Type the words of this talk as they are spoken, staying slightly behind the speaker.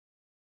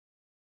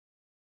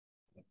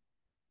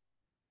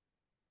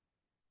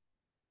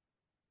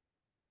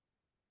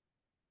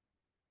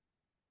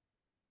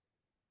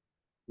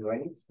Do I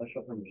need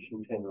special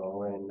permission to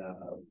enroll in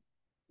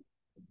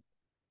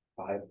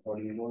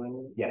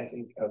 541? Yes.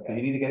 Okay. So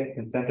you need to get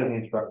consent of the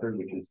instructor,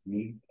 which is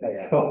me.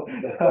 Okay. So,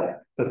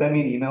 so send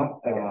me an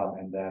email,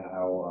 and then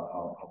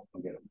I'll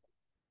get it.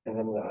 And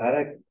then I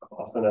had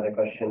also another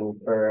question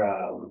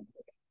for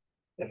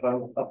if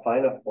I'm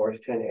applying a force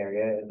to an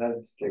area, is that a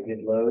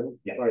distributed load?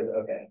 Yes. Or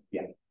okay.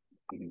 Yeah.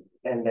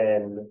 And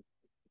then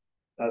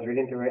I was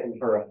reading through it, and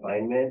for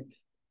refinement,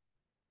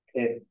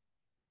 if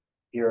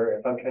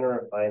I'm trying to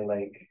refine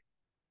like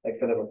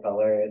for the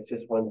propeller, it's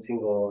just one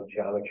single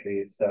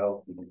geometry,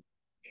 so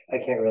I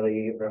can't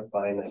really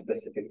refine a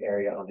specific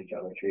area on the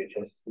geometry. It's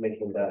just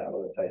making the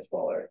element size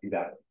smaller.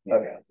 Exactly. Yeah.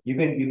 Okay. You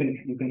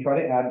can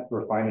try to add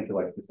refinement to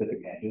like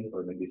specific edges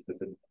or maybe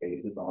specific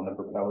faces on the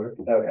propeller.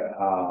 Okay.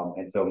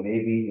 And so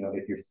maybe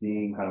if you're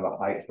seeing kind of a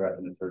high stress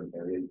in a certain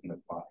area, you can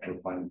apply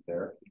refinement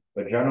there.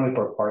 But generally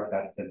for a part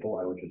that simple,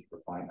 I would just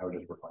refine the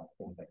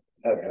whole thing.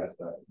 Okay. Just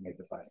make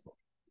the size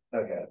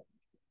smaller. Okay.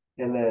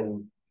 And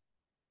then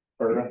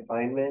for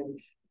refinement,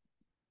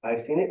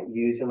 I've seen it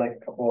used in like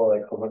a couple of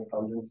like homework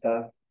problems and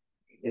stuff.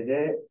 Is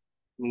it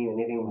mean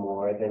anything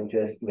more than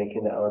just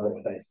making the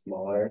element size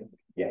smaller?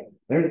 Yeah,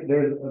 there's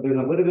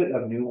a little bit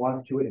of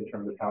nuance to it in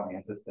terms of how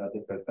ANSYS does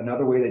it, because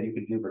another way that you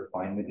can do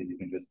refinement is you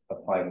can just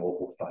apply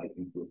local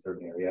sizing to a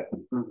certain area.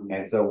 Mm-hmm.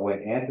 And so when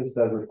ANSYS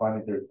does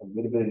refinement, there's a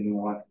little bit of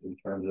nuance in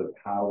terms of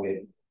how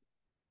it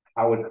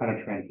kind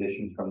of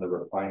transitions from the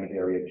refinement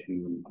area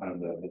to kind of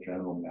the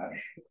general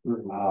mesh.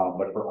 Mm-hmm.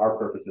 But for our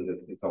purposes,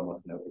 it's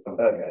almost no. It's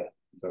almost okay.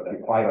 So if you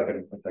apply like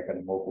a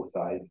local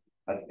size,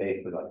 that's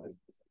basically like this.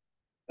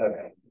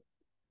 Okay.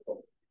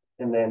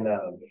 And then,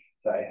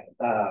 sorry.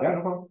 Yeah,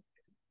 no problem.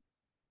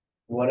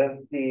 One of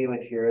the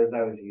materials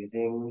I was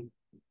using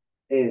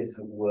is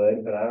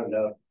wood, but I don't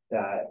know if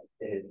that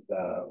is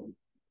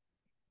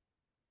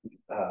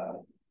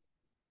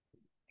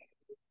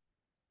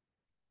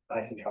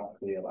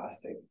isotropically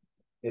elastic.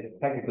 It's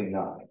technically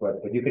not,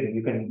 but you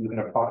can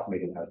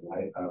approximate it as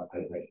an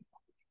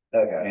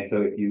Okay. And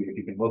so if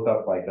you can look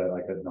up like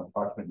an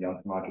approximate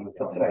Young's modulus,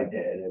 that's what I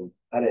did, and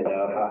I didn't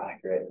know how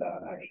accurate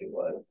that actually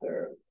was.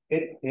 Or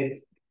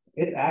it's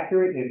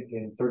accurate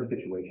in certain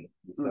situations.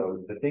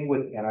 So the thing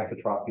with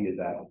anisotropy is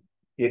that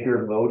if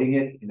you're loading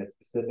it in a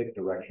specific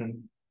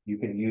direction, you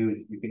can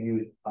use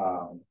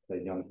the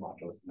Young's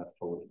modulus, and that's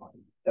totally fine.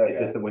 Okay. It's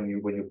just that when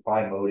you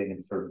apply loading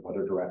in certain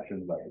other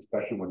directions, like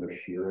especially when there's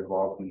shear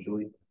involved,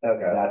 usually,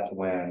 that's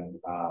when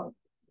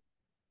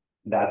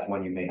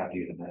you may have to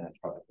use an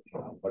anisotropic.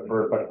 But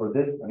for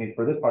this, I mean,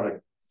 for this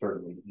project,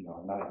 certainly,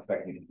 I'm not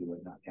expecting you to do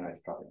it not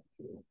anisotropic.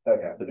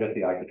 Okay. So just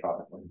the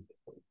isotropic one.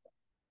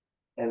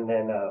 And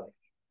then,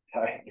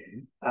 sorry,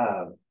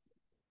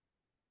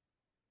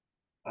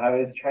 I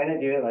was trying to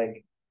do it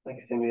like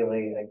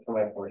simulate like for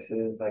my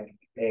forces, like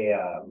a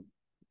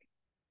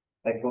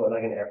like what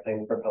like an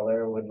airplane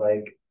propeller would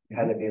like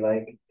kind of be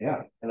like.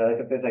 Yeah. And I like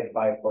if there's like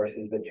 5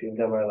 forces, but 2 of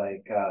them are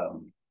like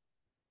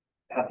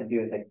have to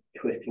do with like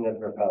twisting of the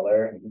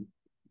propeller.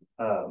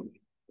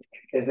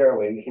 Is there a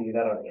way we can do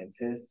that on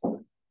ANSYS?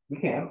 We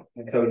can.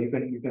 And so you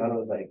can. That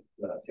was like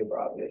not super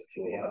obvious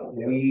to me how to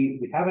do.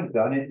 We haven't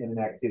done it in an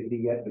activity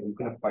yet, but you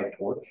can apply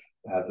torque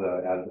as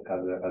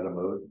a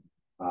mode.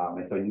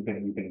 And so you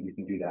can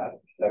do that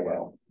as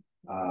well.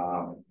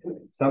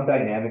 Some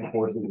dynamic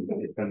forces,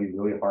 it's going to be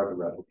really hard to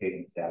replicate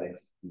in statics.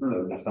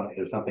 So there's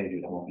some things you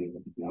just won't be able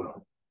to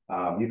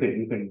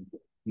do.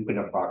 You can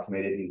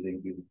approximate it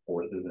using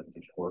forces and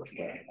torques,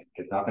 but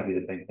it's not going to be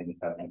the same thing as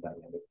having a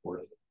dynamic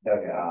force.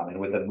 Okay. And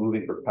with a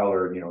moving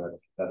propeller,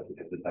 that's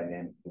the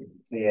dynamic thing.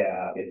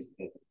 Yeah.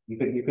 You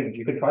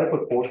could try to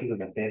put forces in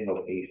the same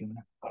location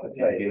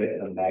and give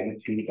it a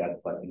magnitude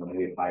that's like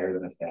maybe higher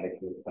than a static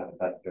force.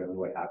 That's generally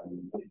what happens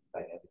in a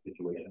dynamic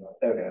situation.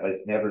 Okay. But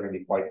it's never going to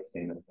be quite the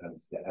same as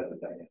a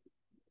dynamic.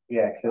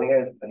 Yeah, because I think I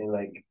was putting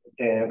like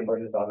dynamic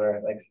forces on our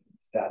like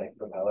static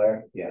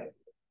propeller. Yeah.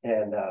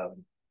 And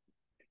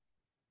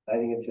I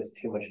think it's just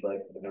too much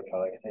load for the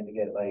propeller because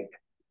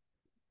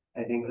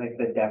I think like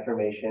the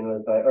deformation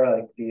was like, or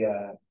like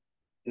the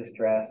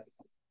distress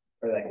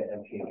for like the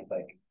MP was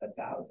like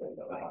 1,000.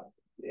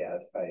 Yeah,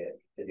 that's probably it.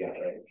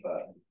 Right,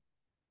 but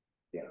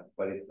yeah,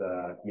 but it's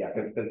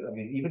because I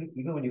mean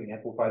even when you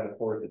amplify the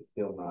force, it's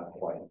still not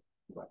quite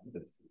right.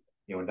 It's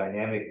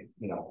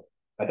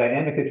a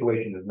dynamic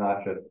situation is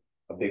not just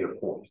a bigger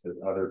force. There's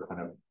other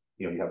kind of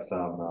you have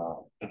some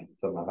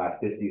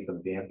elasticity,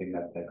 some damping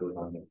that goes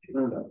on there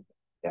too. So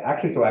yeah,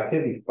 actually, so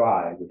activity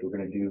 5, which we're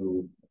going to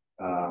do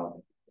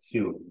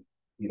soon,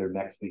 either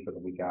next week or the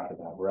week after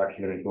that, we're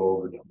actually going to go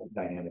over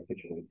dynamic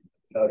situations.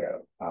 Okay.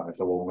 And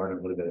so we'll learn a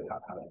little bit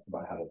about how to.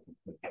 All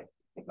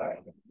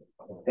right.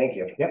 Thank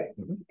you. Yep.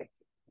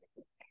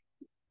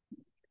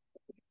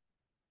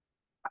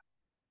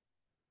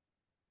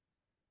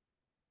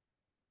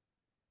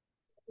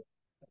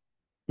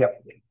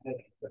 Yep.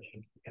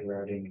 Questions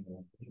regarding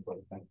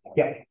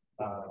yeah.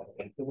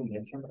 Doing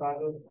midterm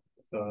project.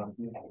 So I'm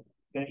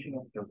finishing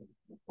up the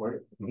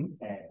report,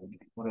 and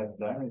what I've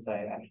done is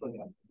I actually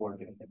have 4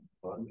 different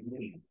voting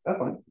conditions. That's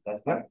fine.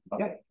 That's fine.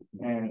 Yeah. Okay.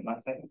 And my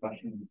second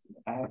question is,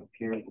 I have a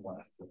peer who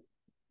wants to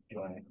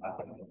join a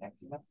class the next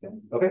semester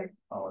Okay.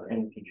 or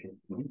in the future.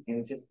 Mhm. And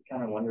was just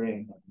kind of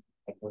wondering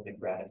like what the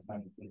grad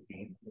assignment would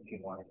be if you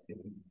wanted to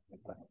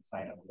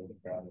sign up for the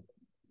grad.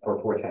 For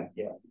 410.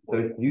 Yeah. So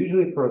it's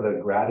usually for the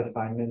grad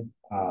assignment,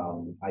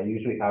 I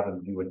usually have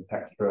them do an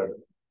extra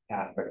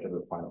aspect of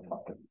the final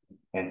project.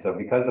 And so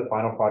because the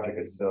final project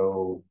is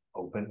so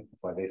open,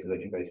 so I basically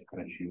let you guys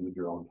kind of choose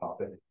your own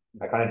topic.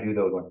 I kind of do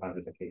those on kind of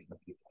just a case by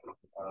case.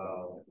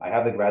 I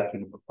have the grad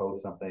student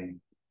propose something,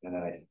 and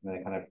then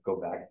I kind of go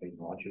back and say,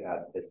 I want you to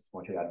add this, I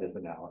want you to add this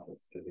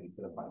analysis to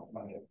the final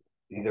project.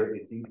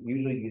 It's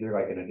usually either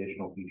like an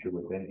additional feature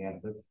within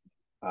ANSYS,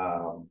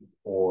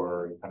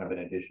 or kind of an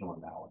additional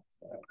analysis.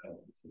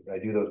 I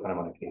do those kind of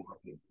on a case by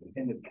case.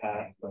 In the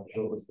past, like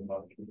what was the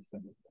most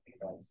recent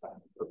grad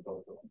assignment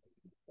proposal?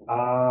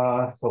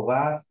 So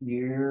last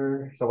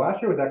year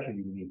was actually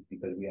unique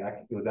because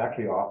it was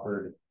actually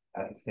offered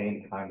at the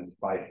same time as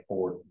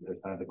 540. There's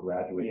kind of the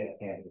graduate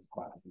campus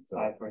class. And so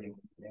 541.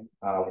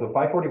 so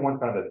 541 is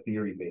kind of a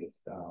theory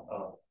based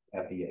Oh,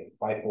 FEA.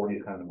 540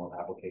 is kind of the more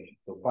application.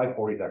 So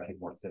 540 is actually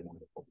more similar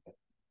to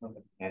 410.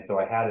 okay. And so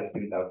I had a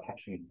student that was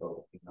actually in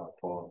both,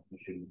 well, you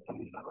shouldn't.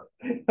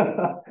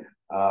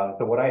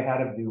 So what I had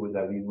him do was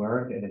that we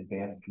learned an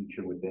advanced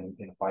feature in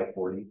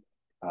 540. It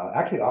was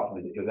actually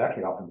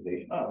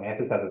optimization. So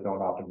ANSYS has its own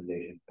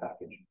optimization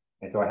package.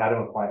 And so I had him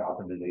apply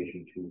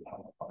optimization to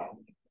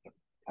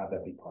have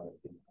that be part of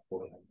the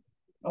 410.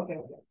 Okay.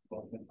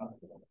 Well, that sounds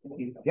good. Thank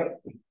you.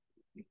 Yep.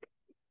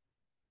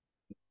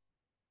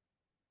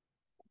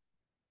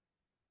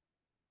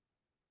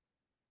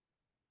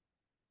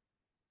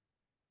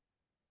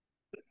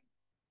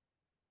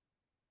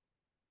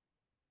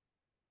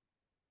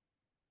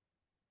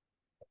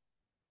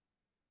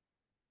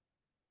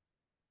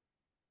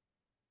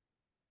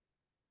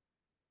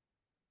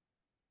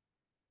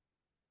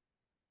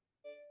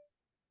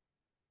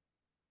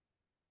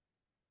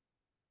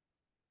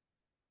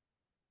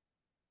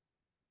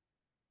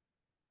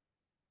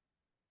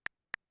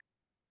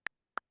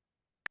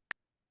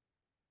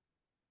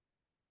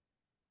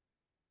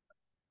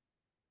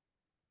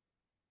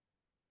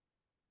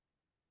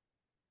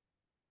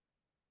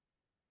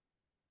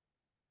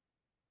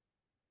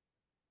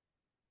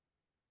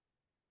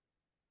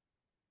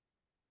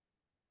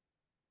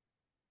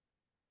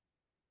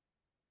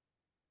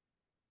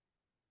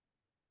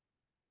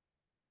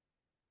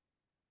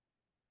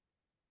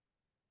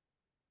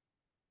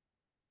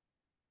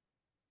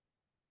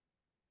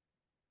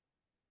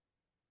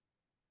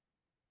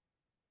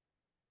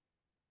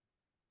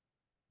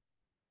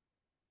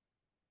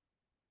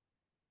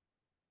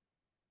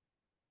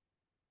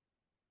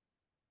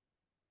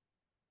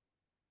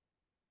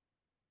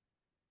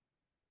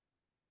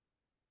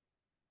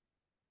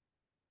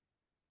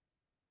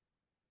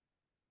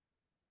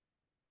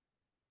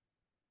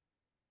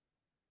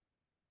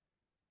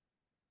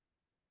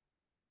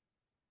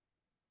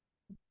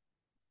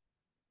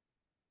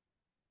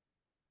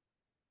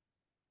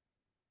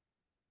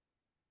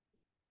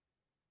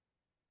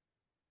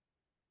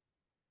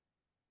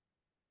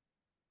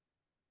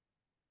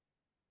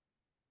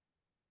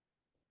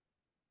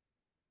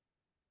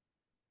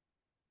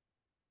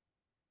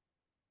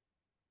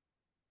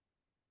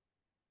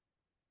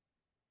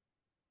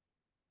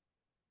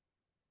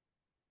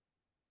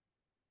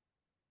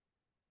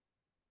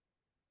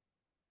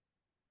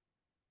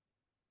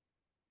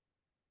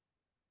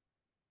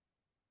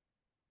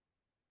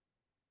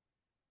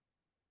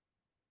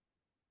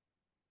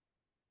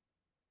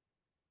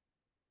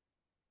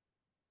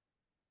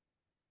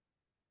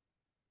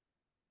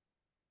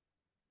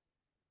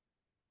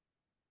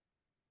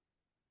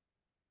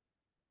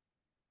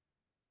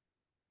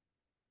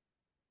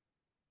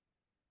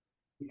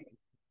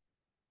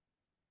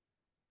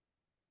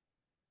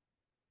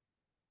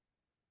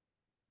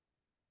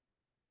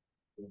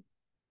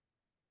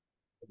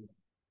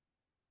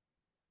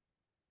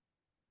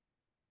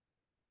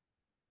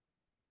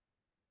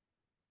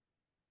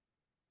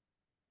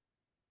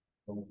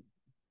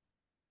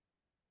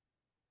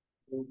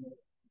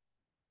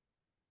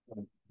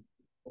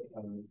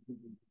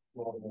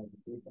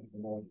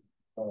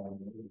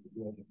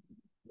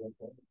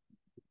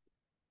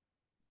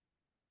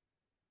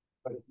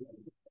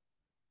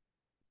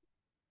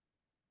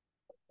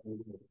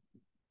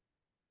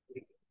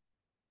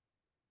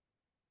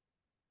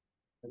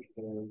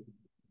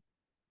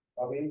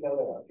 I'll be done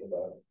after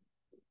that.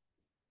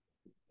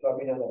 So I'll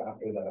be done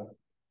after the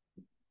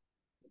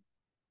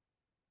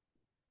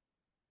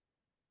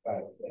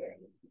there.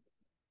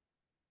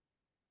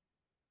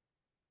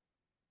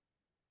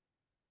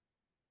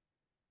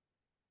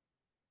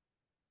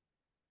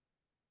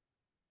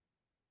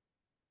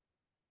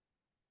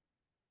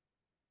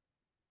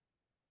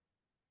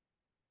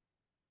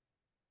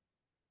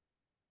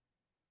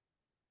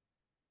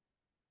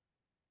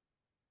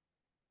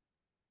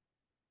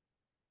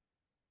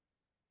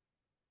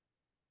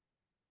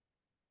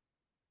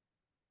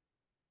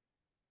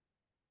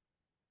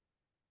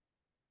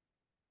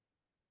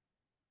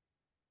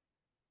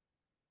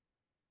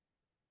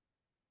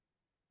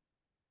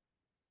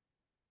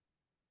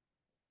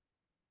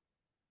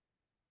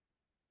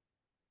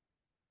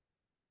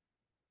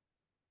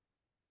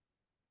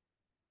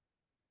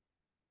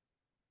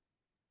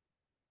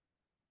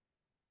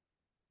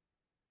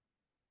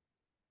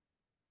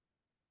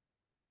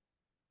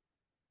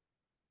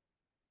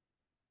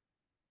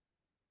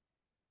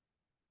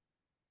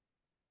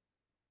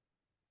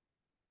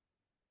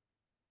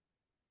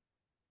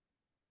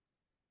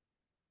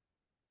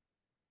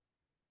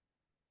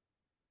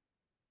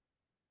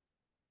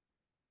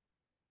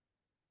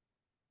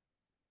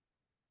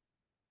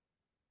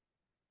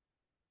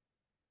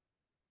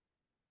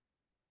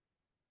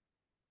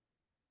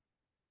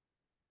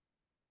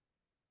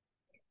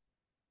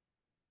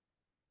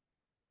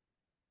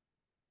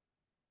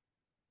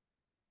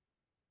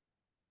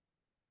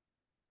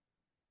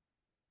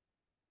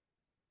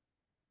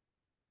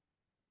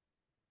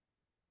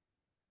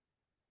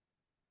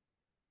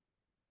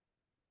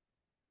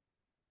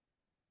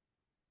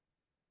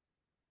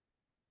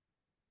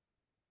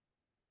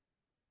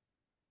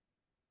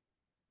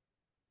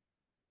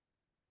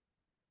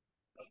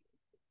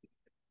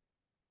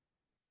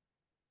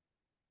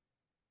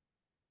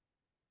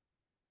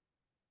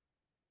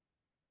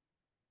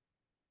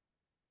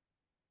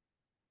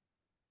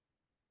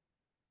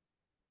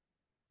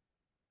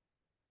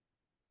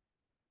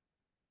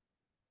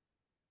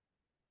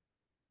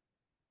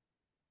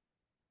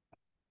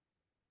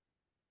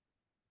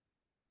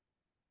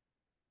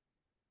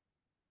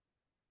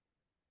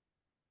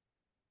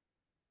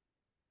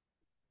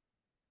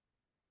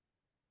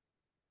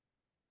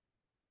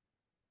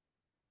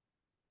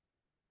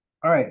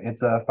 All right,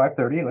 it's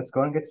 5:30. Let's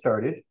go and get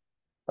started.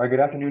 All right, good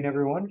afternoon,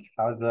 everyone.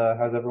 How's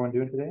everyone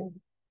doing today?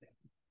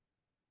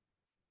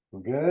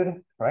 We're good.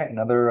 All right,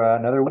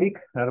 another week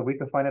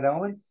of finite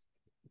elements.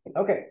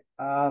 Okay,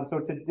 so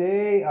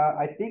today,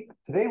 I think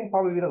today will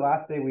probably be the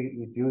last day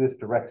we do this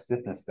direct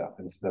stiffness stuff.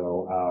 And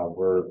so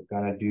we're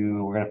gonna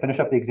finish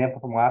up the example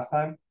from last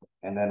time,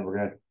 and then we're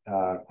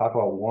gonna talk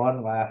about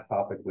one last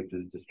topic, which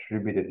is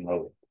distributed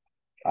loading.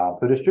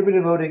 So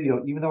distributed loading,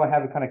 even though I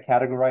have it kind of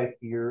categorized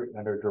here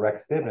under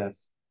direct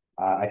stiffness,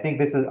 I think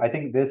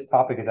this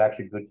topic is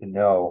actually good to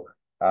know,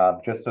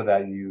 just so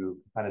that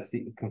you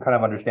can kind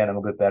of understand a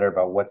little bit better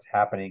about what's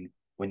happening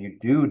when you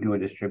do a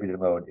distributed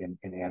load in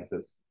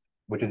ANSYS,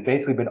 which has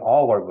basically been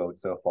all our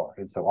loads so far.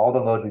 And so all the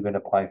loads we've been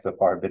applying so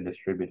far have been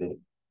distributed.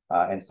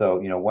 And so,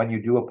 when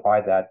you do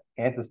apply that,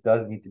 ANSYS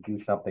does need to do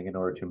something in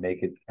order to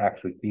make it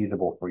actually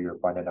feasible for your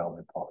finite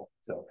element problem.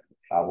 So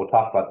we'll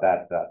talk about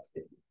that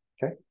statement.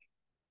 Okay.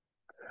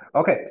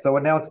 Okay, so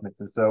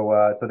announcements. And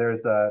so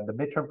there's the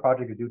midterm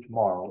project is due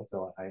tomorrow.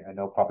 So I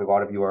know probably a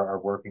lot of you are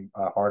working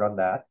hard on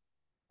that.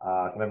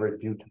 So remember, it's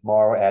due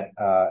tomorrow at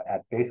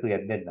basically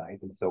at midnight,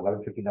 and so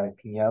 11:59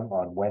 p.m.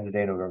 on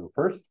Wednesday, November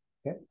 1st.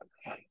 Okay.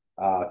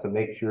 So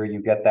make sure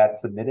you get that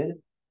submitted.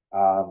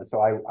 So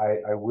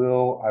I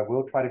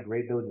will try to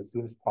grade those as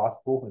soon as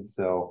possible, and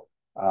so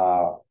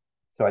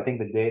I think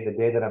the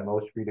day that I'm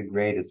most free to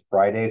grade is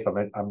Friday. So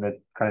I'm gonna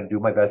kind of do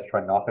my best to try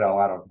and knock it all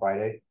out on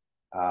Friday.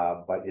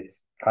 But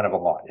it's kind of a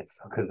lot. It's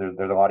because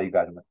there's a lot of you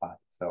guys in the class.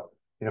 So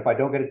if I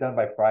don't get it done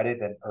by Friday,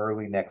 then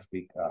early next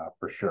week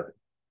for sure.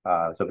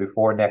 So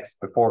before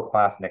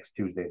class next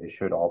Tuesday, they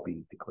should all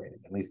be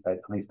degraded. At least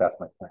that's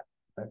my plan.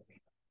 Okay?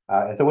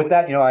 And so with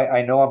that,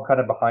 I know I'm kind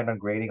of behind on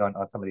grading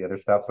on some of the other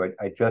stuff. So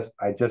I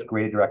just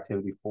graded your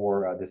activity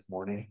for this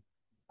morning.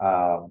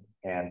 So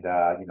I'm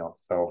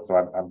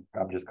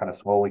just kind of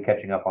slowly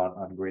catching up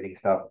on grading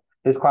stuff.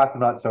 This class is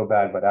not so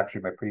bad, but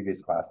actually my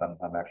previous class,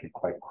 I'm actually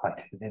quite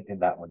behind in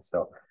that one.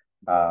 So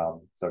yeah,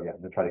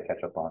 I'm gonna try to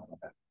catch up on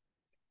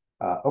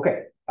that.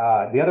 Okay.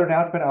 The other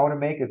announcement I want to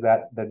make is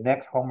that the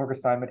next homework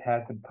assignment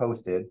has been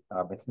posted.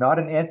 It's not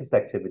an ANSYS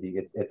activity.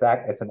 It's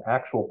an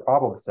actual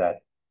problem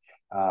set,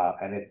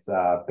 and it's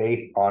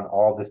based on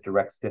all this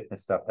direct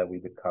stiffness stuff that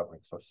we've been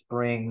covering. So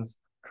springs,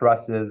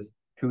 trusses,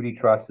 2D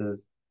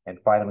trusses, and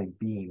finally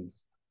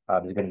beams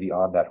is going to be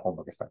on that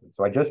homework assignment.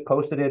 So I just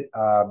posted it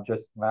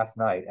just last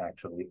night,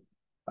 actually.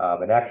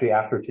 But actually,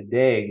 after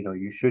today,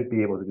 you should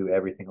be able to do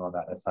everything on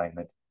that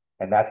assignment,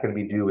 and that's going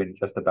to be due in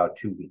just about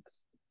 2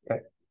 weeks.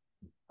 Okay.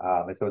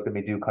 And so it's going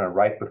to be due kind of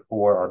right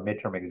before our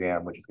midterm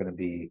exam, which is going to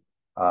be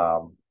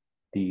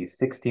the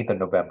 16th of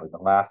November, the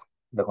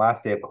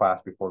last day of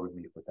class before we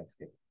leave for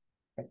Thanksgiving.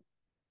 Okay.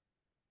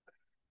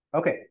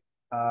 Okay.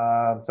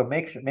 So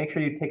make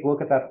sure you take a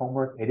look at that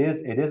homework. It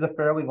is a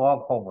fairly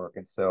long homework,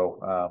 and so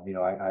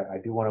I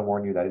do want to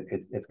warn you that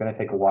it's going to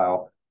take a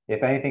while.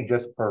 If anything,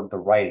 just for the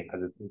writing,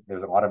 because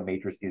there's a lot of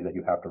matrices that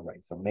you have to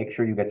write. So make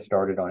sure you get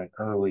started on it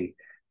early,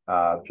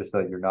 just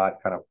so that you're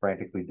not kind of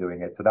frantically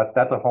doing it. So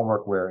that's a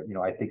homework where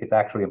I think it's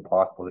actually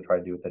impossible to try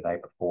to do it the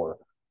night before,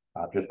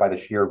 just by the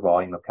sheer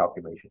volume of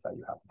calculations that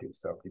you have to do.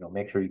 So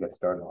make sure you get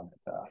started on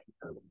it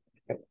early.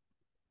 Okay.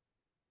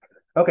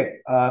 Okay.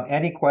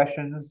 Any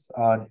questions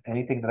on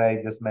anything that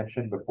I just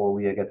mentioned before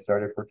we get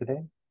started for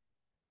today?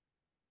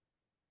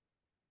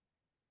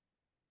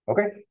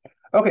 Okay.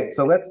 Okay.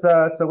 So let's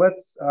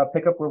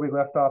pick up where we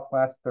left off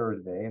last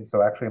Thursday. And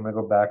so actually, I'm going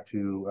to go back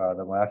to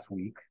the last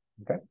week.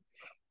 Okay.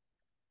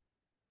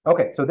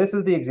 Okay. So this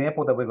is the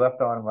example that we left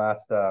on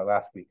last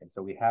week. And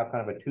so we have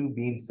kind of a two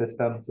beam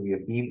system. So we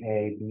have beam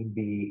A, beam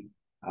B,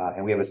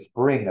 and we have a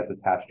spring that's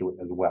attached to it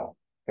as well.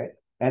 Okay.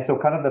 And so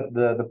kind of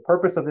the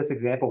purpose of this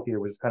example here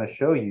was kind of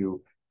show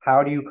you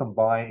how do you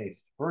combine a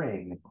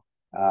spring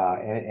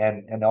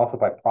and also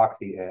by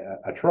proxy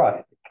a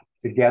truss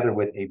together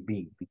with a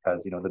beam,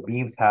 because the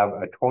beams have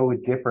a totally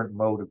different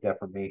mode of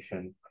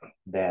deformation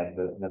than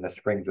the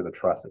springs or the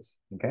trusses.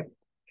 Okay.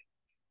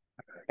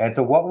 And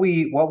so what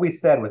we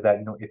said was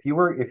that if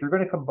you're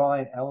going to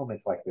combine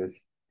elements like this,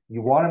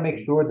 you want to make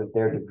sure that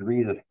their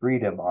degrees of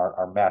freedom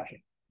are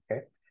matching.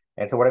 Okay.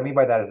 And so what I mean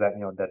by that is that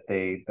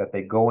that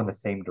they go in the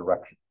same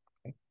direction.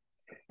 Okay?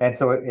 And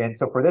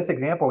so for this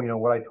example,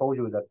 what I told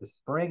you is that the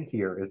spring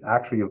here is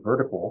actually a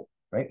vertical,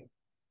 right?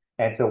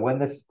 And so when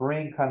the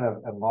spring kind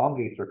of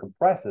elongates or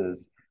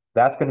compresses,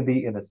 that's going to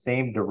be in the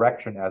same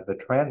direction as the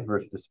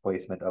transverse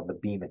displacement of the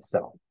beam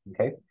itself.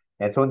 Okay.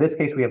 And so in this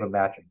case, we have a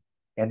matching.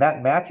 And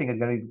that matching is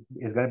going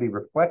to be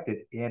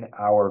reflected in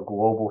our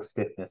global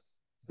stiffness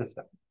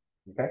system.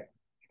 Okay.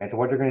 And so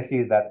what you're going to see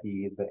is that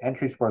the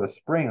entries for the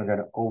spring are going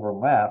to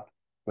overlap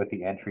with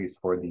the entries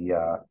for the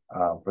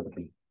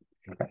beam.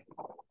 Okay.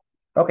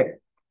 Okay.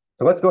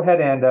 So let's go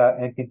ahead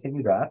and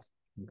continue that.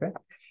 Okay.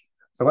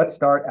 So let's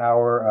start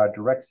our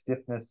direct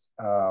stiffness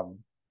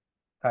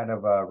kind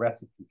of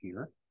recipe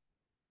here.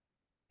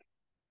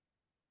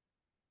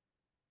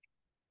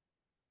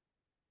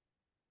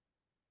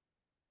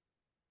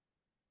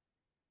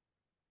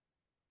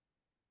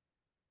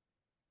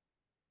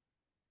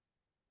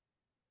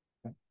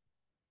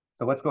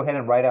 So let's go ahead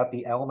and write out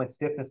the element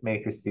stiffness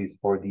matrices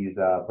for these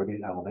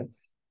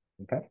elements.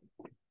 Okay.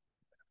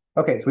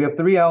 Okay, so we have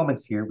three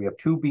elements here. We have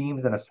two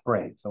beams and a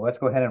spring. So let's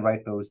go ahead and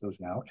write those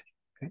out.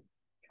 Okay.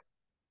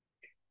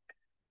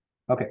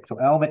 Okay, so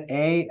element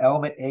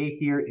A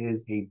here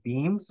is a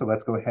beam. So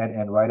let's go ahead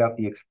and write out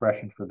the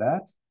expression for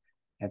that.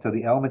 And so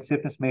the element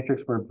stiffness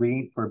matrix for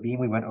a beam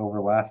we went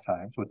over last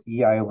time. So it's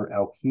EI over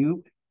L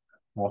cubed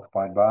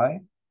multiplied by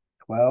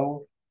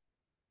 12,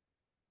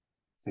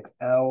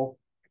 6L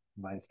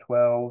minus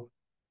 12,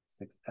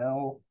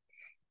 6L.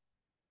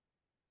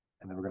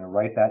 And then we're going to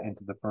write that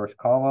into the first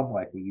column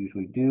like we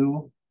usually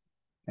do.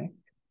 Okay.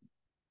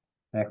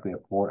 Next, we have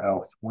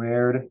 4L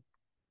squared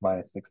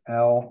minus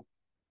 6L,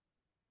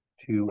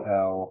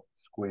 2L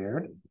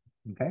squared.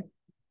 Okay.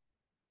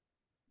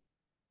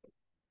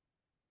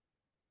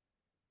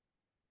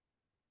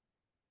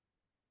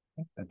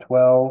 And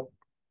 12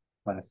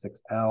 minus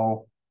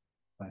 6L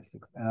minus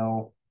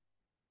 6L,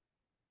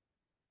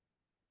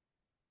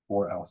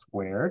 4L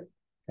squared.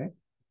 Okay.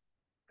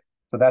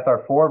 So that's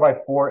our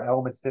 4x4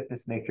 element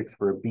stiffness matrix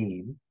for a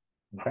beam.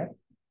 Okay.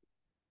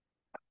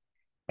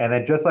 And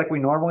then just like we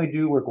normally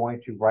do, we're going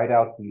to write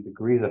out the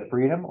degrees of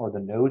freedom or the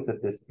nodes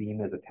that this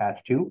beam is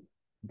attached to.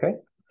 Okay.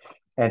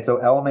 And so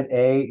element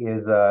A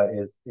is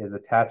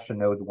attached to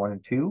nodes 1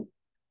 and 2.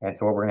 And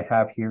so what we're going to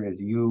have here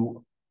is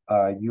excuse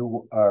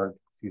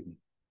me,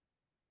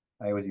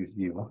 I always use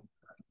U.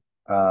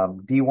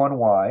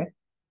 D1y,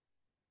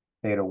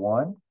 theta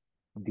 1,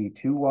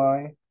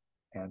 D2y,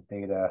 and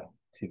theta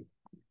 2.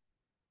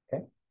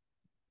 Okay.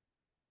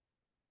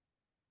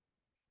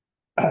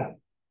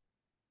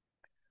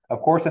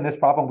 Of course, in this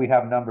problem, we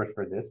have numbers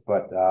for this,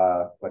 but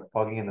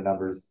plugging in the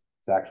numbers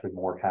is actually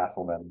more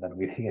hassle than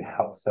reading it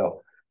out.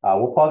 So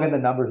we'll plug in the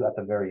numbers at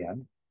the very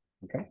end.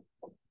 Okay.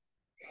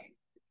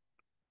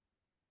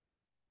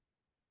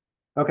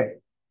 Okay.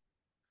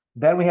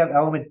 Then we have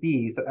element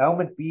B. So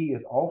element B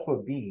is also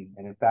a beam,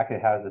 and in fact,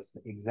 it has the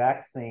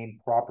exact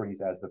same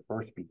properties as the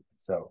first beam.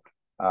 So,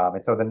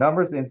 and so the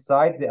numbers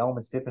inside the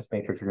element stiffness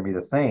matrix are going to be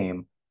the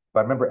same,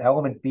 but remember,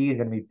 element B is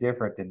going to be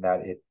different in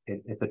that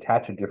it's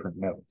attached to different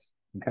nodes.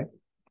 Okay.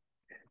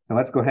 So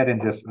let's go ahead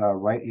and just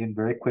write in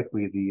very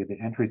quickly the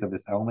entries of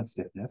this element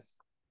stiffness.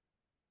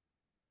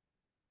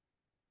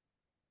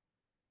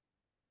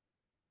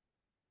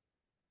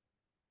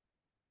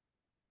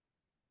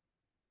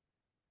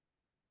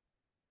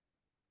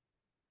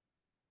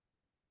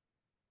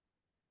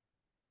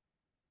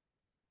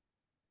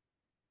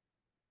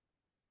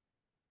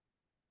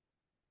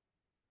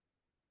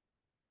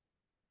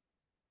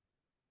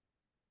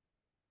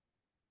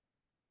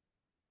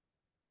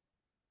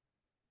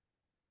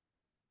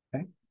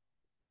 Okay.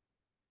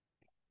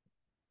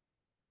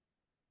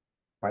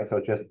 Right, so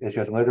it's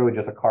just literally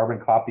just a carbon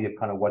copy of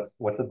kind of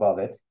what's above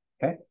it.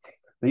 Okay.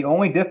 The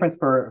only difference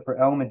for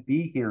element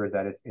B here is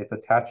that it's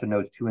attached to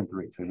nodes 2 and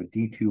 3. So we have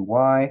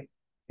D2y,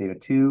 theta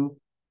 2,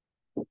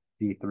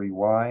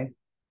 D3y,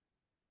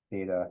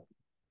 theta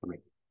 3.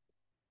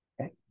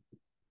 Okay.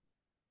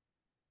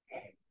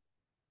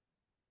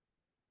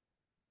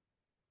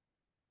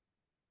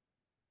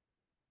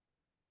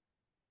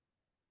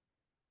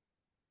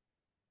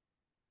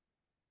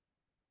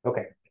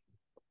 Okay.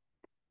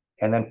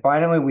 And then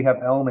finally we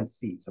have element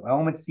C. So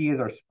element C is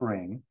our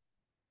spring.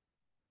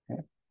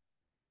 Okay.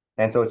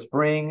 And so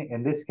spring,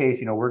 in this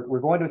case, we're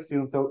going to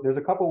assume, so there's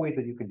a couple ways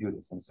that you can do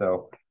this. And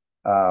so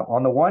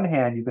on the one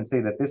hand, you can say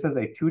that this is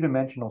a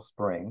two-dimensional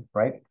spring,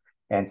 right?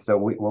 And so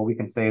what we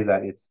can say is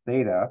that its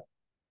theta,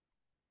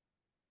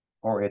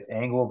 or its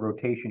angle of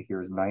rotation here,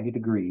 is 90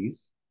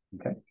 degrees,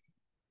 okay?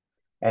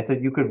 And so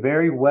you could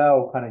very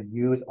well kind of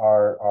use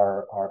our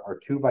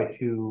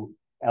 2x2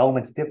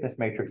 element stiffness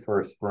matrix for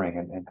a spring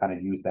and kind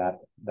of use that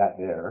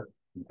there,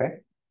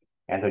 okay?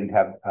 And so you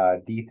have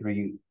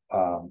D3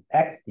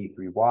 X,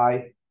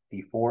 D3Y,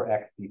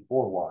 D4X,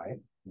 D4Y,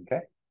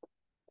 okay?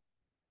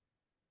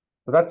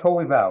 So that's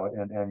totally valid,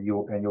 and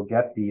you'll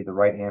get the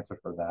right answer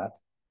for that.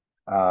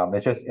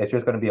 It's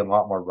just going to be a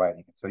lot more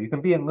writing. So you can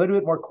be a little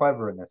bit more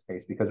clever in this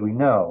case because we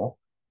know,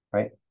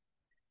 right?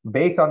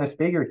 Based on this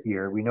figure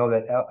here, we know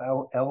that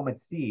element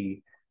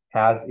C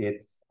has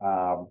its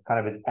kind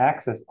of its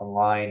axis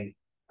aligned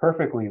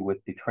perfectly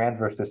with the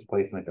transverse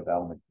displacement of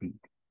element B.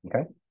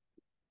 Okay.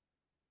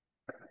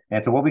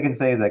 And so what we can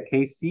say is that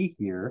KC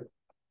here,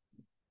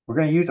 we're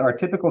going to use our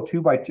typical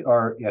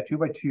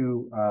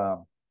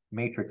 2x2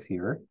 matrix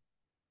here.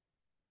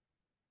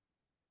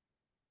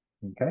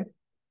 Okay.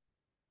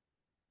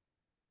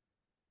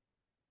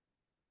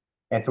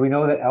 And so we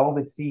know that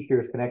element C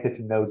here is connected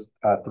to nodes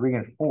 3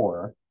 and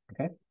 4.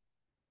 Okay. So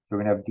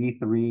we're going to have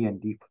D3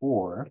 and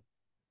D4,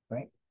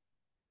 right?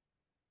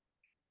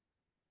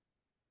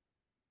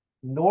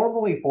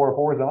 Normally for a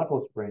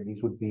horizontal spring,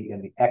 these would be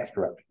in the X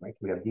direction, right? So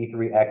we have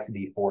D3X,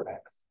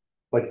 D4X.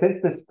 But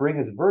since the spring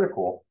is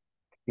vertical,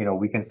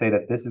 we can say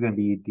that this is going to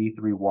be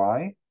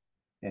D3Y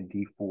and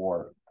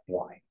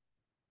D4Y.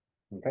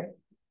 Okay.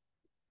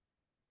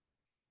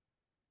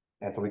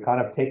 And so we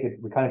kind of take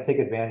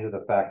advantage of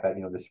the fact that,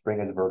 the spring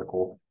is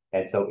vertical.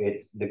 And so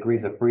its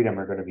degrees of freedom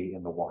are going to be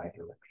in the y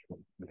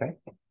direction. Okay.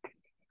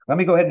 Let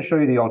me go ahead and show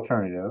you the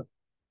alternative.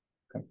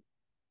 Okay.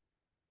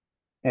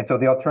 And so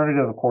the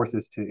alternative, of course,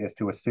 is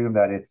to assume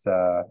that it's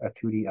a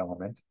 2D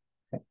element.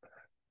 Okay.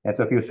 And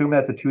so if you assume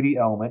that's a 2D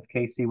element,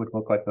 KC would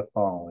look like the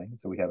following.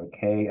 So we have a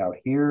K out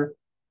here.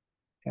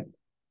 Okay.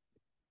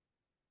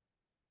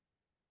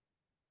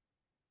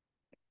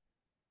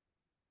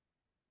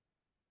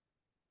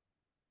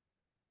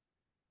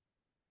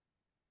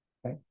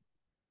 Okay.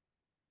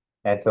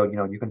 And so,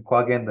 you can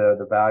plug in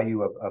the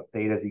value of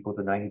theta is equal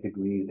to 90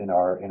 degrees in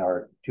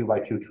our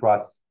 2x2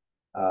 truss,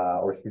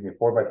 or excuse me,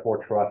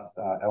 4x4 truss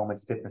element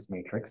stiffness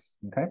matrix.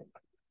 Okay.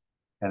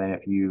 And then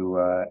if you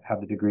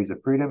have the degrees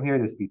of freedom here,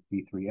 this be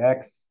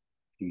d3x,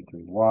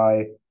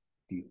 d3y,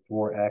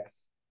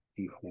 d4x,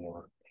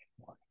 d4.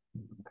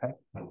 Okay.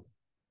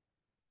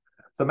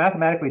 So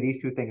mathematically,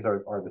 these two things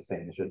are the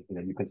same. It's just,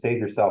 you can save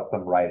yourself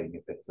some writing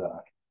if it's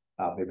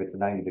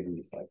 90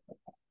 degrees like that.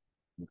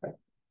 Okay.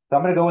 So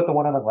I'm going to go with the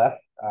one on the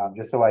left,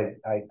 just so I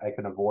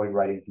can avoid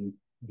writing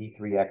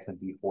d3x and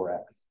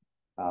d4x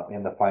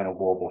in the final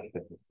global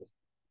stiffness system.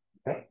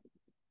 Okay.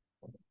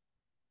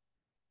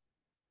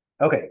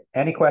 Okay.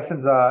 Any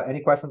questions?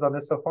 Any questions on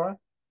this so far?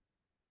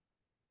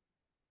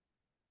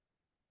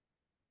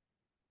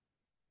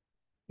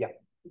 Yeah.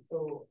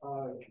 So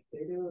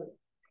data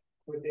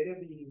would data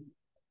be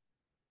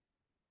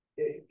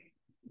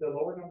the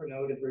lower number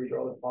node is where you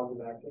draw the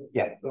positive axis.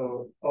 Yeah.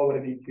 So would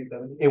it be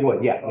 270? It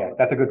would, yeah, yeah.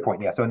 That's a good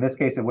point. Yeah. So in this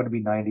case, it wouldn't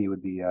be 90, it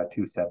would be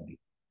 270.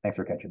 Thanks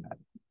for catching that.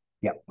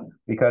 Yeah.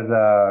 Because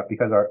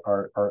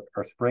our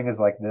spring is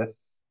like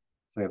this.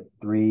 So we have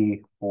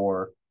 3,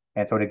 4.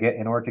 And so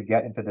in order to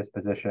get into this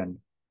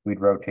position, we'd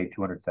rotate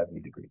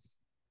 270 degrees.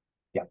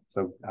 Yeah.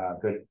 So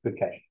good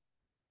catch.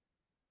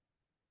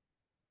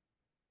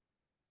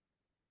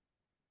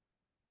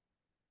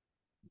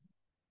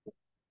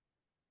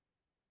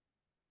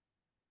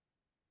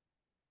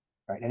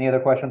 All right. Any other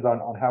questions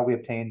on how we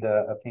obtained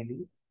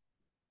these?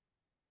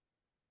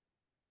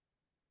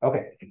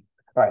 Okay.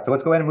 All right. So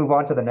let's go ahead and move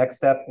on to the next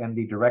step in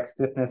the direct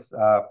stiffness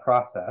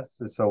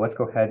process. So let's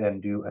go ahead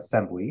and do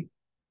assembly.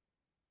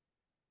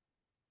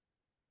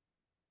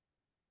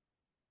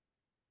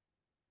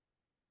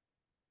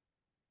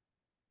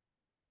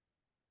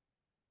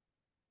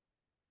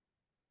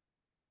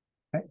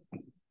 Okay.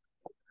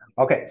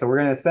 Okay. So we're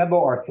going to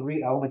assemble our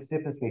 3 element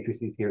stiffness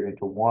matrices here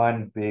into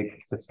one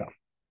big system.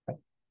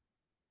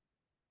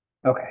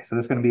 Okay, so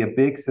this is going to be a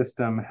big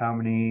system. How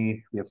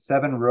many? We have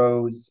 7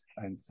 rows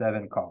and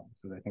 7 columns.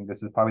 So I think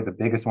this is probably the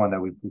biggest one that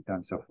we've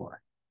done so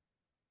far.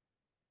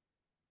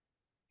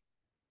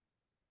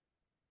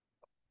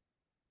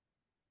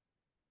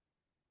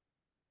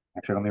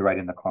 Actually, let me write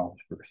in the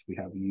columns first. We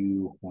have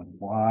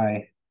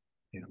U1Y,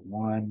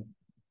 U1.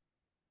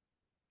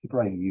 Keep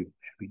writing U,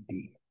 should be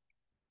D.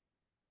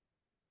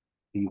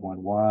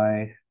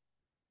 D1Y,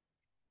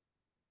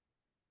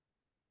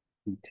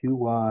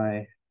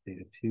 D2Y,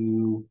 theta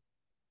 2,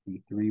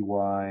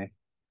 D3Y,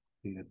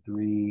 theta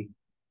 3,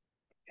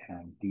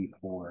 and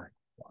D4.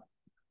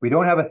 We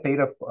don't have a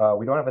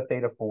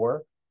theta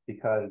 4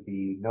 because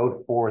the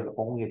node 4 is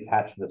only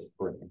attached to the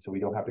spring, and so we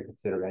don't have to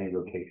consider any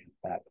rotation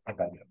at that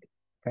node.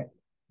 Okay.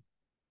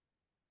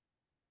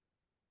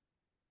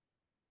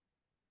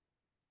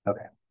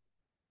 Okay.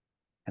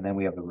 And then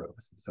we have the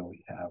rows. So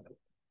we have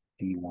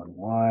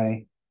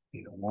D1Y,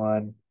 theta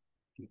 1,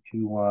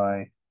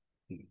 D2Y,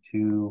 theta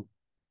 2,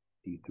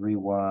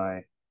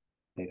 D3Y,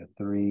 theta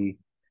 3,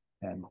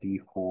 and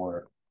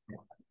D4.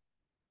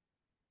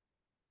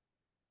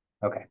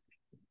 Okay.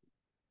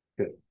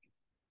 Good.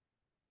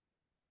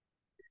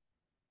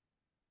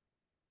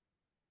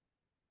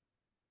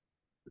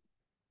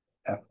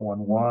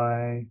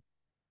 F1Y,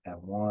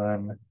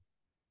 M1,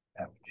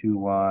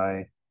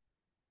 F2Y,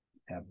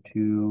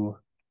 M2.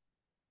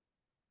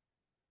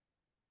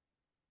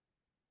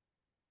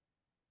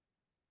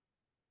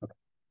 Okay.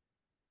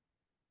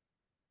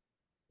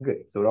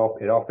 Good. So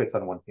it all fits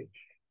on one page,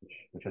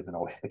 which isn't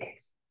always the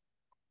case.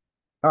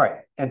 All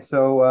right, and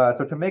so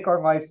to make our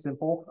life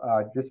simple,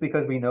 just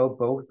because we know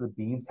both the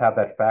beams have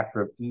that factor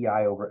of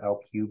EI over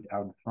L cubed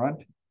out in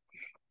front,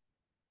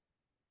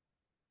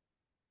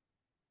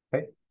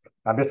 okay,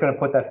 I'm just going to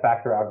put that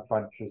factor out in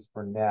front just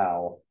for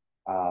now,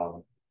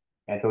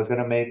 and so it's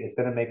going to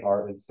make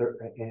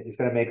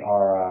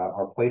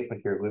our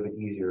placement here a little bit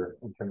easier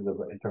in terms of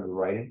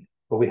writing.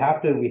 But we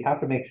have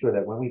to make sure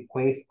that when we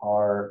place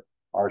our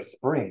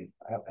spring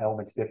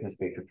element stiffness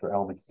matrix for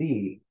element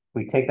C,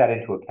 we take that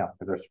into account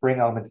because our spring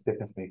element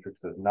stiffness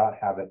matrix does not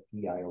have an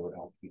EI over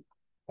L cubed.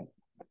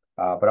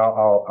 But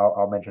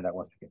I'll mention that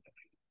once we get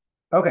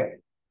there. Okay.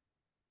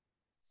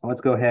 So let's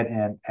go ahead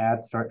and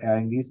start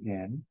adding these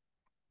in.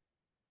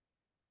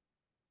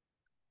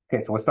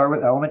 Okay, so we'll start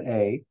with element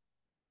A.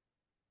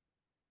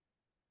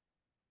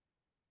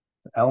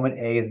 So element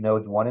A is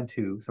nodes 1 and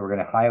 2. So we're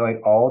going to highlight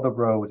all the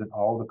rows and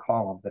all the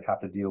columns that have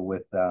to deal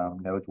with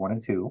nodes 1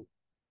 and 2.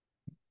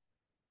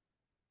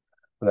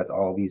 So that's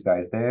all of these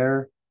guys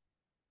there.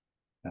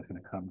 That's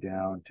going to come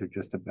down to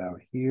just about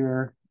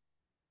here.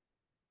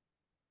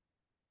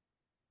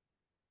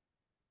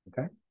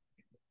 Okay.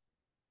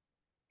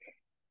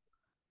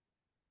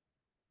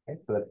 Okay,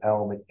 so that's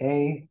element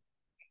A.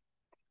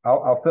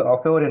 I'll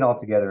fill it in all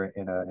together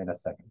in a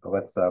second, but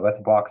let's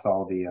box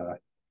all the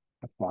elements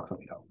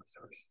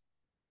first.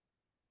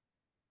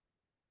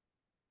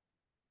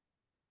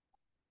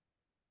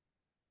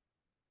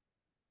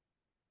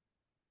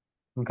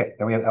 Okay,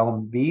 then we have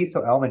element B.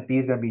 So element B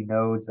is going to be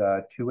nodes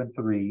 2 and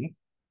 3.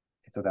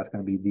 So that's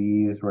going to be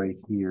these right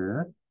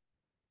here.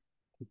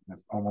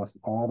 That's almost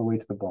all the way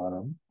to the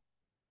bottom.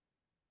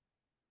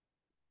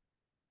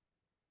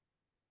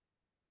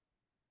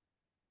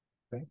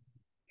 Okay.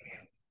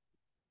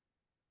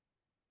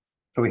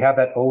 So we have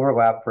that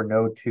overlap for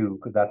node 2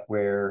 because that's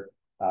where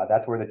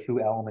the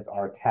two elements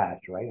are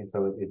attached, right? And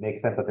so it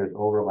makes sense that there's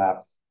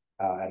overlaps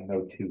at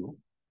node 2.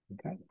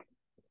 Okay.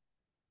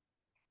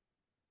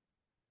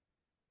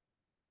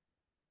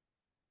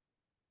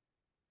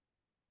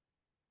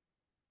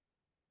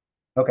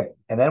 Okay,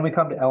 and then we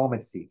come to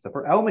element C. So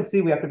for element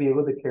C, we have to be a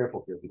little bit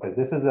careful here because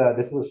this is a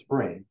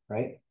spring,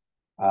 right?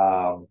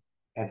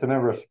 And so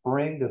remember, a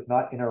spring does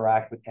not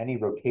interact with any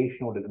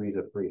rotational degrees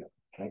of freedom,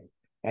 right?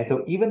 And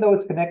so even though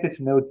it's connected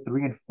to nodes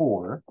 3 and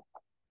 4,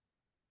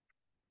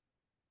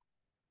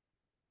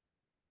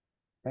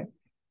 okay,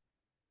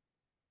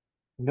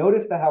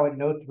 notice that how at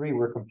node 3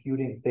 we're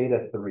computing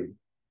theta 3,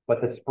 but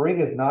the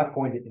spring is not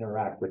going to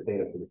interact with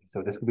theta 3.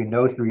 So this could be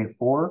nodes 3 and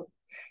 4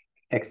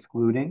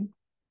 excluding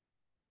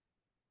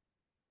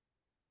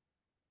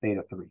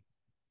theta 3.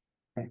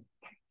 Okay.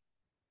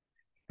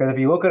 Because if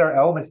you look at our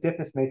element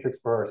stiffness matrix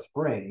for our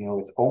spring,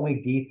 it's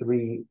only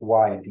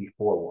D3Y and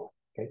D4Y.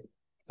 Okay,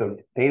 so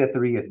theta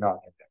 3 is not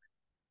in there,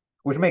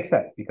 which makes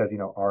sense because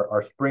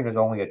our spring is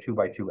only a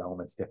 2x2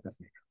 element stiffness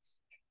matrix.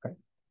 Okay.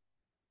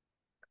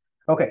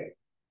 Okay,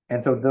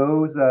 and so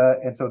those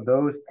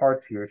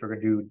parts here, so we're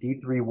going to do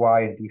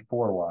D3Y and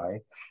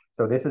D4Y.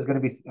 So this is going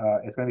to be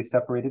it's going to be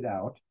separated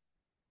out.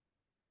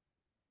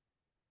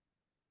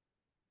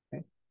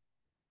 Okay.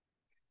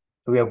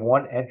 So we have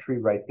one entry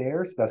right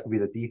there. So that's going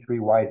to be the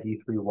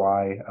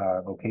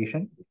D3Y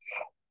location.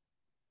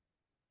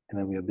 And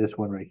then we have this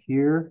one right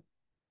here.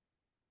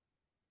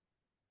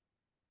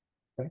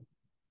 Okay.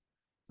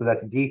 So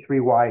that's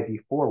D3Y,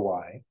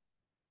 D4Y.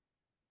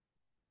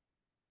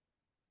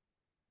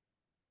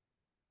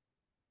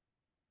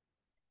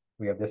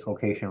 We have this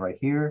location right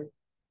here.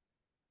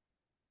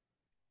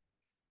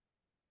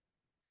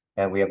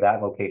 And we have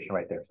that location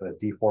right there. So that's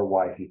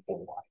D4Y,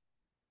 D4Y.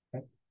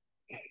 Okay.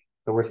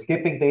 So we're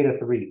skipping theta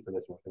 3 for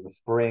this one. For the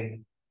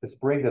spring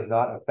does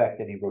not affect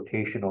any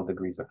rotational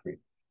degrees of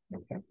freedom.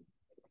 Okay.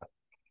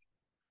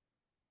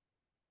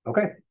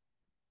 Okay.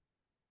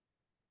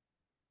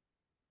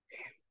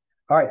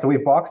 All right, so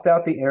we've boxed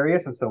out the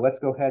areas, and so let's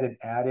go ahead and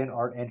add in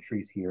our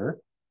entries here.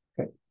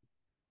 Okay.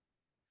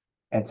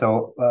 And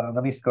so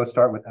let me go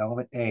start with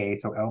element A.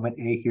 So element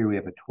A here, we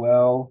have a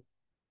 12,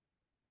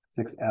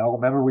 6L.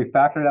 Remember, we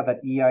factored out that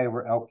EI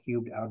over L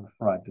cubed out in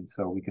front, and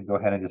so we can go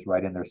ahead and just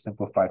write in their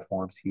simplified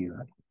forms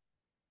here.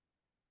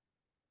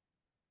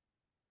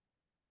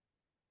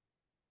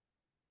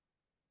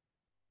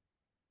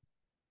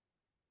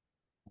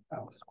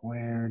 L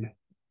squared,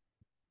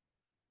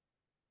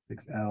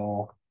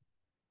 6L,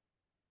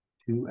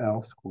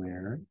 2L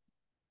squared.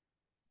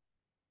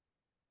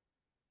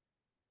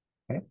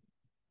 Okay.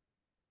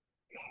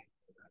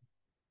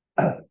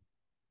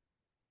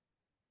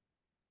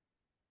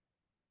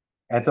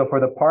 And so for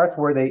the parts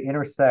where they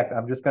intersect,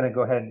 I'm just going to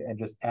go ahead and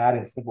just add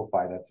and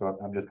simplify that. So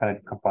I'm just kind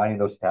of combining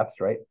those steps,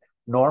 right?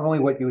 Normally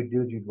what you would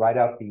do is you'd write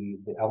out the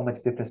element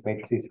stiffness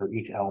matrices for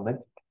each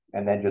element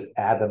and then just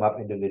add them up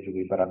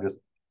individually, but I'm just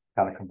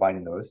kind of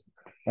combining those.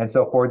 And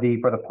so for the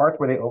parts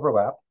where they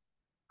overlap,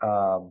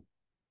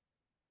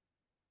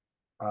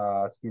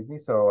 excuse me.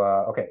 So,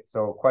 okay.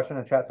 So question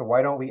in chat. So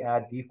why don't we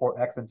add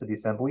D4X into the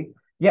assembly?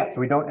 Yeah. So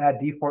we don't add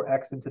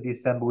D4X into the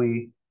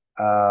assembly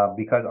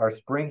because our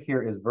spring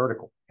here is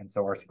vertical. And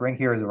so our spring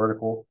here is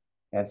vertical.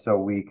 And so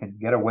we can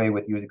get away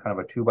with using kind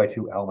of a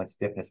 2x2 element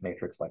stiffness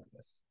matrix like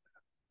this.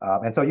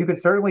 And so you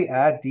could certainly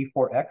add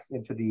D4X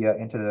into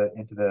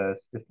the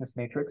stiffness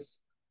matrix.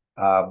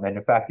 And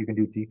in fact, you can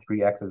do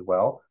D3X as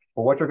well.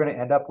 But what you're going to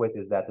end up with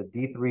is that the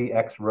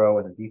D3X row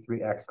and the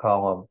D3X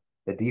column,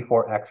 the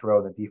D4X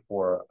row, and the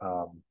D4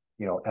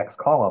 X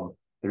column,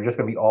 they're just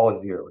going to be all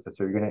zeros.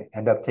 So you're going to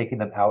end up taking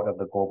them out of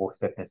the global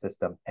stiffness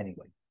system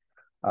anyway.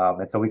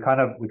 And so we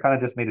kind of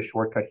just made a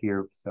shortcut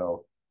here.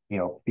 So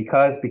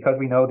because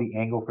we know the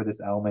angle for this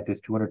element is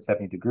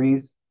 270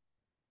 degrees,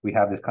 we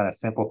have this kind of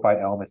simplified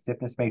element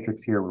stiffness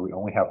matrix here where we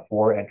only have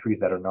 4 entries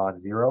that are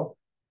non-zero.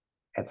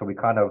 And so we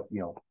kind of,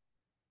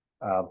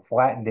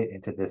 flattened it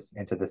into this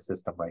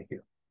system right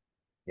here.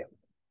 Yeah.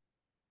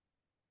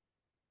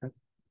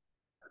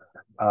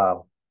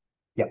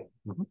 Yeah.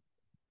 Mm-hmm.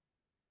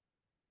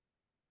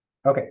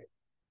 Okay.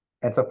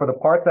 And so for the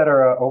parts that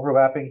are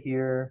overlapping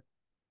here,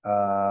 we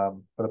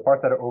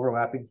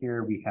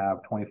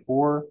have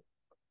 24,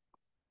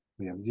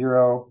 we have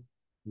 0,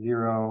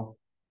 0,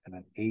 and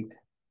then 8,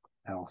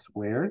 L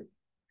squared.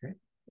 Okay.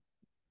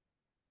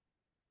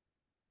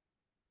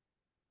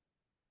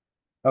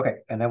 Okay,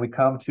 and then we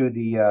come to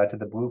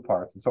the blue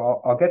parts. And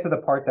so I'll get to the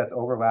part that's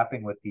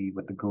overlapping with the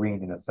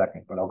green in a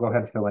second, but I'll go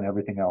ahead and fill in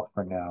everything else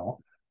for now.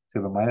 So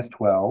we have a minus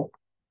 12,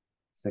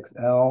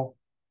 6L,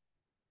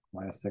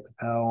 minus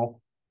 6L,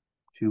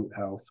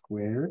 2L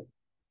squared.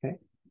 Okay.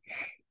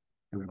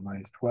 We have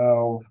minus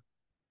 12,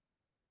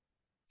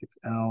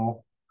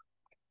 6L,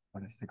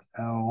 minus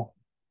 6L,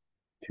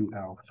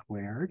 2L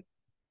squared.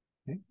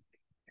 Okay.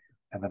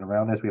 And then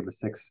around this we have a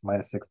 6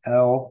 minus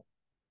 6L,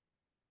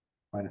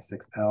 minus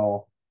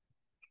 6L,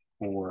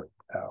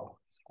 4L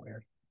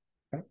squared.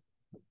 Okay.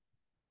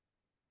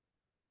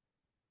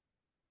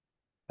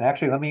 And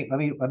actually, let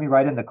me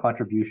write in the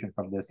contribution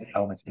from this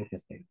element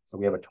stiffness data. So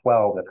we have a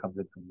 12 that comes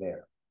in from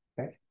there.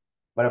 Okay.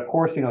 But of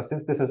course,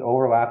 since this is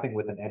overlapping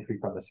with an entry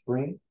from the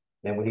spring,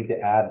 then we need to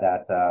add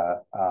that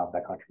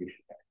that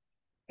contribution there.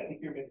 I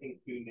think you're missing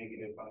 2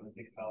 negative on the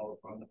 6L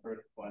from the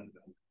first one.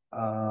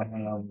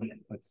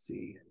 Let's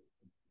see.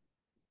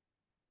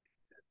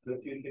 The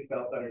 2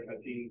 6L that are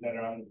touching that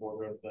are on the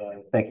border of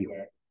the Thank you.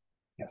 square.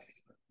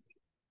 Yes.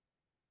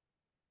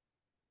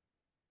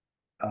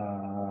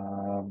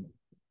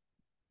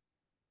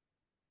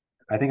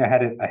 I think I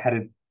had it.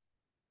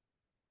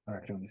 All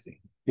right, let me see.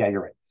 Yeah,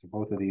 you're right. So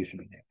both of these should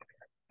be negative.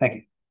 Thank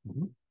you.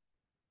 Mm-hmm.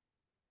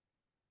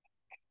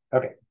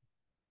 Okay.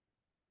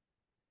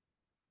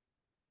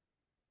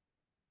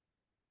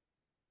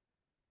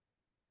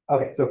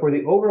 Okay, so for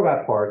the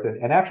overlap parts,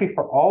 and actually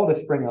for all the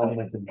spring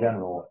elements in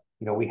general,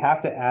 we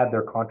have to add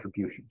their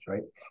contributions,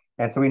 right?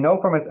 And so we know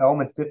from its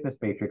element stiffness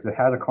matrix, it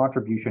has a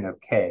contribution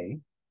of K,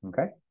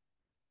 okay?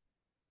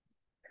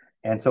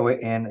 And so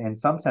in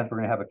some sense, we're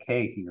going to have a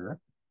K here.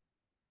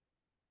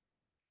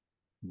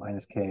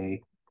 Minus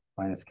K,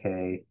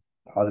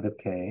 positive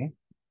K,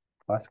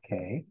 plus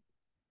K,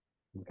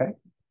 okay?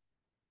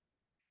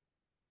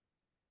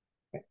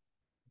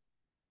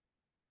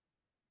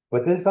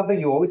 But this is something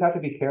you always have to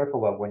be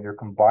careful of when you're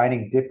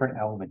combining different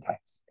element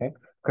types, okay?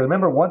 Because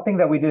remember, one thing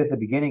that we did at the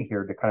beginning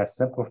here to kind of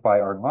simplify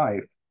our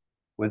life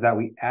was that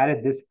we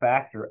added this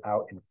factor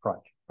out in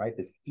front, right?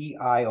 This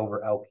EI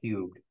over L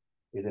cubed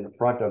is in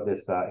front of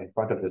this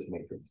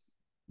matrix,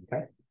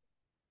 okay?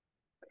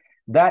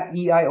 That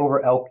EI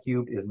over L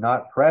cubed is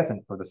not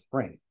present for the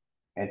spring.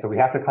 And so we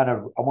have to kind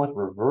of almost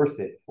reverse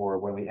it for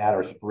when we add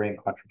our spring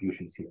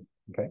contributions here,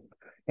 okay?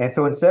 And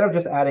so instead of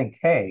just adding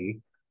K,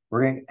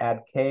 we're going to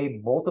add K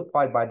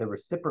multiplied by the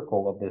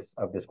reciprocal of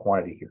this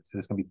quantity here. So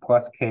this is going to be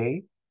plus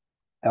K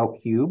L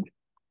cubed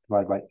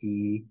divided by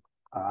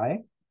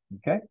EI,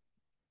 okay?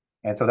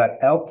 And so that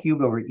L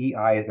cubed over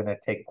EI is going to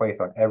take place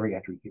on every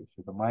entry here.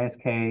 So the minus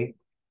K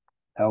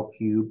L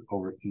cubed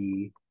over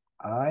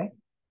EI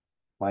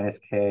minus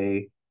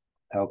K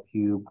L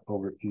cubed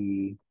over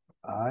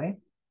EI,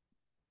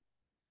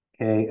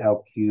 K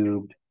L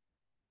cubed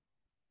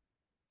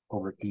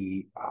over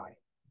EI,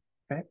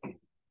 okay?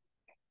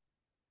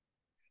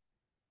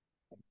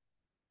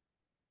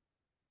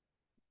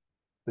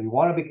 So you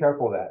want to be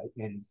careful of that.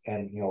 And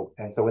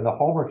so in the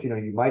homework,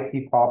 you might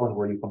see problems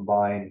where you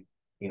combine,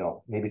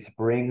 maybe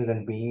springs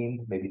and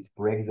beams, maybe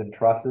springs and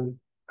trusses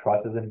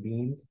and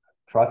beams,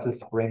 trusses,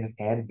 springs,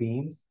 and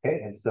beams.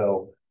 Okay. And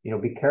so,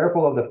 be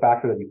careful of the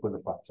factor that you put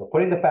in front. So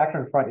putting the factor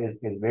in front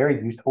is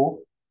very useful.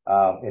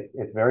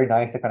 It's very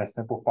nice to kind of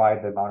simplify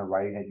the amount of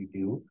writing that you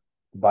do.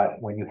 But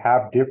when you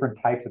have different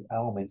types of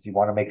elements, you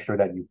want to make sure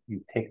that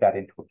you take that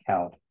into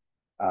account.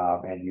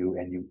 And you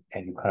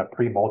kind of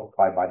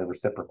pre-multiply by the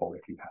reciprocal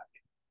if you have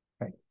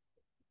to. Okay.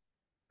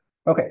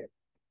 Okay.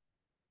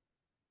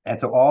 And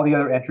so all the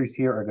other entries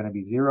here are going to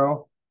be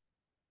 0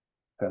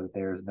 because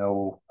there's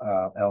no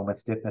element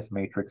stiffness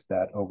matrix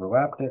that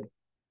overlapped it.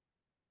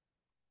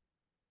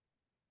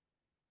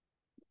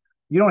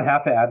 You don't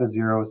have to add the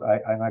zeros.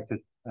 I like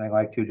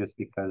to just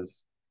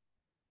because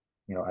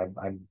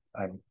I'm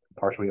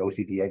partially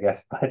OCD, I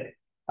guess,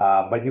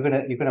 but you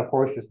can of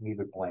course just leave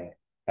it blank.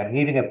 And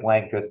leaving it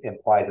blank just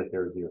implies that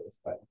there are zeros.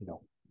 But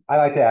I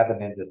like to add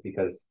them in just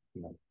because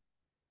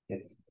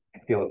it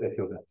feels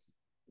nice.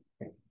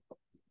 Okay.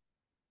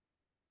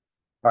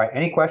 All right.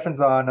 Any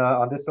questions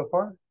on this so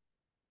far?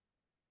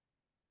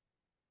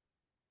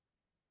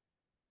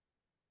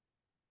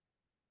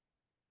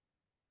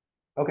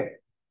 Okay.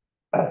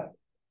 All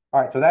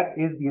right. So that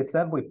is the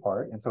assembly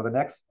part, and so the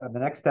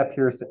next step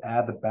here is to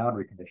add the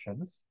boundary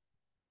conditions.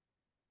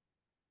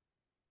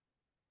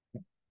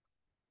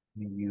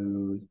 We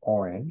use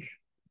orange.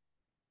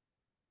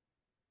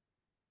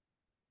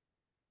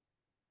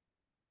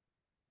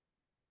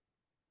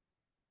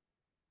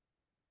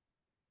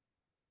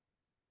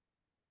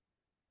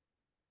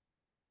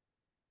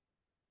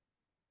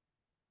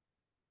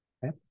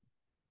 Okay.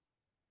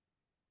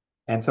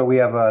 And so we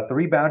have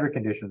 3 boundary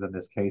conditions in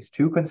this case,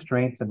 2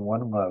 constraints and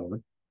 1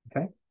 load.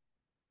 Okay.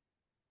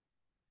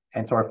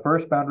 And so our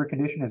first boundary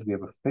condition is we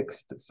have a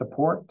fixed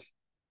support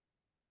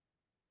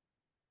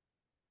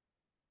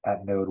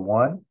at node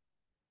 1.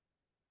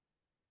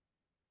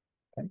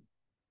 Okay.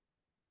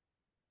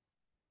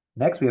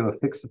 Next, we have a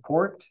fixed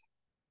support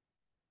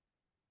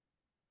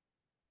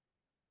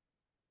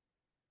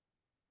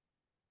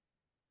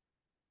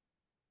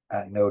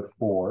at node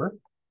 4.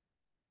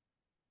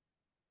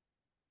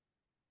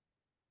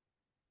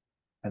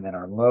 And then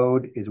our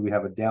mode is we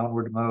have a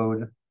downward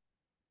mode.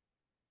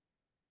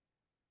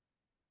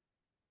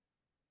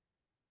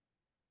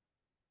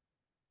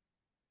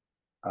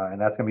 And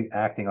that's going to be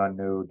acting on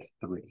node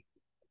 3.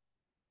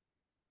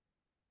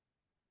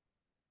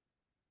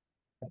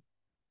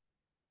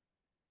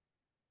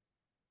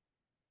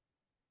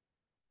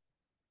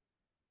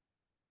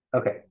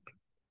 Okay.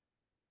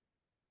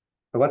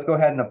 So let's go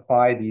ahead and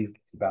apply these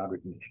boundary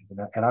conditions.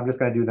 And I'm just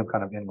going to do them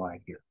kind of in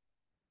line here.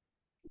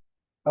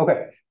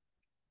 Okay.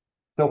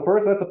 So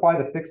first, let's apply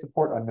the fixed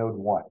support on node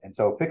 1. And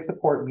so fixed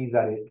support means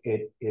that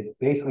it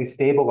basically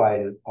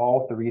stabilizes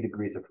all 3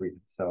 degrees of freedom.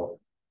 So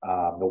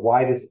the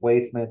y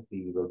displacement,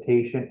 the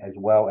rotation, as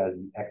well as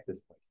the x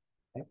displacement.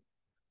 Okay?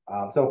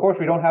 So of course,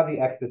 we don't have the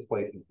x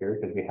displacement here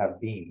because we have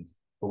beams,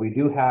 but we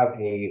do have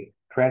a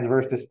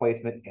transverse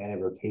displacement and a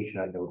rotation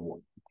on node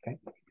 1. Okay.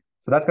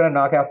 So that's going to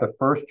knock out the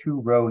first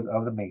 2 rows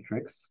of the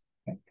matrix.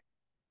 Okay.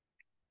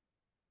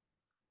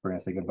 We're going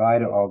to say goodbye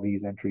to all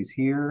these entries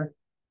here.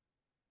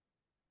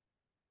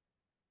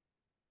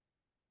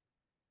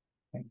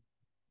 Okay.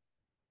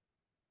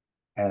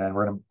 And then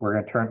we're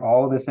going to turn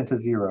all of this into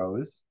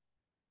zeros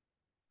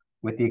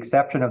with the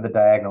exception of the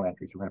diagonal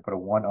entries. We're going to put a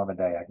 1 on the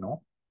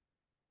diagonal.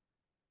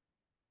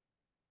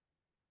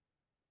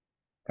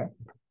 Okay.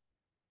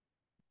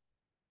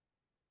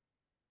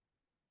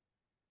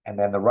 And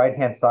then the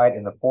right-hand side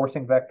in the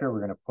forcing vector, we're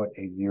going to put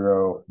a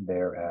 0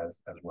 there as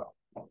well.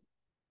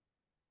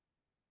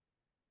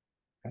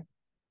 Okay.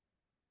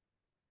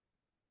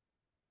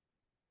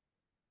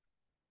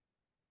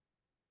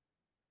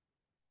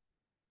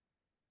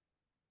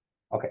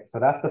 Okay, so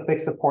that's the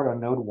fixed support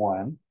on node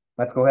 1.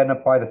 Let's go ahead and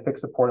apply the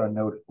fixed support on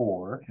node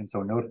 4. And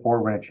so node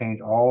 4, we're going to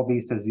change all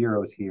these to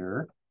zeros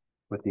here,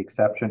 with the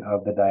exception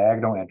of the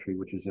diagonal entry,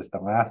 which is just the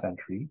last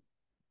entry.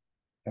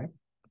 Okay.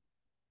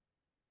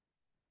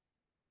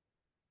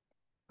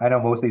 I know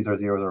most of these are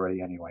zeros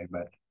already anyway,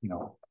 but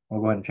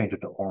we'll go ahead and change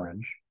it to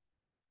orange.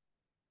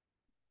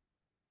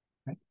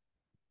 Okay.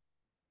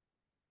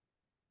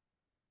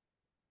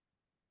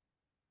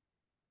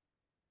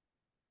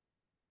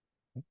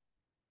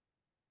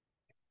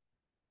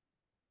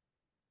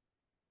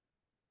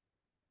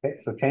 Okay,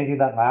 so changing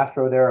that last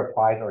row there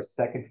applies our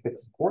second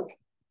fixed support.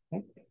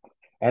 Okay.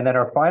 And then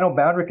our final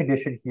boundary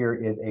condition here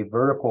is a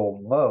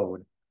vertical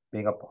load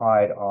being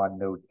applied on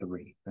node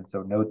 3. And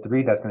so node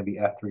 3, that's going to be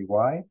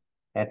F3Y.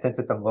 And since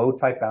it's a load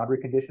type boundary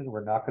condition,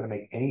 we're not going to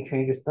make any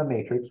changes to the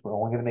matrix. We're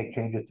only going to make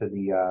changes to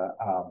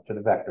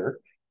the vector.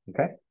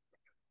 Okay.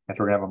 And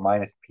so we're going to have a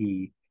minus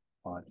P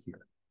on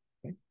here.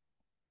 Okay.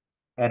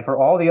 And for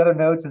all the other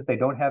nodes, since they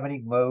don't have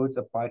any loads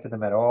applied to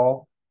them at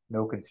all,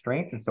 no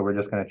constraints. And so we're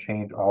just going to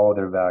change all of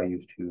their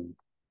values to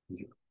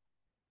 0.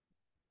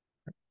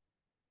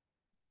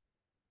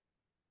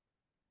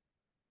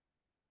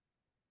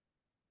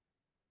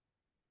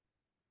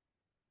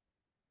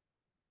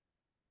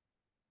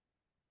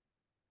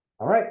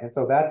 All right, and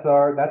so that's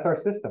our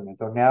system, and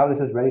so now this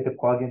is ready to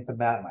plug into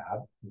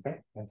MATLAB. Okay,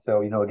 and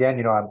so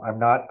again, I'm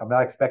not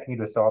expecting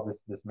you to solve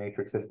this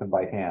matrix system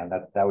by hand.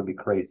 That would be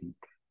crazy.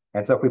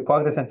 And so if we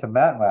plug this into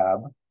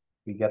MATLAB,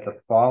 we get the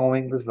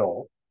following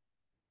result.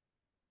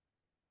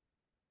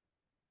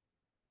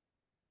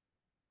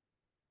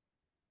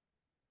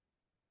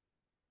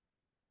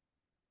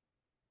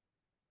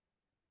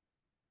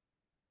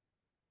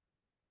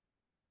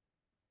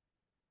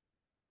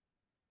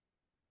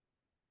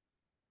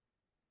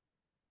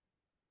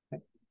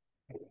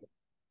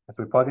 As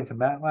we plug into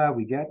MATLAB,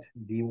 we get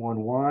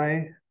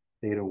d1y,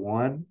 theta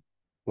 1,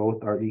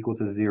 both are equal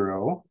to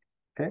 0.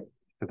 Okay,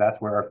 so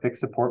that's where our fixed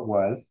support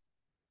was.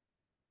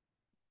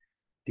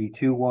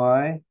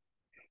 d2y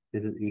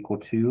is equal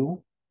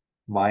to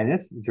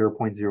minus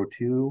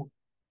 0.02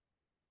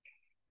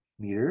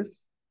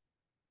 meters.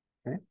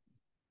 Okay,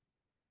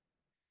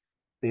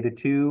 theta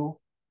 2,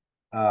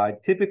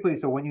 typically,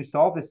 so when you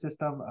solve the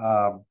system,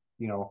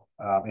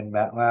 in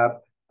MATLAB,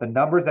 the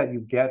numbers that you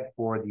get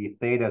for the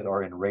thetas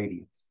are in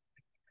radians.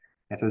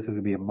 And so this is going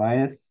to be a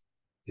minus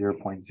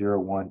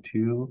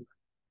 0.012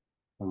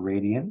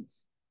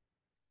 radians.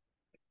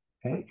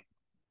 Okay.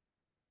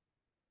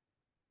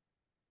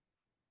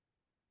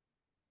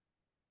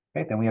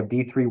 Okay, then we have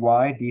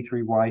d3y.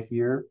 d3y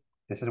here.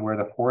 This is where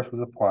the force was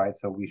applied,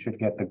 so we should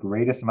get the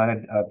greatest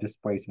amount of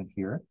displacement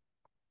here.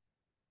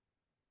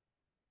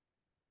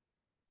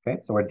 Okay,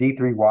 so our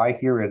d3y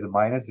here is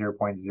minus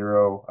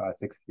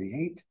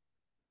 0.0638.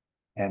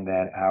 And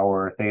then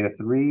our theta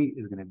 3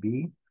 is going to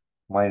be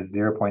minus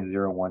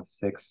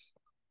 0.016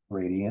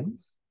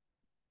 radians.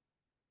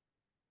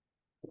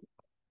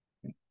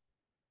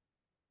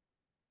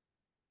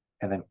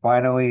 And then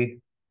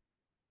finally,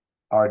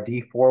 our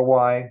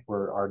d4y,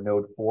 where our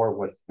node 4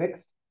 was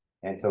fixed.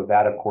 And so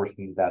that, of course,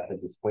 means that the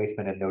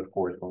displacement at node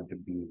 4 is going to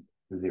be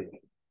 0.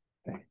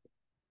 Okay.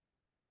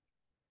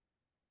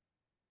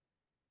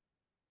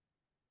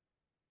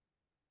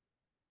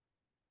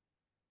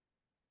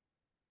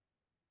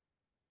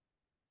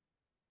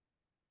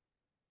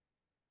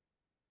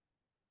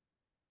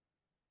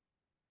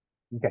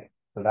 Okay,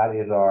 so that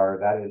is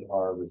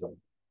our result.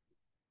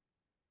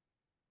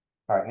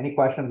 All right, any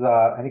questions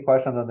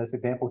on this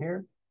example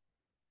here?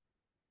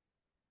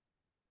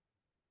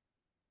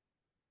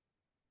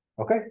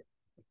 Okay.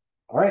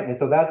 All right, and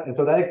so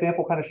that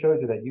example kind of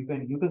shows you that you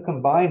can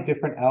combine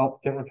different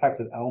types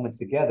of elements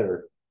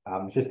together.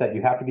 It's just that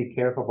you have to be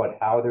careful about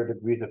how their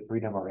degrees of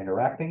freedom are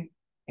interacting,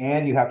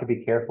 and you have to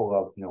be careful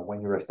of,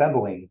 when you're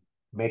assembling,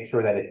 make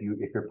sure that if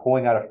you're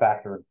pulling out a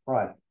factor in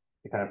front,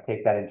 to kind of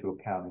take that into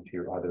account into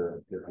your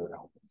other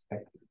elements.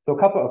 Okay, so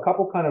a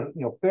couple kind of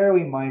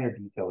fairly minor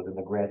details in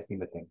the grand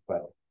scheme of things,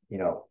 but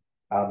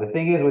the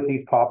thing is with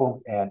these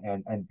problems,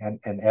 and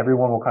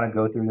everyone will kind of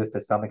go through this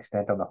to some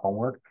extent on the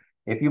homework.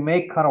 If you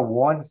make kind of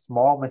one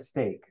small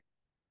mistake,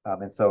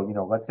 and so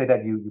let's say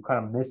that you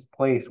kind of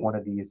misplace one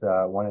of these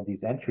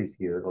entries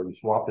here, or you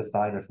swap the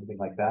sign or something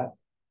like that,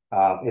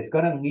 it's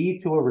going to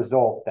lead to a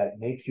result that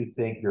makes you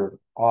think you're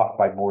off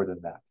by more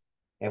than that.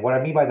 And what I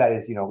mean by that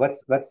is,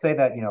 let's say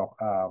that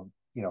so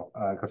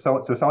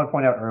someone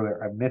pointed out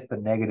earlier, I missed the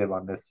negative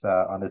on this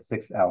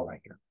 6L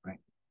right here, right?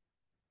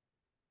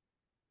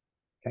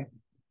 Okay.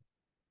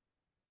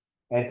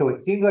 And so it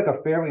seems like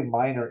a fairly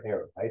minor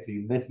error, right? So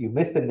you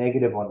missed a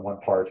negative on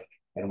one part,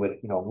 and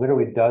with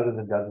literally dozens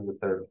and dozens of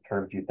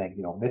terms, you think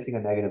missing a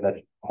negative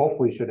that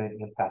hopefully shouldn't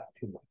impact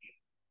too much.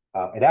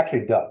 It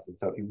actually does. And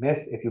so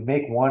if you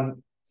make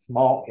one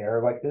small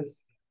error like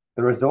this,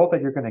 the result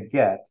that you're going to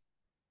get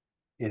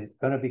is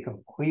going to be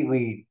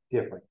completely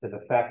different, to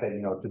the fact that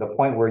to the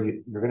point where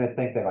you're going to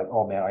think that, like,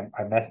 oh man,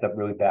 I messed up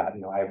really bad.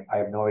 I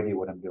have no idea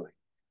what I'm doing.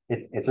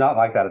 It's not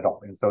like that at all.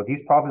 And so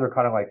these problems are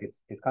kind of like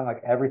it's kind of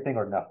like everything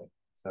or nothing.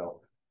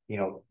 So,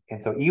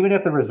 and so even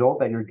if the result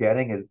that you're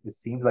getting it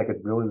seems like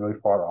it's really, really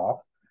far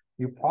off,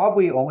 you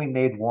probably only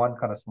made one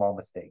kind of small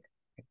mistake.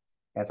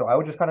 And so I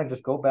would just kind of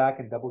just go back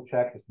and double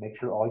check, just make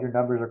sure all your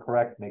numbers are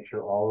correct, make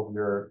sure all of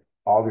your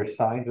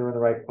signs are in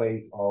the right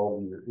place, all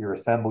of your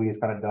assembly is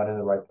kind of done in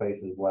the right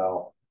place as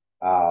well.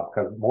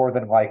 Because more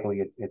than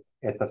likely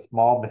it's a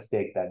small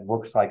mistake that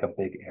looks like a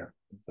big error.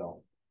 And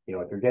so,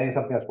 if you're getting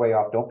something that's way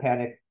off, don't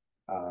panic.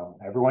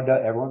 Everyone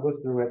goes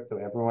through it. So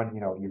everyone,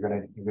 you're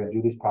gonna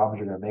do these problems.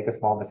 You're gonna make a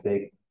small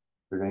mistake.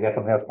 You're gonna get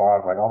something else far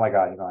off. Like, oh my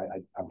God,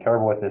 I'm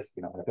terrible at this.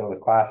 I'm gonna fail this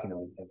class.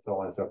 And so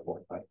on and so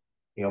forth. But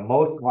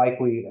most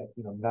likely,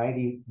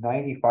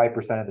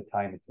 95% of the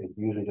time, it's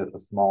usually just a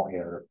small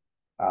error.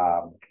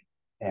 And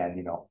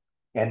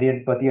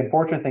but the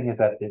unfortunate thing is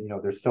that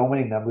there's so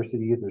many numbers to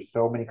use. There's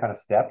so many kind of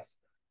steps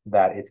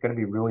that it's going to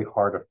be really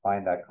hard to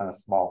find that kind of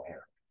small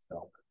error.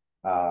 So.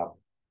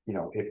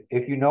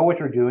 If you know what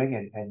you're doing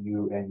and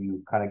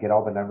you kind of get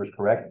all the numbers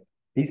correct,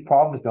 these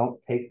problems don't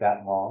take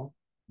that long,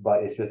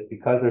 but it's just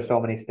because there's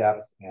so many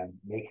steps and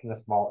making a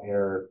small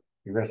error,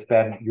 you're going to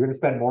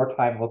spend more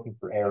time looking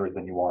for errors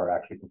than you are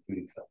actually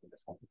computing stuff in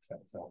this 1%.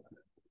 So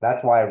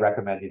that's why I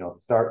recommend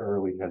start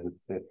early, because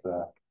it's going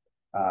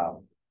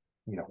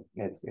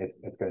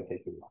to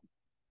take you long.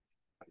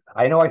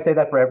 I know I say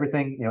that for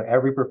everything.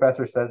 Every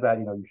professor says that.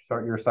 You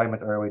start your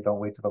assignments early, don't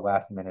wait to the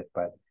last minute,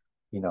 but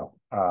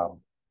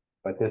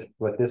But this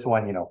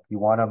one, you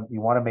want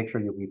to make sure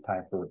you leave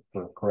time for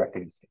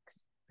correcting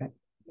mistakes. Okay.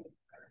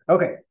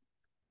 Okay.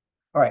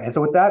 All right. And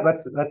so with that,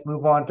 let's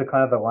move on to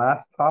kind of the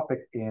last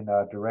topic in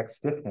direct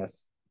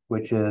stiffness,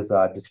 which is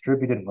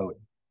distributed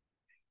loading.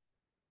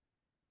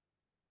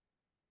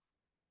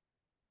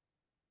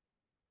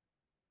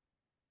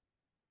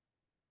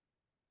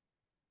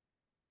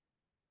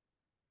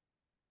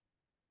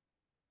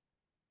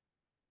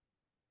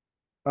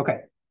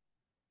 Okay.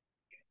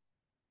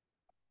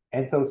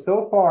 And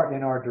so far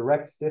in our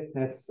direct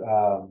stiffness,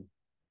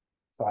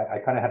 so I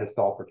kind of had to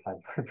stall for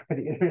time for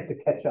the internet to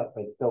catch up,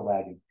 but it's still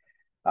lagging.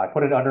 I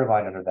put an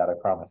underline under that, I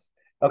promise.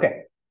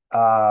 Okay.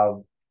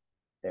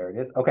 There it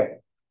is. Okay.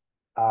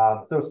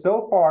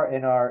 So far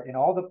in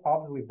all the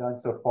problems we've done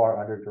so far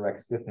under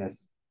direct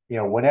stiffness,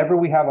 whenever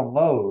we have a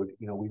load,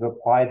 we've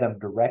applied them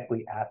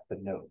directly at the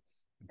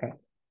nodes. Okay.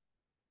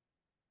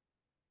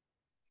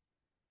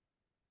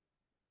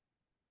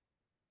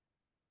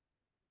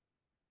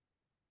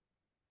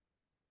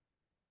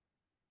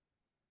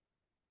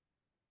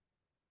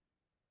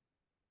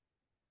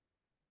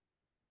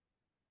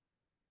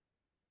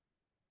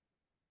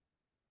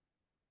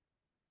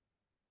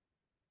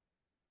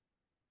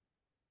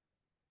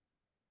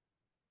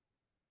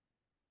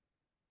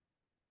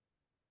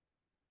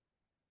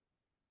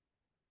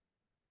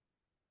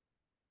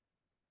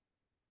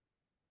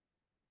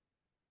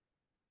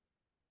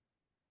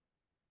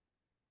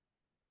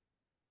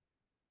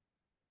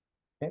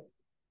 Okay.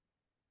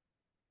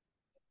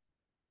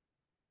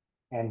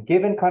 And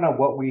given kind of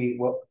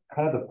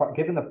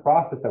given the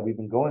process that we've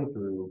been going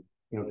through,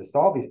 to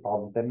solve these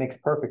problems, that makes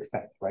perfect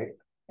sense, right?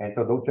 And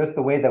so just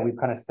the way that we've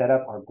kind of set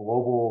up our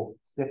global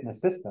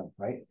stiffness system,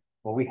 right?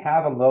 When we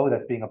have a load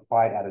that's being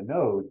applied at a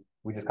node,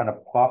 we just kind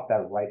of plop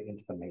that right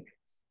into the matrix.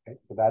 Okay,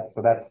 so that's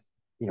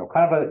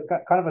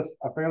kind of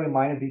a fairly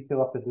minor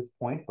detail up to this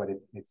point, but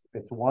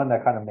it's one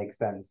that kind of makes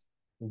sense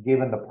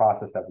given the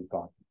process that we've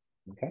gone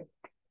through. Okay.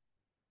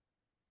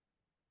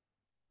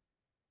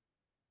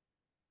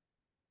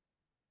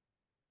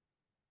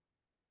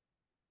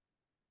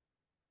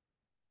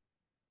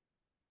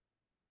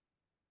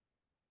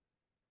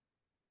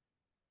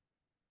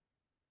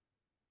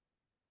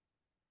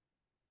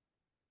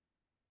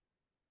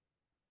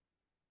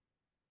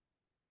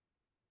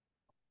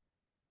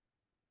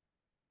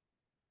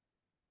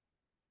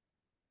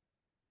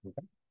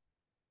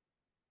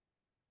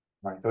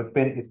 Right, so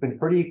it's been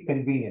pretty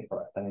convenient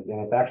for us, and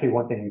it's actually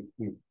one thing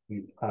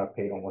we've kind of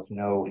paid almost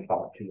no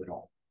thought to at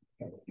all.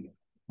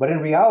 But in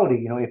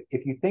reality,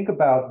 if you think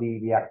about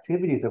the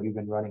activities that we've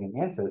been running in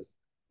ANSYS,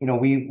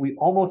 we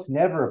almost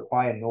never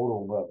apply a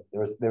nodal load.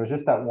 There was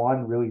just that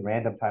one really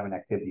random time in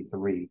activity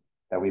 3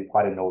 that we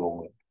applied a nodal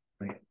load.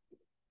 Right?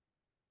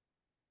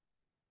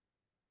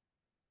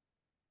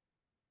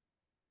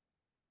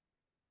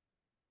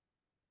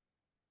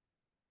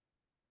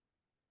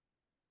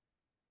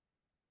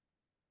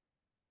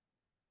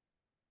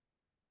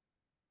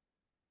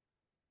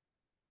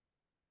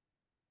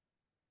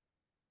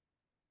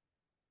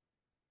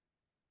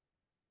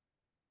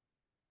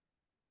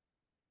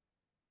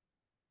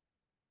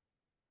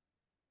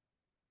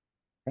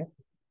 Okay.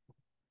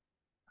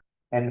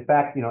 And in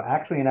fact,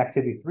 actually in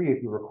activity 3,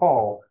 if you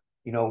recall,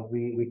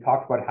 we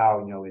talked about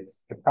how,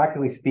 it's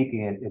practically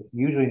speaking, it's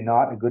usually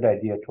not a good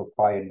idea to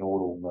apply a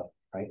nodal load,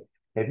 right?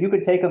 If you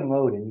could take a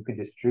load and you could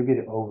distribute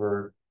it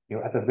over,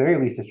 at the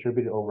very least,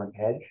 distribute it over an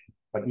edge,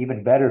 but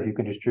even better, if you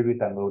could distribute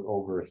that load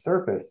over a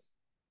surface,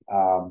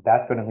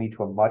 that's going to lead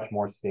to a much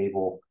more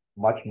stable,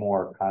 much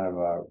more kind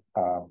of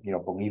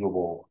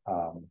believable,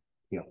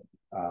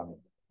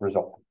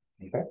 result.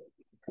 Okay.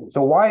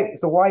 So why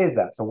is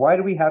that? So why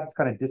do we have this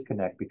kind of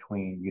disconnect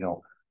between,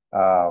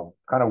 kind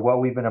of what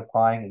we've been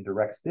applying in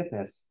direct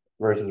stiffness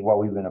versus what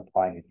we've been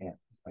applying in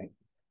ANSYS, right?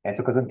 And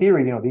so, because in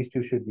theory, these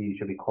two should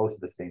be close to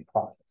the same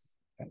process.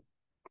 Okay?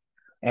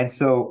 And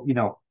so,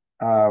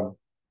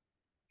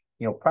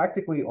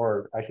 practically,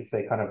 or I should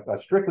say, kind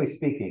of strictly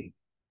speaking,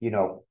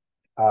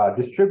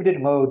 distributed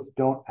loads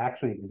don't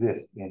actually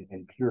exist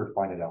in pure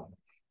finite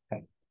elements.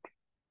 Okay?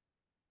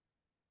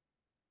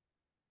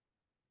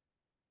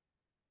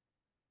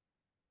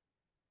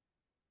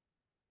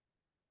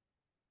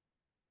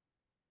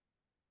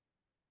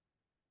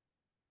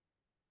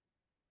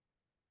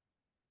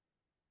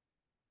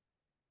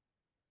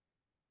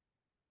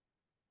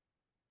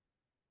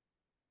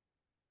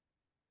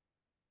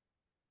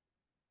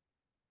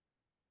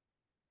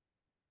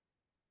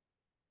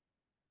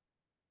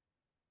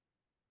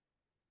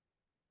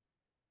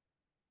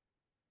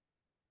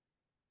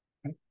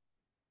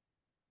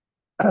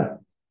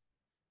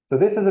 So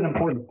this is an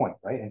important point,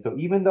 right? And so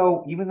even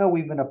though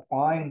we've been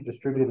applying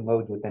distributed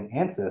loads within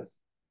ANSYS,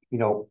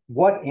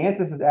 what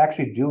ANSYS is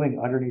actually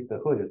doing underneath the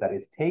hood is that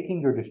it's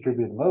taking your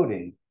distributed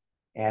loading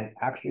and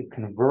actually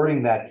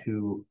converting that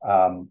to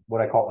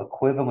what I call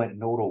equivalent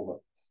nodal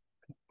loads.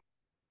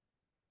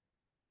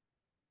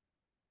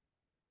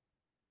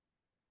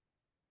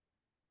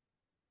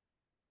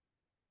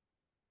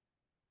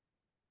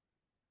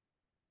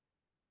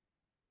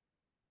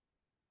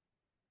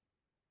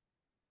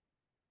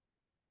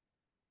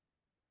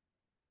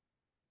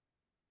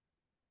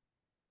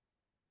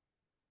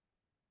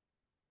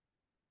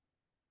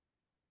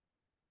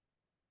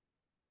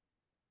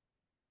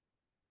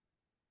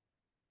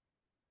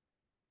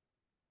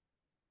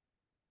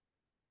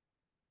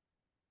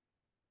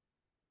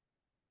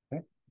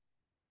 Okay?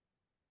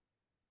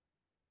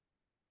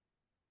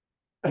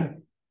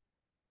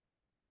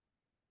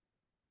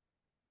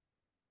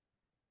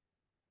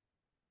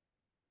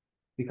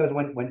 Because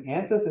when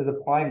ANSYS is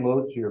applying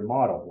loads to your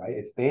model, right,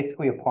 it's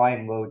basically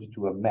applying loads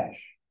to a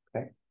mesh,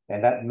 okay?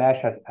 And that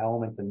mesh has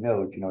elements and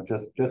nodes,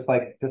 just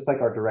like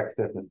our direct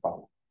stiffness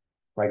problem,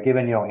 right?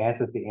 Given, the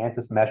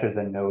ANSYS meshes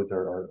and nodes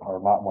are a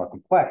lot more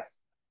complex,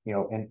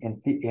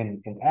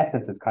 in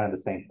essence, it's kind of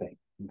the same thing,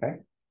 okay?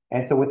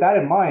 And so with that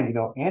in mind,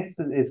 ANSYS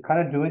is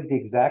kind of doing the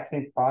exact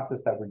same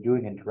process that we're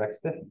doing in direct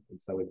stiffness. And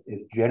so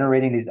it's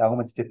generating these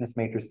element stiffness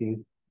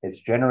matrices. It's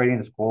generating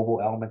this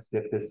global element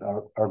stiffness,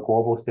 our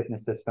global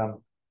stiffness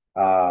system.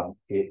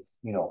 It's,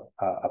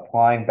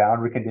 applying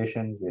boundary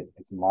conditions.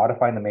 It's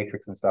modifying the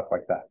matrix and stuff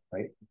like that,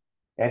 right?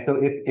 And so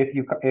if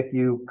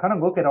you kind of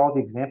look at all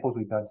the examples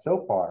we've done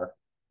so far,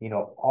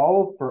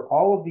 for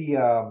all of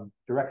the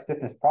direct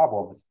stiffness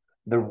problems,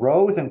 the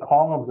rows and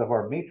columns of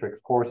our matrix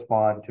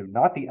correspond to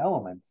not the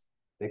elements,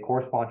 they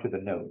correspond to the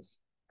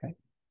nodes. Okay.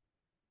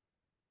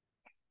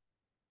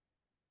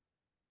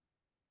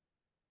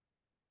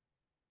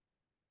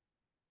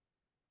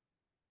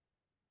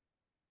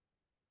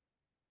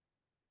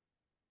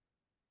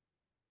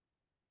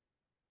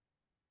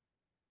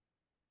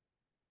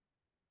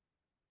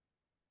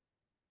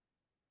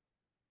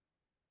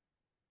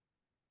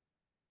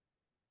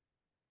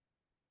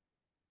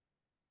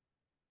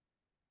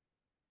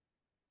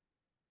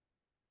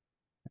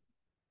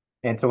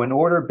 And so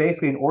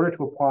basically in order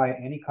to apply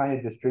any kind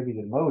of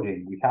distributed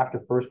loading, we have to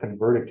first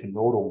convert it to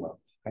nodal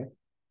loads. Okay.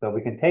 So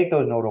we can take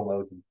those nodal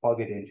loads and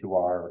plug it into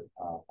our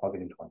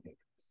matrix.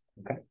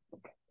 Okay.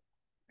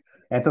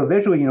 And so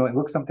visually, it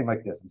looks something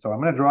like this. And so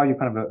I'm going to draw you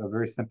kind of a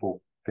very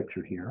simple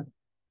picture here.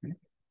 Okay.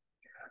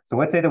 So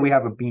let's say that we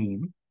have a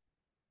beam.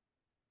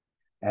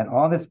 And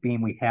on this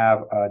beam, we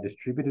have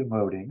distributed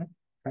loading.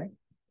 Okay.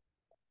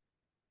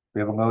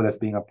 We have a load that's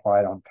being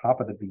applied on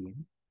top of the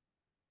beam.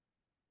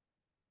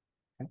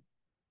 Okay.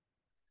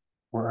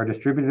 Where our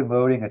distributed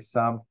loading is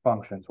some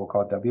functions, we'll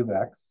call it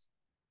Wx.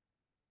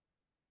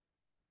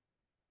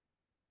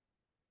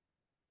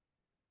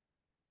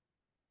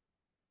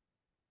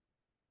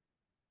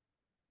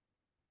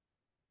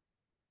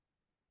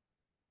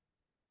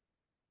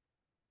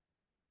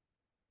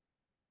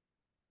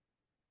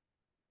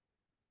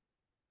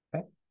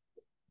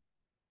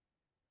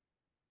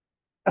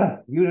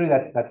 usually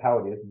that's how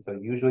it is. And so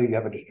usually you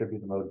have a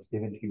distributed mode that's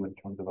given to you in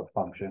terms of a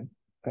function.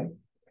 Okay.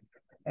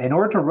 In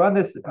order to run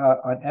this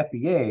on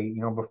FEA,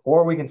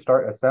 before we can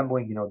start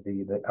assembling,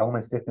 the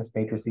element stiffness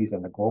matrices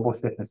and the global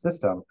stiffness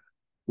system,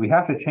 we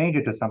have to change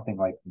it to something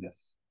like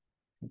this.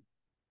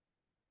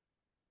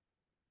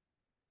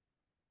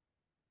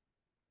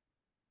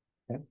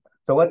 Okay.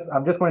 So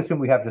I'm just going to assume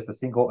we have just a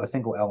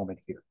single element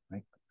here,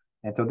 right?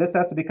 And so this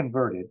has to be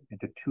converted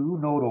into two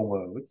nodal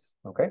loads,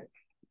 okay?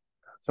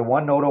 So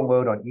one nodal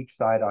load on each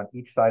side of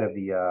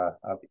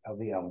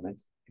the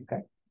element,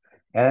 okay?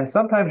 And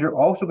sometimes you're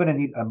also going to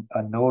need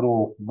a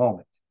nodal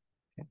moment.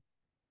 Okay?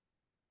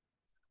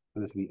 So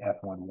this would be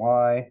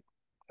F1y,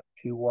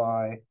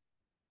 F2y,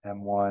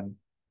 M1,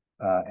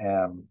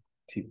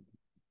 M2,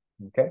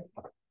 okay?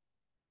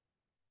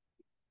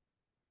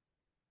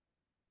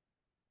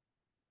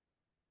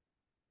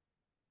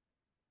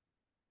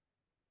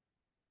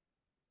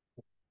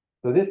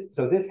 So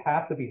this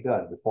has to be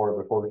done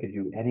before we can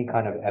do any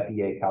kind of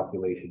FEA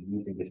calculation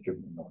using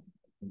distributed mode.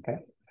 Okay.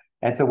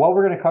 And so what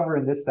we're going to cover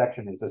in this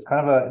section is just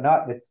kind of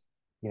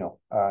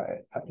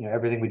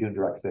everything we do in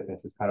direct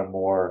stiffness is kind of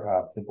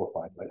more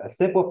simplified, but a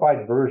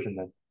simplified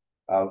version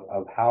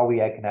of how we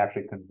can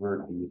actually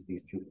convert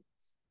these two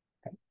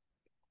things.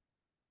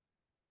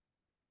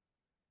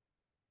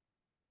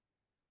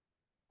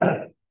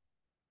 Okay.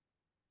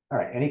 All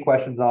right. Any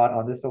questions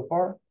on this so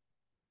far?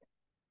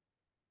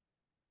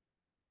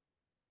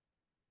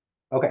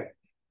 Okay.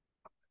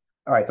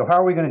 All right, so how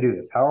are we going to do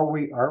this? How are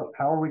we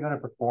going to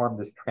perform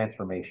this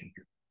transformation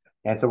here?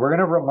 And so we're going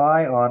to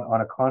rely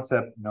on a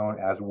concept known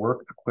as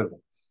work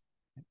equivalence.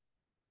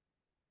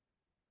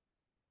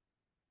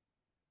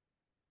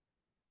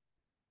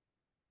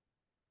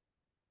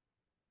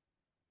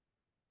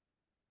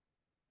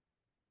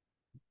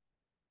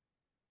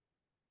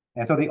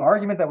 And so the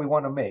argument that we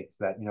want to make is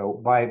that,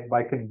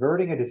 by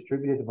converting a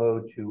distributed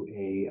mode to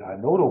a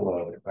nodal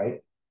mode,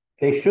 right,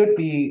 they should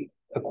be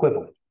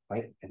equivalent,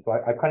 right? And so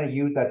I kind of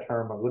use that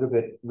term a little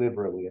bit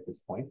liberally at this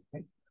point.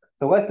 Okay?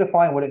 So let's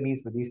define what it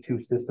means for these two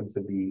systems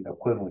to be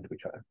equivalent to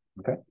each other,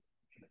 okay?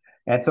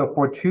 And so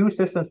for two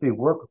systems to be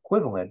work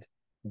equivalent,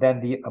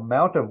 then the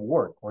amount of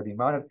work or the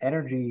amount of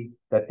energy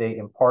that they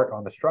impart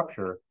on the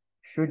structure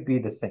should be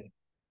the same,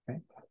 okay?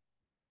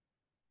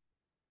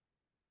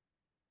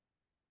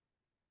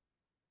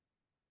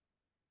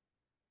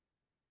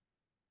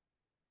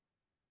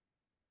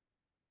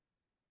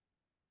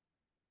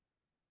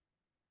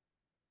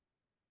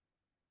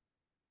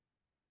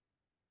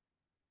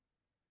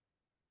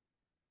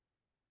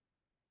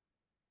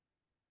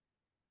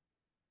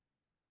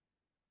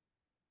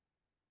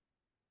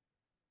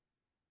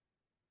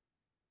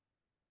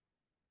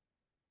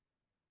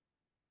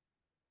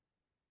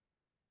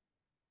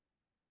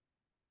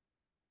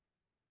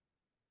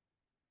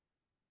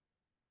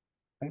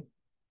 Okay?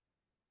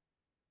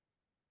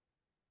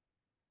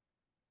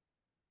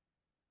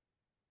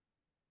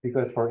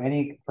 Because for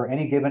any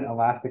given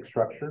elastic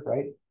structure,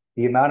 right,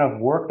 the amount of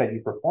work that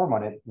you perform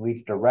on it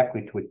leads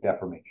directly to its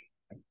deformation.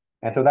 Right?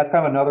 And so that's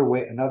kind of another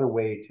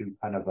way to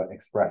kind of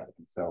express it.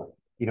 So,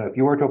 if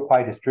you were to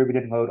apply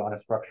distributed load on a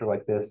structure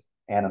like this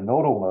and a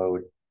nodal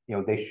load,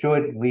 they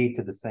should lead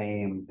to the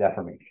same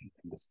deformation.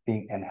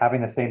 And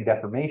having the same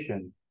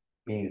deformation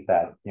means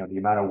that, the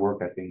amount of work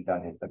that's being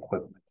done is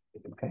equivalent.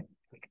 Okay.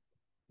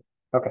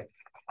 Okay.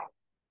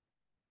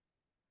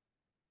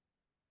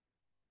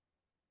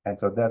 And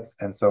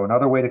so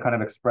another way to kind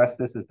of express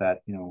this is that,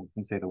 we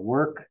can say the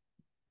work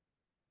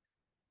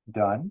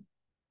done.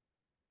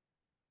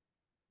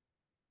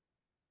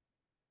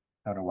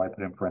 I don't know why I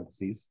put in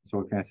parentheses. So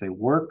we're going to say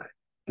work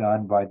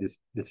done by this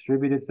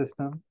distributed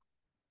system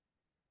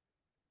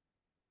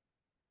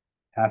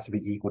has to be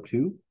equal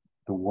to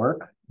the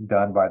work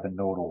done by the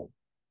nodal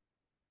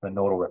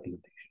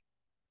representation.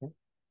 Okay.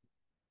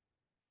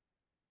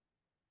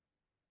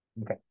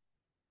 Okay.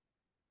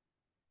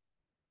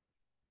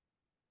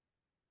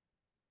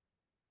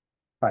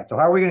 All right. So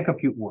how are we going to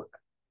compute work?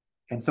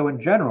 And so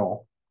in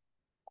general,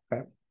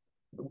 okay,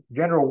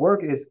 general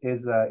work is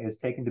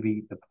taken to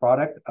be the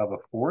product of a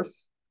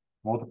force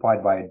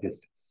multiplied by a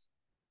distance.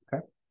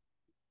 Okay.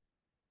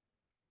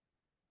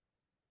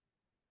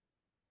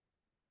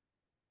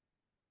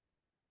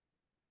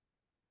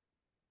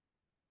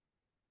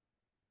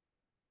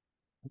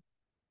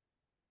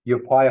 You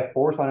apply a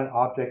force on an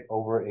object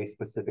over a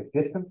specific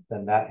distance,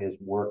 then that is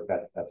work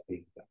that's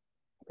being done.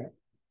 Okay.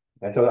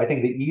 And so I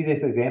think the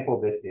easiest example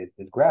of this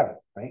is gravity,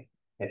 right?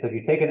 And so if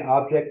you take an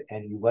object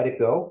and you let it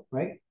go,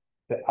 right,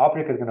 the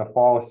object is going to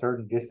fall a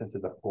certain distance to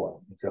the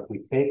floor. And so if we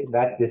take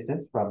that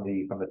distance from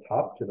the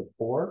top to the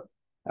floor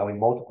and we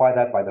multiply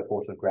that by the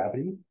force of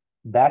gravity,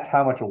 that's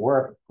how much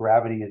work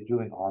gravity is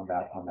doing on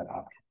that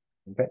object.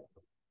 Okay.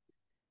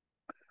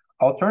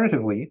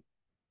 Alternatively,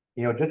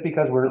 just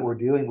because we're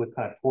dealing with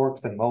kind of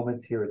torques and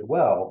moments here as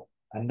well,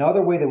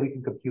 another way that we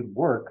can compute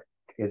work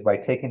is by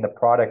taking the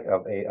product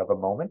of a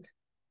moment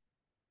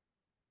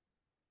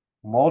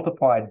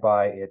multiplied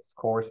by its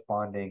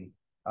corresponding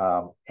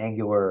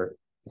angular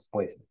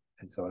displacement.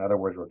 And so in other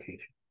words,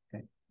 rotation.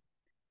 Okay.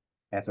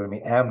 And so it'll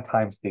be m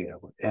times theta,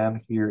 where m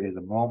here is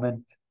a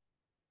moment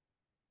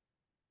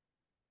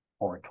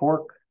or a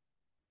torque,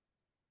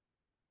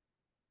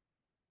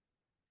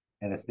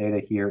 and this theta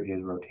here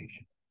is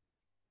rotation.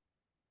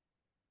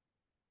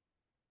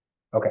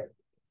 Okay.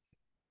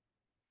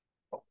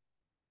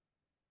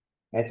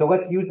 And so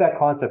let's use that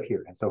concept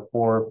here. And so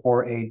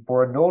for a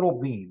nodal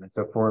beam, and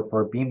so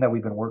for a beam that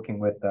we've been working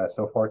with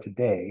so far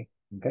today,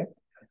 okay,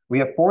 we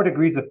have 4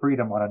 degrees of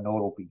freedom on a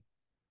nodal beam.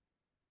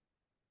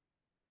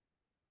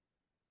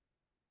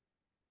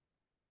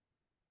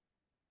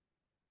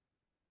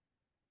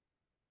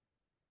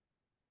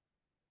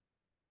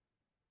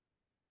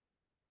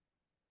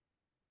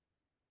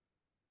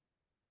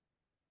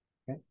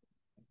 Okay,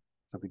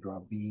 so if we draw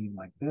a beam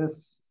like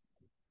this,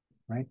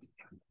 right?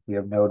 We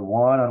have node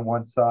 1 on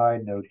one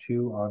side, node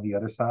 2 on the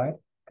other side.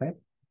 Okay,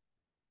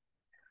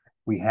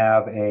 we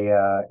have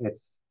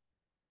its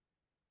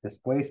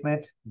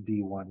displacement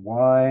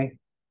d1y,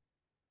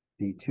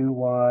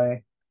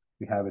 d2y.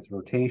 We have its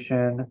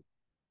rotation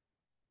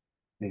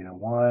theta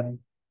 1,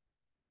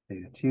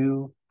 theta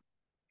 2.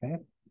 Okay,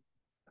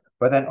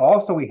 but then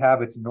also we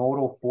have its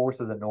nodal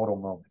forces and nodal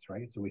moments,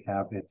 right? So we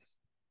have its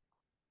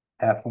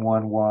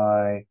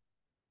F1y,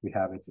 we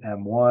have its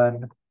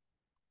M1,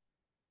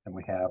 and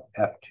we have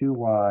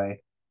F2y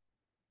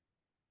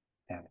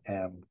and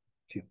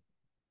M2.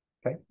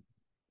 Okay.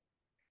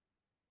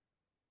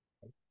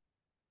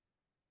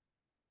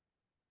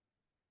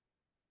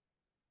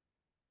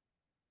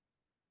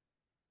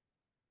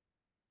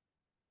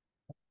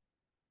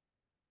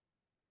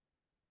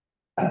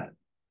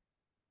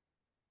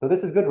 So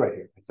this is good right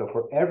here. So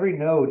for every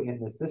node in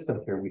the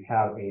system here, we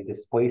have a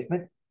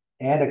displacement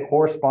and a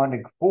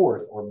corresponding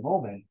force or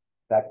moment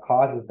that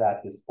causes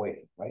that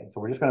displacement, right? And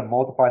so we're just going to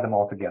multiply them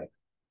all together.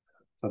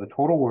 So the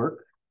total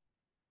work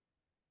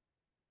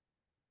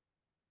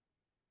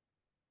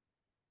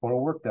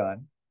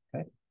done,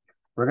 okay?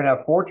 We're going to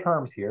have 4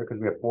 terms here because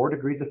we have 4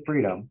 degrees of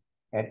freedom,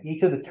 and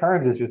each of the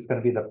terms is just going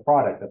to be the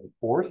product of the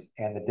force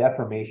and the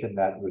deformation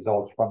that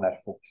results from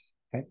that force,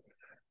 okay?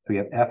 So we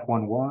have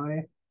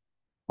F1y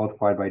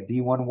multiplied by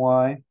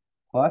D1y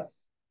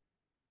plus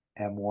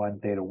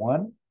M1 theta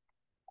 1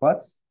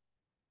 plus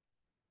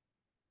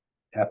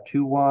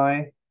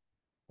F2y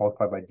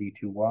multiplied by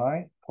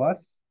D2y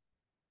plus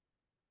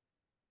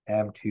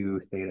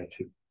M2 theta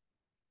 2.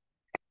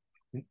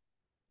 Okay.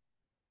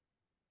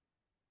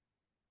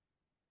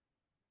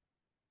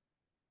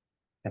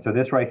 And so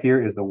this right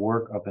here is the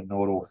work of the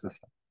nodal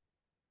system.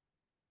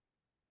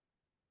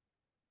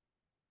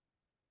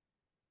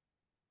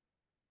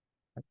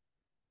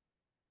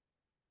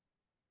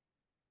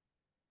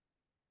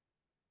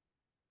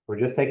 We're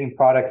just taking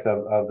products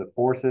of the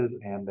forces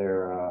and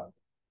their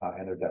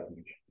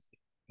deformations.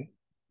 Okay.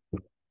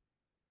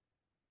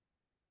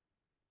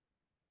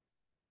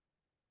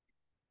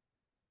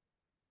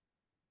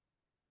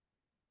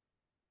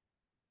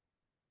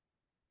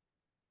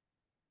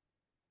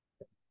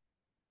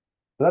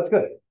 So that's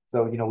good.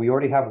 So we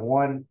already have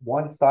one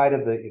side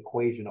of the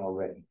equation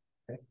already.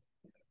 Okay.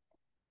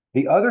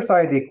 The other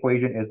side of the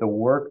equation is the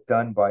work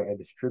done by a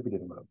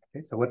distributed load.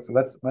 Okay, so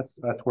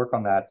let's work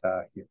on that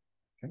here.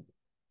 Okay.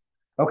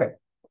 Okay.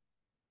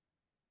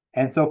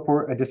 And so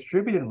for a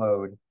distributed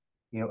load,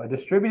 a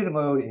distributed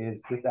load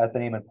is, just as the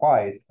name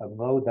implies, a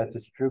load that's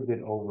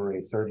distributed over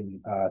a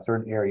certain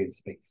area of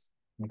space.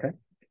 Okay.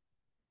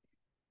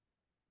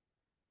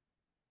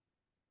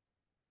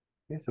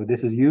 Okay, so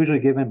this is usually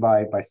given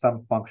by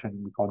some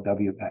function we call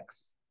w of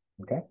x.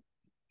 Okay.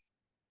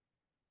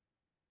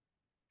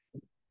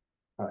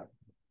 All right.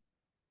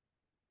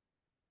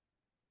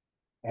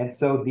 And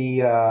so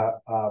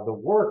the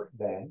work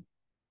then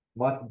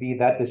must be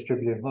that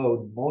distributed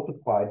load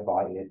multiplied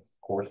by its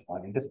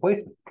corresponding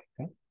displacement.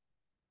 Okay.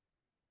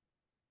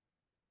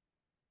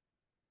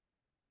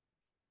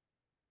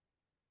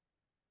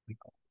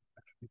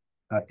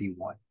 Not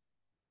d1.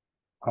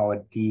 Call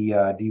it dy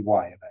of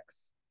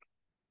x.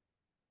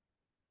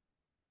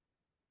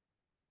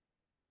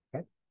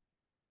 Okay.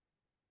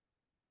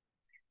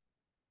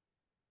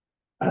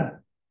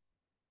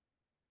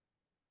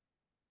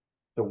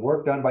 The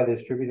work done by the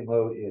distributed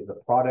load is the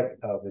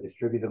product of the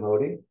distributed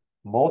loading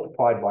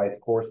multiplied by its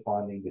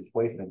corresponding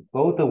displacement,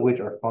 both of which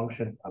are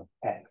functions of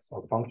x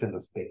or functions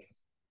of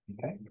space.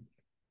 Okay.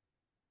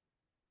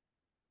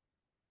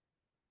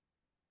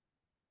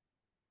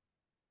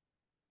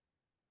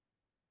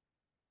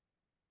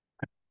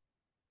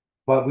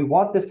 But we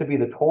want this to be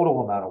the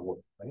total amount of work,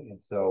 right?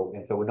 And so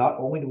not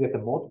only do we have to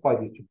multiply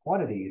these two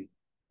quantities,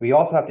 we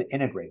also have to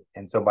integrate.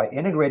 And so by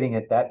integrating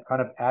it, that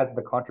kind of adds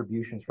the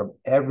contributions from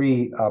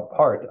every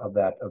part of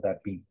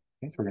that beam.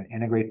 Okay, so we're going to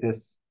integrate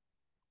this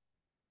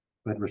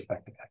with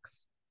respect to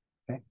x.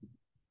 Okay.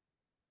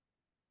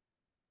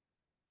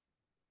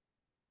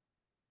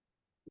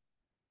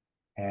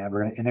 And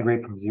we're going to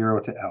integrate from 0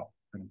 to L.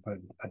 We're going to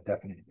put a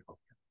definite integral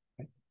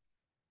here.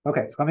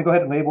 Okay, so let me go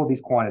ahead and label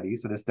these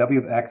quantities. So this w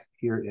of x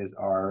here is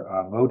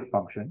our mode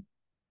function.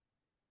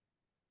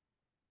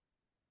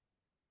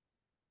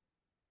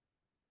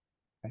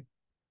 Okay.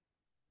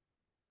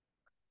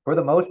 for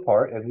the most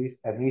part, at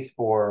least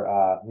for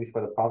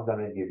the problems I'm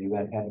going to give you,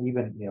 and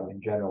even in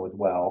general as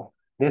well,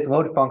 this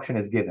load function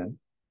is given.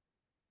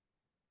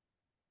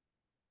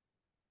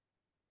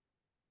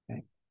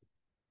 Okay.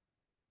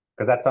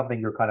 Because that's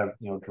something you're kind of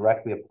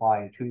directly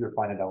applying to your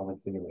finite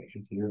element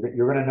simulation. So you're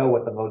going to know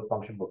what the load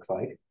function looks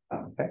like.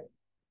 Okay.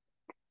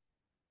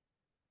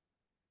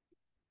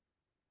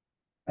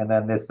 And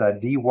then this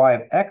dy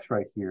of x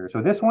right here.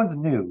 So this one's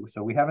new.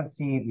 So we haven't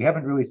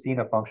really seen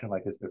a function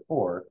like this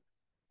before.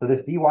 So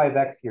this dy of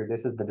x here,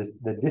 this is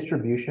the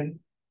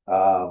distribution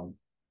of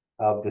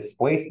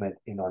displacement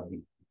in our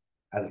v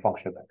as a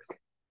function of x.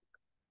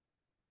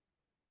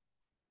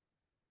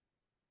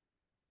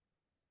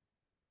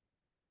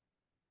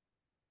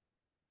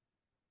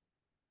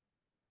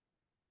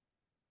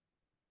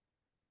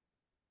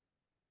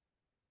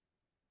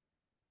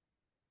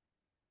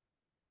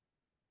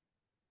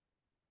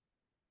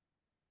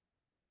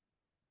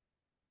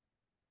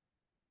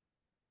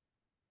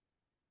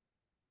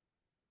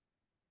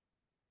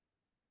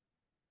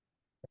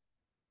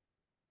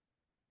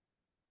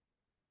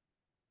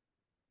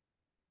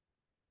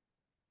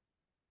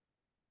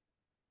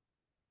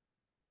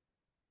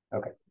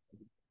 Okay.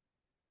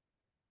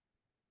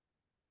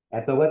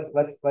 And so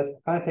let's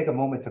kind of take a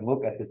moment to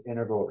look at this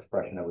integral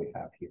expression that we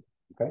have here.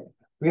 Okay.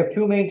 We have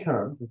two main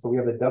terms, and so we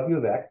have the w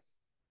of x,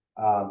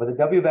 but the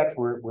w of x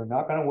we're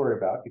not going to worry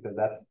about because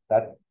that's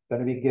going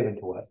to be given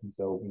to us, and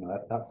so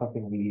that's not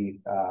something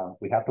we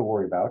have to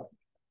worry about.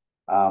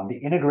 The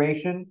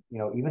integration,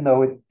 even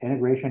though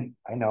integration,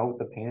 I know it's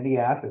a pain in the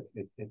ass.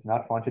 It's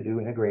not fun to do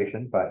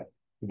integration, but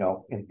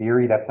in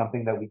theory, that's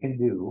something that we can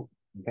do.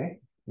 Okay.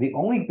 The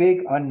only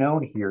big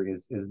unknown here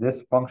is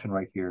this function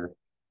right here,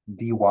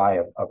 dy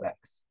of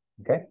x.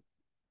 Okay.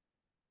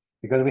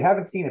 Because we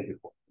haven't seen it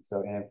before.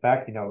 So, and in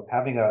fact,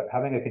 having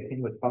a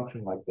continuous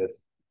function like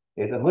this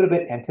is a little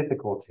bit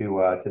antithetical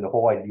to the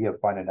whole idea of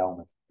finite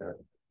elements. Where,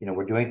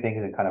 we're doing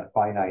things in kind of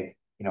finite,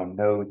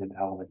 nodes and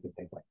elements and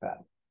things like that.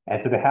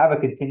 And so to have a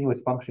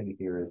continuous function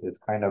here is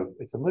kind of,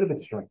 it's a little bit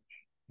strange.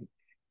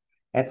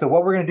 And so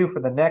what we're going to do for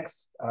the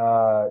next,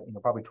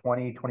 probably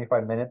 20,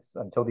 25 minutes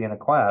until the end of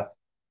class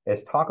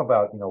is talk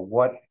about,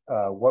 what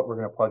we're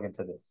going to plug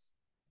into this.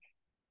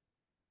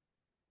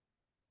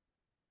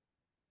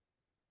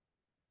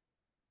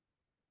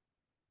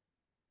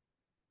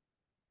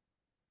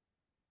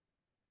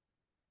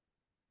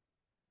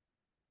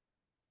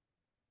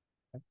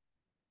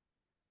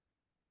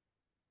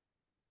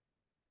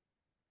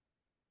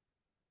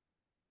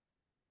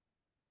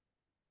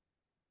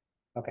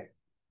 Okay.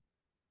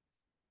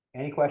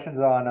 Any questions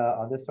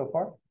on this so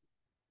far?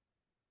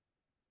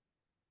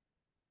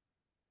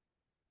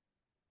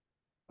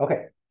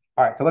 Okay.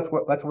 All right. So let's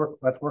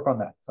work on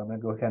that. So I'm going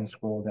to go ahead and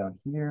scroll down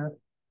here.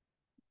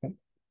 Okay.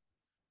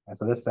 And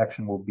so this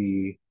section will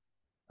be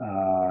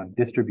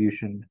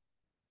distribution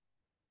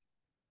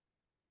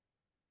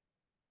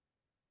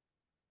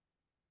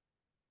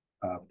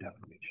of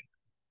deformation.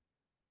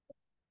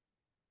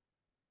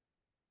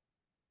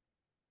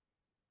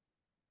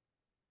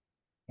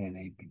 And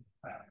a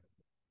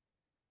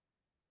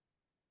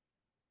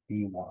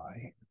dy.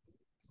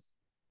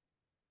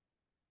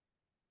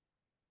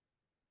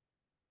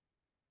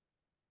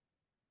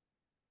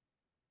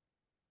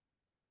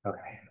 Okay.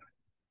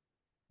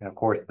 And of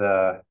course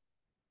the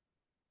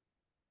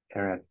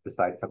internet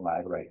decides to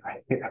lag right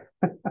here.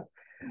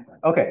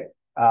 Okay.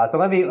 So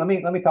let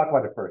me talk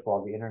about it first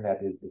while the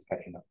internet is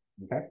catching up.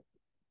 Okay.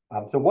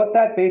 So what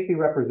that basically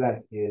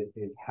represents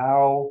is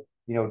how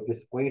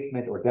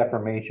displacement or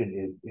deformation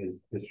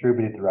is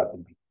distributed throughout the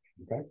beam.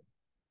 Okay.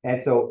 And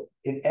so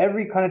in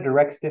every kind of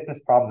direct stiffness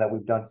problem that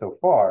we've done so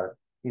far,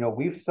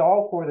 we've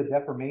solved for the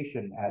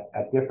deformation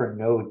at different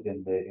nodes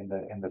in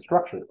the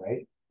structure,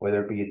 right?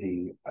 Whether it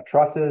be the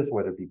trusses,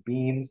 whether it be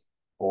beams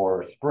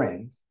or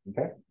springs.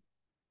 Okay.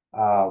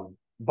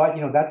 But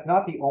that's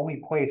not the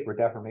only place where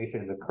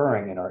deformation is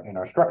occurring in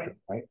our structure,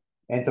 right?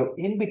 And so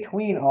in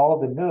between all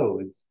of the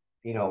nodes,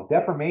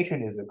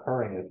 deformation is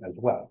occurring as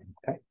well.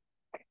 Okay.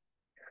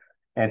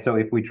 And so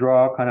if we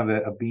draw kind of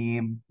a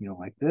beam,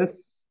 like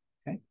this,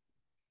 okay.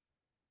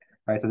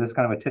 All right, so this is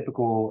kind of a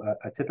typical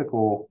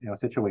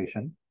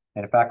situation.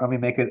 And in fact, let me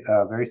make it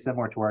very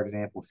similar to our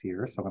examples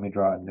here. So let me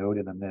draw a node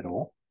in the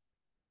middle.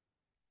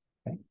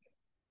 Okay.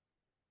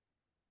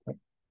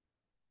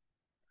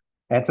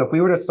 And so if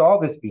we were to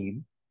solve this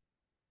beam,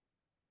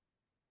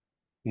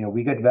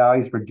 we get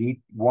values for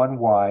D1y,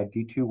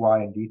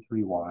 D2y, and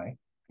D3y.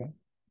 Okay.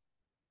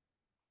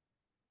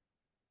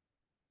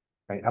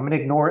 Right. I'm gonna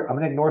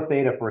ignore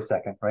theta for a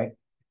second, right?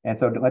 And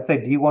so let's say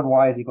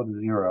D1y is equal to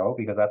 0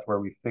 because that's where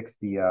we fix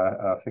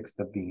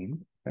the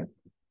beam. Okay.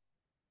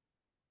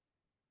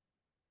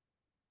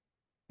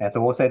 And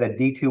so we'll say that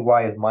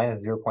D2y is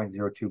minus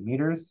 0.02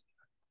 meters,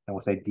 and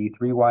we'll say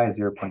D3y is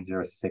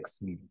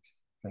 0.06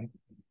 meters. Okay.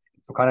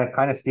 So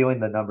kind of stealing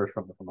the numbers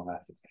from the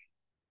last example.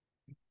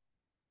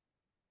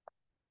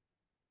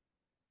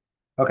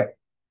 Okay.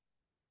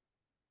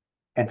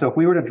 And so if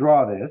we were to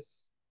draw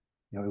this,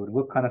 it would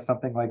look kind of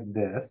something like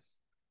this.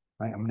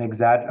 Right? I'm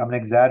gonna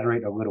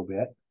exaggerate a little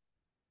bit.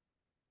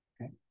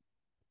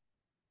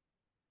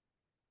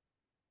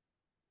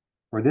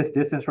 For this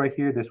distance right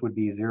here, this would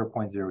be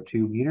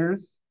 0.02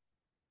 meters.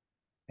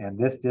 And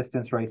this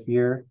distance right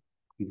here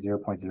is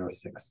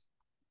 0.06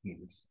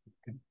 meters.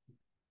 Okay.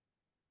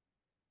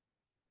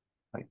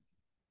 Right.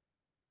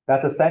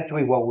 That's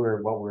essentially what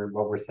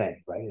we're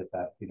saying, right? Is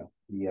that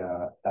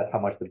that's how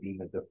much the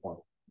beam is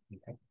deformed.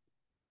 Okay.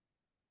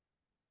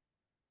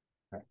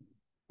 Right.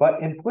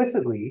 But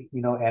implicitly,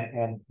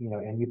 and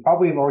you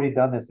probably have already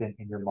done this in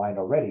your mind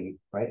already,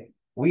 right?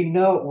 We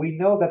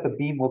know that the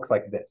beam looks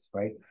like this,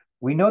 right?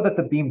 We know that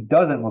the beam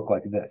doesn't look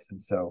like this.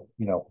 And so,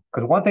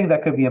 because one thing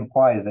that could be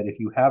implied is that if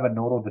you have a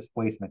nodal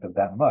displacement of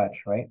that much,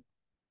 right?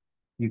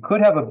 You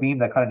could have a beam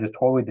that kind of just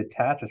totally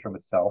detaches from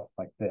itself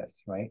like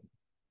this, right?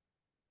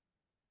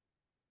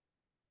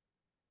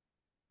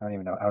 I don't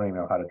even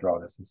know how to draw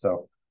this. And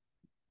so,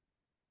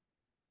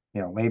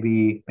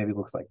 maybe it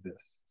looks like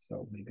this.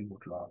 So maybe we'll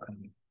draw kind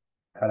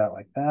of cut out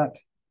like that.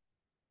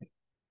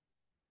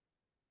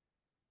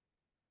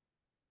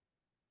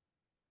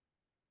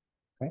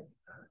 Okay.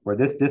 Where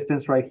this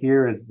distance right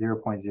here is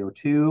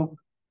 0.02,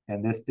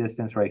 and this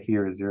distance right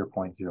here is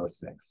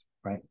 0.06,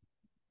 right?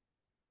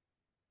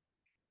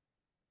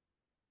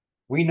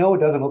 We know it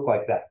doesn't look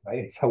like that,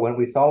 right? So when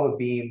we solve a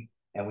beam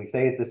and we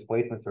say its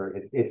displacements are,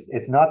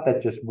 it's not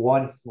that just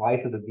one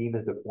slice of the beam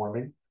is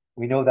deforming.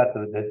 We know that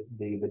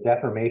the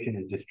deformation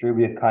is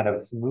distributed kind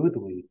of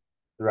smoothly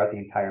throughout the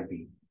entire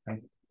beam,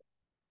 right?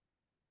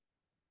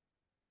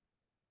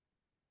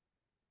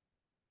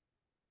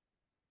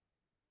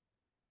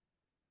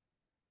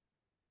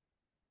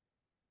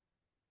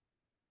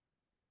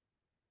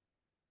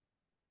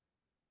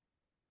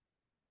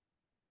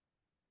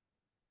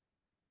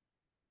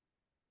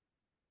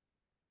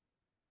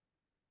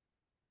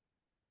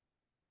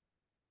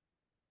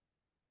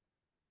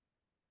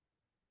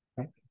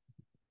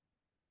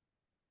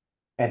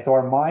 And so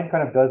our mind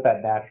kind of does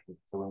that naturally.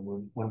 So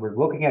when we're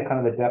looking at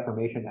kind of the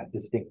deformation at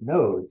distinct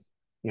nodes,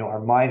 our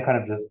mind kind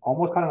of just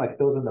almost kind of like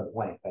fills in the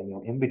blank. That,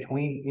 in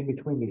between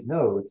these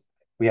nodes,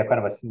 we have kind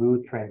of a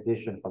smooth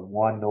transition from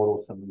one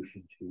nodal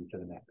solution to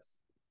the next.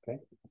 Okay.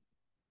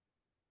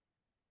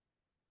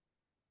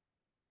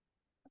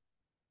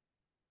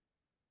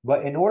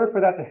 But in order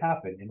for that to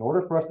happen, in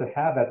order for us to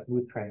have that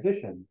smooth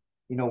transition,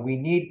 we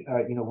need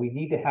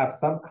to have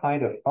some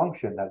kind of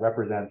function that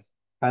represents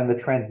kind of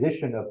the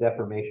transition of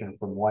deformation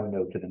from one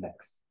node to the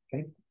next.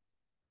 Okay.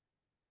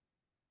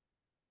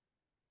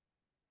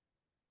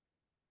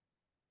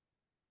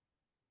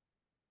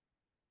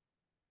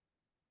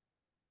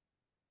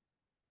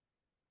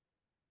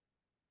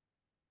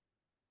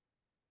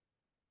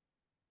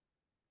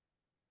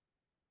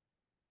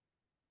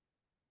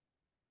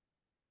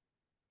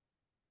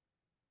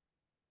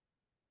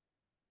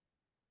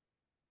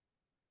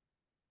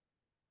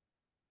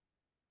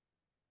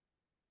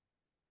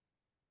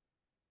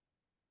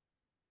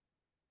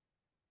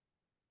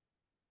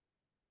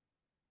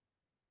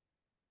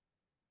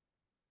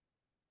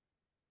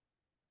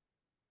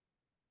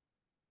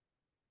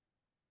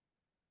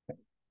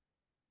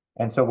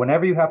 And so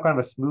whenever you have kind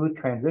of a smooth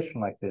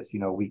transition like this,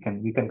 we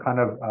can kind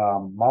of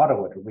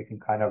model it, or we can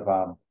kind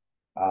of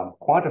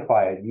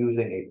quantify it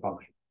using a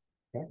function.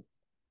 Okay.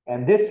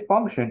 And this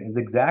function is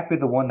exactly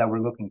the one that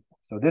we're looking for.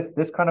 So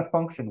this kind of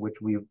function,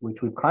 which we've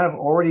kind of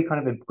already kind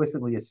of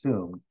implicitly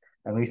assumed,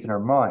 at least in our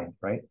mind,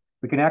 right?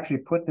 We can actually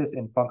put this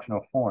in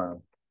functional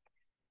form,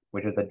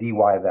 which is the dy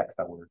of x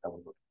that we're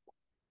looking for.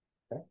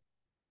 Okay.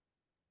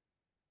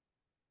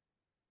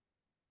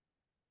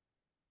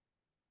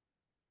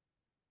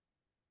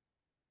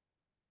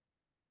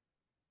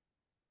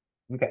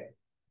 Okay.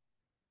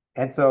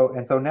 And so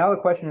now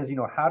the question is,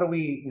 how do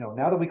we,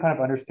 now that we kind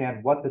of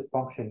understand what this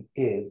function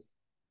is,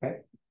 okay,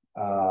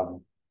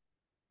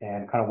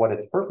 and kind of what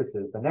its purpose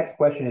is, the next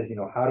question is,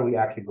 how do we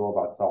actually go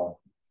about solving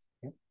this?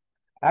 Okay?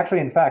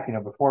 Actually, in fact,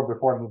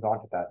 before I moved on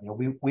to that,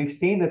 we've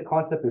seen this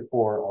concept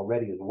before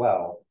already as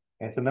well.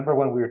 And so remember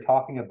when we were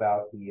talking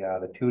about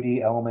the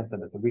 2D elements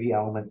and the 3D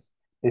elements,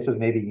 this was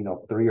maybe,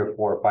 3 or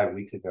 4 or 5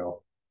 weeks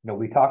ago.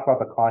 We talked about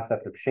the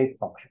concept of shape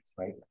functions,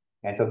 right?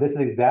 And so this is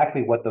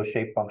exactly what those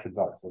shape functions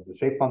are. So the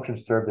shape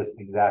functions serve this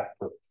exact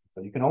purpose. So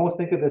you can almost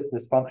think of this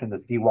function,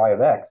 this dy of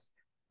x,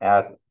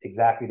 as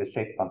exactly the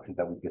shape functions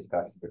that we've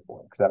discussed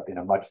before, except in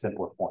a much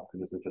simpler form,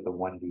 because this is just a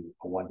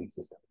 1D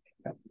system.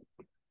 Okay.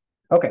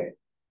 Okay.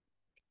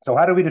 So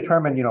how do we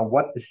determine,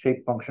 what the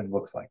shape function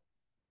looks like?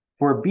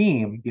 For a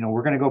beam,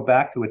 we're going to go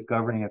back to its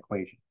governing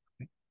equation.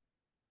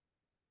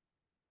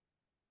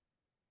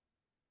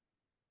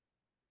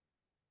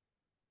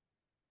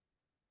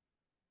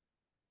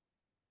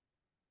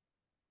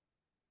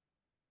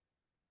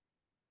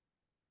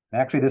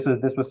 Actually, this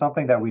was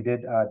something that we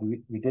did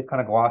kind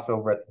of gloss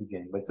over at the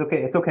beginning, but it's okay.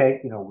 It's okay.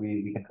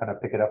 We can kind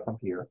of pick it up from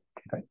here.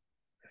 Okay.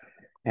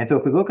 And so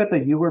if we look at the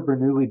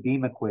Euler-Bernoulli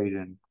beam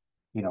equation,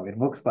 it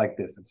looks like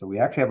this. And so we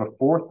actually have a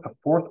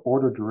fourth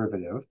order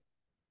derivative,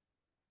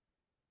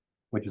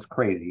 which is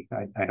crazy.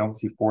 I don't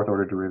see fourth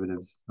order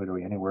derivatives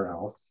literally anywhere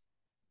else.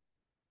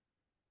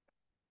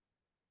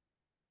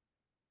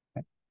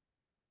 Okay.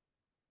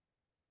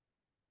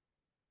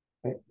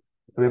 Okay.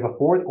 So we have a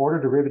fourth order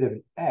derivative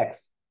in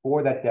x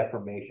for that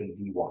deformation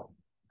dy,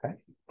 okay?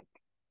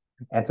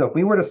 And so if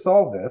we were to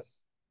solve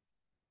this,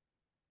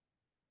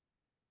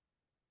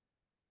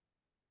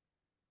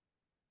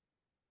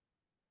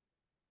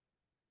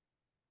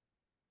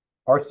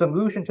 our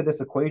solution to this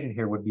equation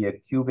here would be a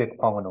cubic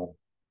polynomial.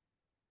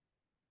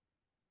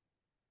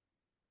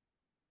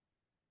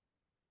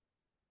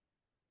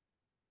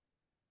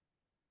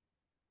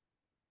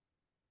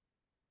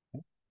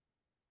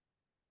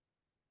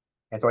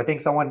 And so I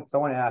think someone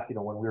asked,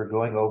 when we were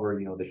going over,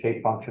 the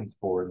shape functions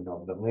for,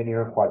 the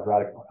linear and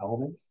quadratic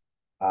elements,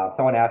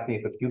 someone asked me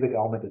if a cubic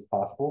element is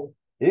possible.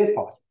 It is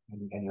possible,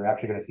 and you're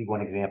actually going to see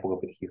one example of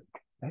it here,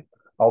 okay?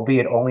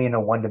 Albeit only in a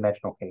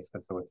one-dimensional case,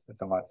 but so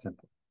it's a lot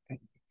simpler. Okay?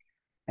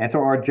 And so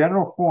our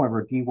general form,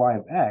 or dy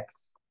of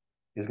x,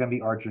 is going to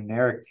be our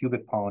generic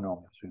cubic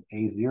polynomial. So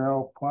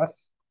a0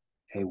 plus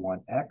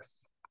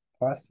a1x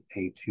plus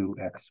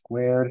a2x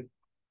squared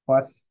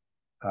plus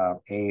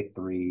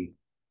a3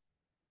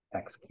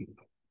 x cubed.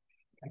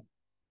 Okay.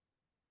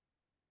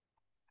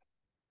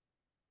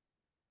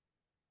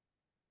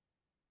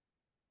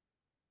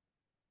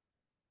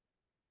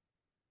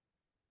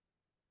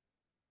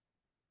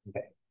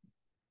 Okay.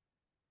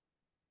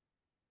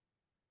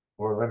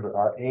 Well, remember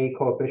our a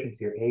coefficients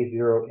here,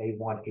 a0,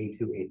 a1,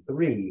 a2,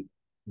 a3,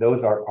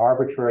 those are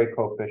arbitrary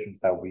coefficients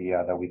that we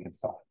can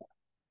solve for.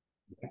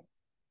 Okay.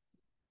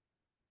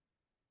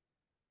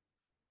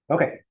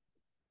 Okay.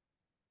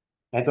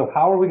 And so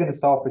how are we going to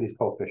solve for these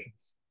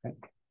coefficients? Okay.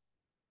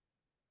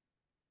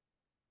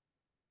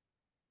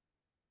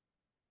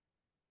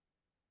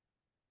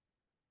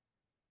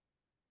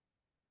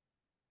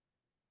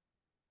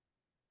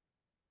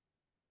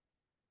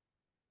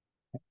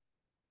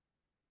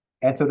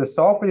 And so to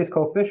solve for these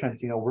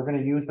coefficients, we're going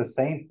to use the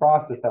same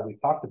process that we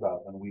talked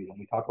about when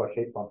we talked about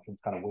shape functions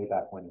kind of way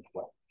back when as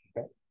well.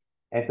 Okay.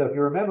 And so if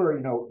you remember,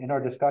 in our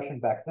discussion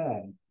back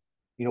then,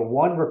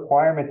 one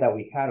requirement that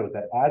we had was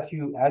that as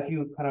you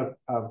kind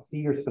of see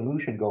your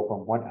solution go from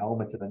one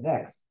element to the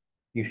next,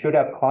 you should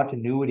have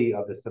continuity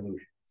of the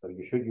solution. So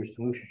your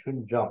solution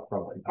shouldn't jump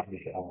from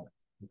element to element.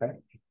 Okay.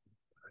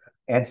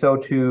 And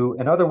so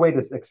another way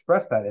to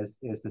express that is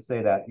to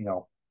say that,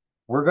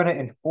 we're going to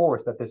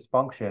enforce that this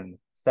function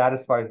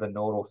satisfies the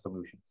nodal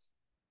solutions.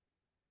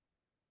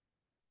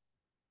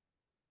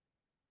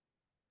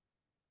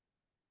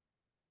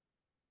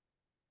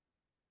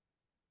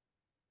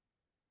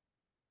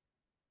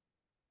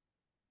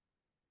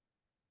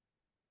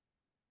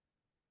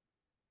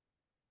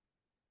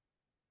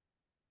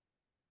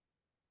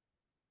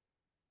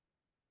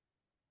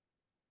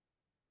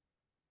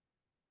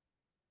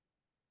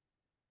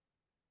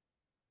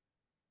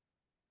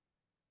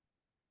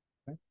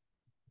 Okay?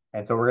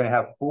 And so we're going to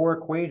have four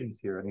equations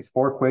here, and these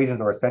four equations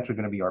are essentially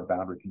going to be our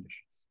boundary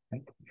conditions.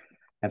 Okay?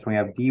 And so we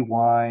have dy,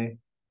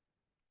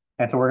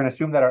 and so we're going to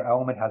assume that our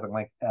element has a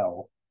length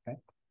L. Okay?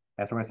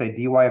 And so we're going to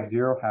say dy of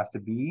 0 has to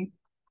be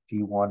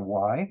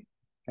d1y.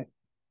 Okay?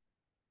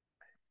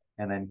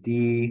 And then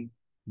dy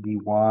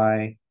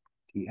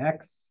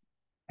dx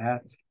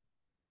at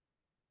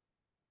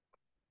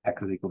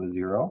x is equal to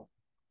 0.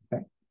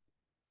 Okay?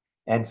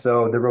 And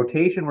so the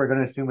rotation we're going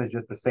to assume is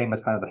just the same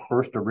as kind of the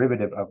first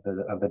derivative of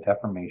the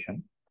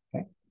deformation.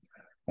 Okay?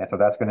 And so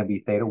that's going to be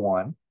theta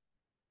 1.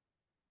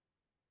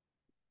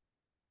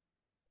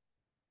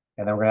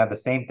 And then we're going to have the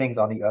same things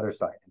on the other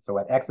side. And so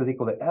at x is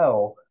equal to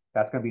L,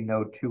 that's going to be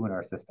node 2 in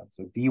our system.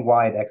 So dy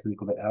at x is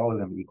equal to L is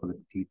going to be equal to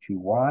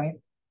d2y.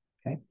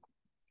 Okay.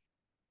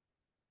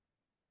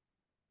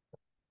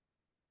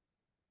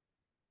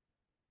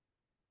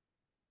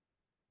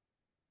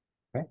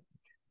 Okay.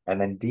 And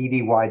then d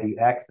dy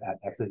dx at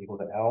x is equal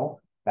to L,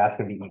 that's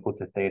going to be equal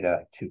to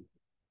theta 2.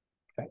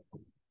 Okay.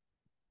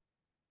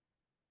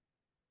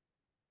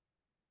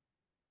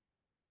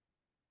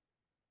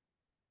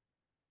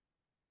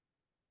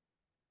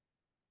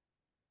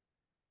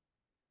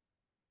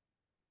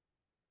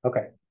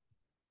 Okay.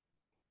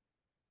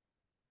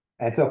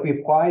 And so if we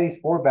apply these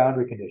four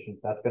boundary conditions,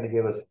 that's going to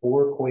give us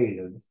four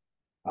equations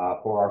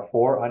for our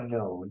four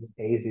unknowns,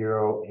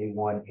 a0, a1,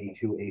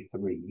 a2,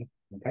 a3.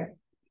 Okay.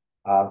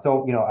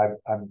 So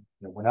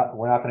we're not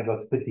going to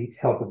go through the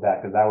details of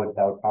that because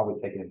that would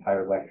probably take an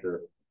entire lecture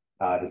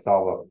to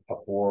solve a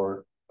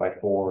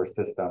 4x4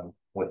 system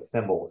with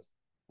symbols,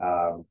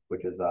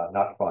 which is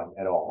not fun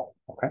at all.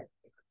 Okay.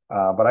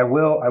 But I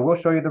will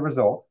show you the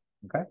result.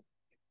 Okay.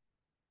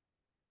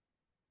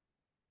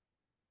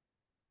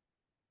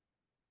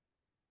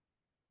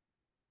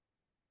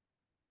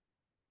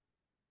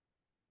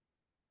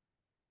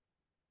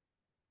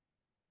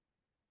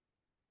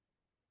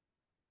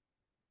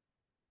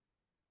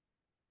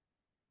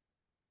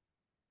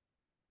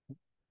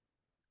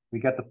 We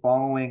get the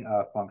following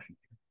function.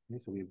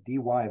 Okay, so we have dy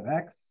of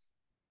x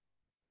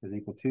is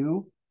equal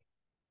to,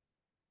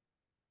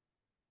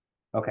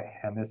 okay,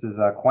 and this is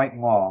quite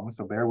long,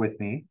 so bear with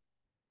me.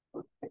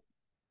 So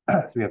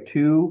we have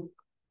 2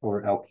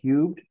 over L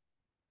cubed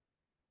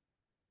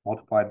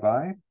multiplied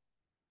by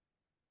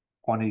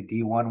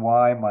quantity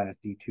d1y minus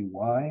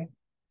d2y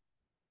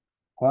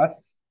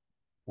plus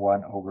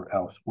 1 over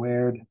L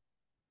squared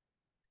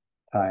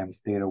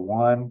times theta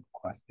 1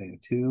 plus theta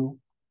 2.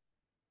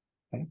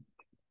 Okay.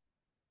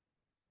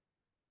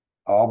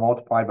 All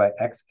multiplied by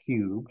x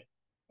cubed.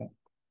 Okay.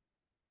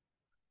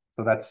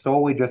 So that's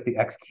solely just the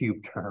x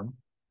cubed term.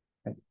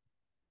 Okay.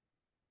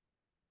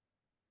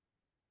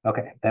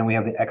 Okay, then we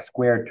have the x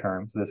squared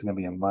term. So this is going to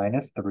be a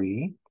minus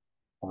 3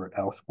 over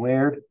L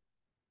squared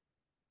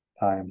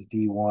times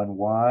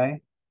d1y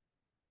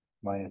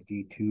minus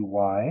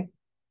d2y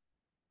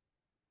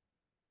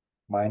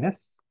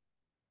minus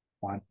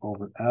 1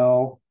 over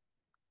L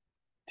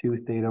 2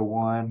 theta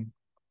 1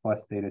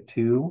 plus theta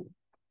 2.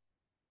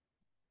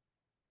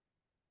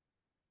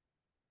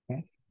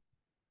 Okay.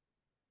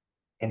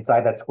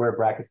 Inside that square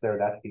brackets there,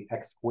 that's the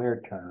x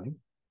squared term.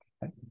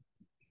 Okay.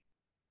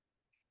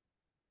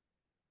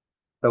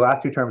 The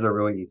last two terms are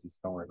really easy, so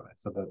don't worry about it.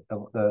 So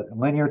the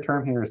linear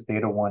term here is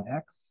theta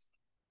 1x.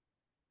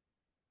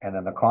 And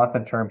then the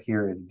constant term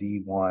here is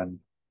d1y.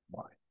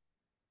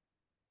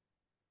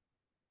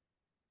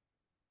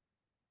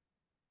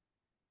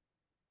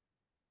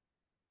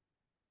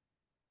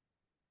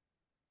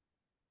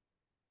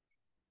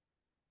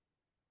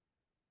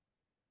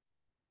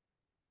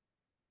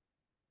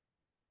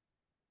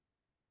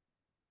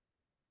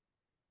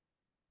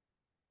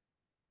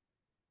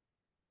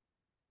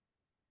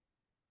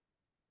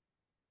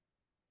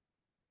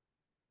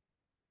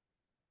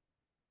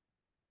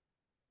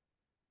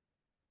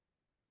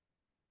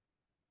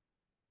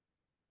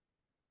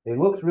 It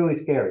looks really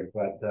scary,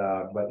 but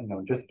you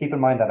know, just keep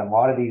in mind that a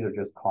lot of these are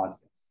just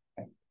constants.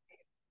 Okay?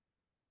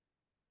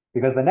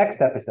 Because the next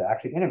step is to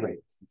actually integrate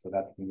this. And so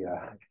that's the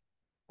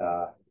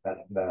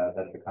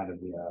kind of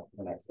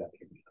the next step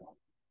here.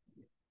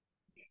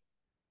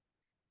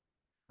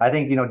 I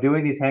think, you know,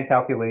 doing these hand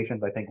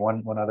calculations, I think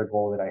one other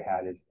goal that I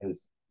had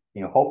is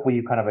you know, hopefully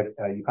you kind of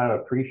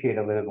appreciate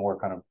a little more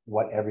kind of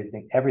what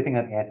everything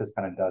that ANSYS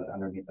kind of does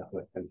underneath the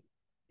hood, because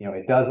you know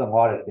it does a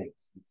lot of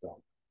things. And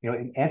so you know,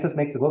 ANSYS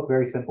makes it look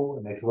very simple.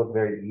 It makes it look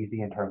very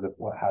easy in terms of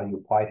how you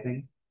apply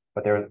things,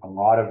 but there's a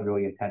lot of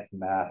really intense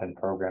math and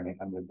programming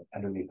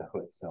underneath the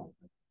hood. So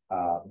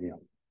you know,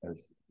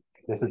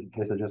 this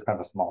is just kind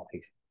of a small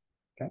taste.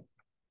 Okay.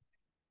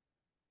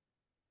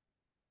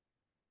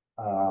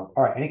 All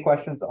right. Any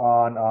questions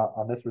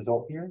on this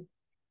result here?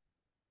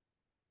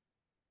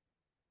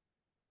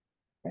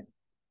 Okay.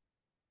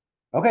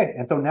 Okay.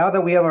 And so now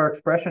that we have our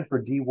expression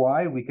for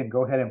dy, we can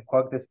go ahead and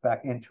plug this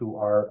back into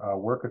our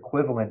work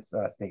equivalence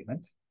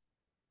statement.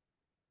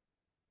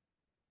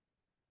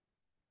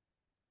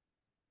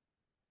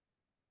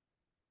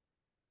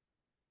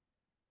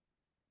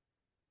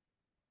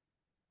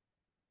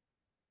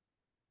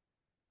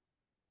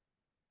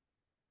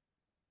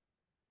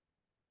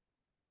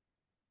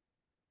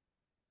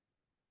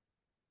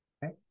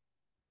 Okay.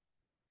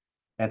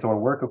 And so our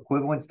work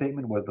equivalent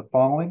statement was the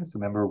following. So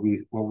remember,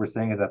 what we're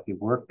saying is that the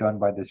work done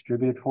by the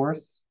distributed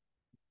force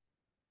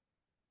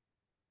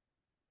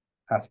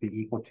has to be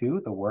equal to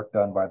the work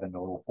done by the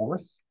nodal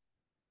force.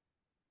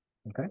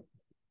 Okay.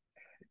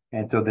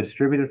 And so the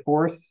distributed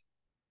force,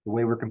 the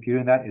way we're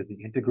computing that is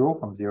the integral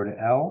from 0 to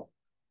L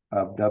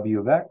of W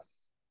of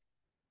x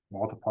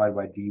multiplied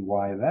by dy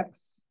of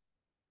x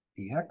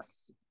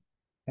dx.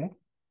 Okay.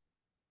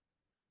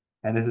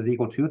 And this is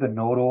equal to the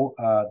nodal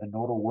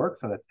work.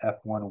 So that's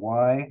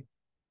F1y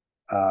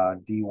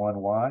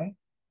d1y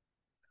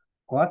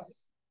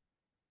plus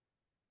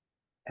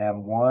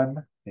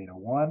m1 theta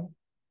 1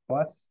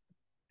 plus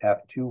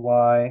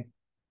f2y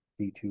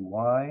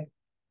d2y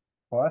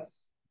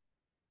plus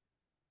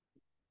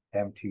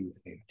m2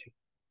 theta 2.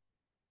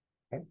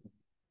 Okay.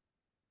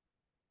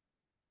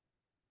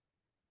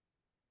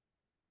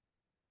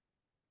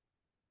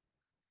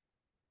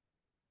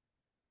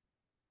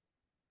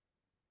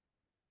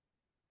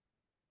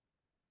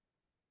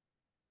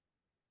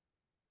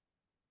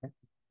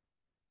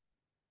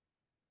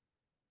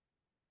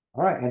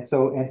 All right, and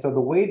so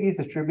the way these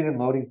distributed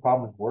loading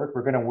problems work,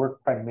 we're going to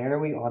work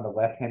primarily on the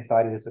left-hand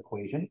side of this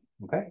equation.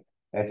 Okay,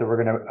 and so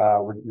you're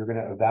going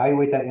to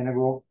evaluate that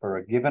integral for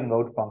a given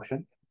load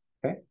function.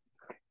 Okay,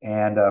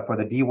 and for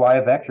the dy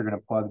of x, you're going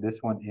to plug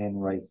this one in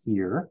right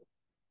here.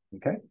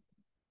 Okay,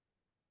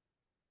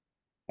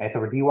 and so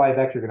for dy of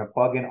x, you're going to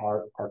plug in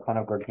our kind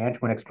of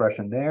gargantuan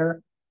expression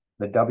there.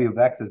 The w of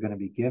x is going to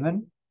be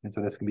given, and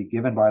so this can be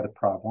given by the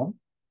problem.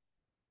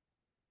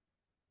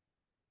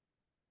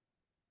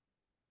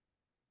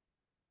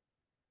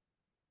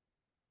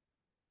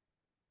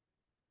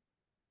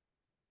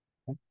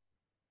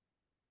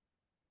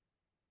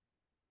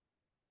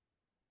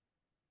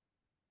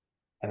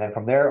 And then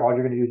from there, all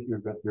you're going to do is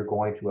you're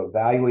going to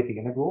evaluate the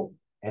integral.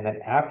 And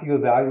then after you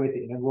evaluate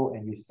the integral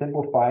and you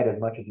simplify it as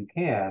much as you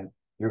can,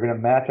 you're going to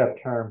match up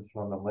terms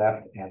from the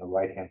left and the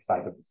right-hand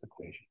side of this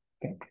equation.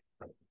 Okay.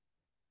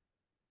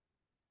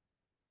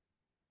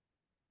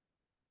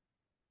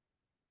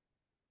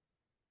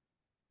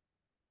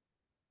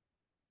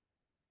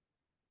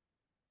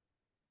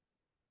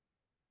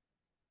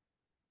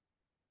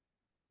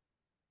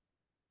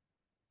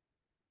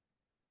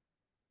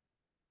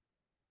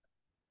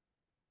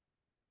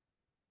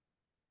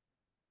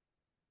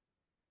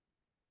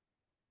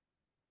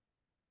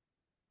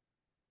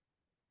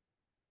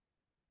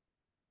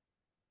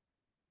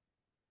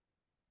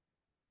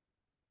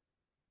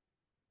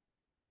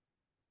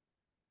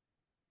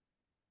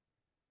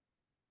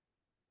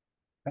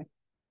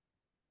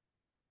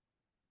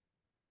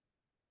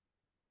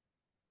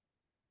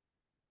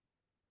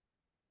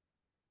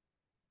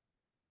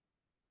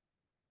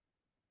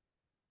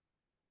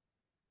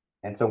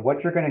 And so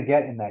what you're going to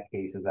get in that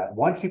case is that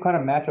once you kind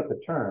of match up the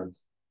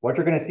terms, what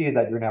you're going to see is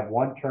that you're going to have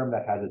one term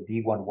that has a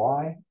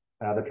D1Y,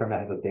 another term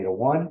that has a theta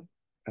 1,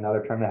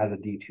 another term that has a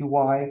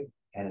D2Y,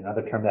 and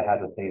another term that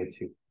has a theta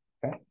 2.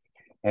 Okay.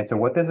 And so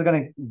what this is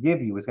going to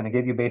give you is going to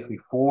give you basically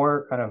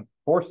four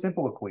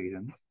simple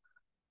equations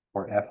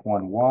for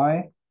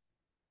F1Y,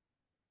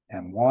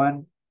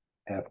 M1,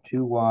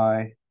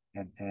 F2Y,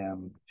 and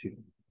M2.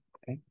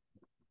 Okay.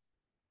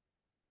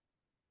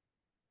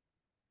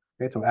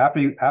 Okay, so after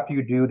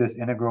you do this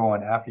integral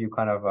and after you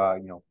kind of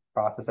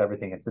process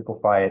everything and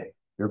simplify it,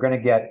 you're going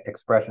to get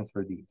expressions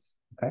for these.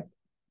 Okay,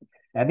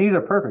 and these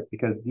are perfect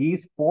because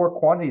these four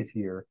quantities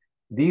here,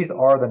 these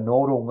are the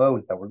nodal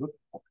nodes that we're looking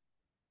for.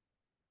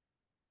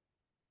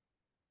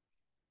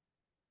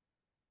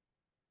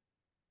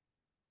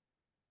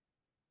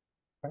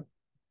 Okay.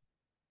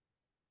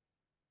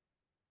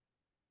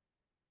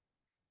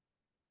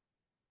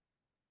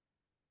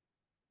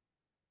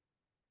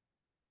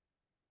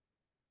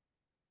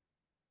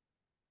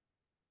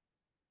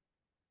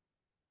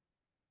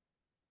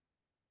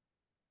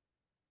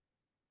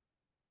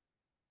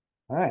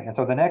 All right, and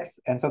so the next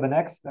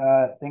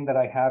thing that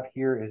I have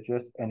here is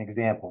just an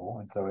example,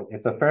 and so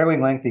it's a fairly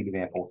lengthy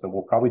example, so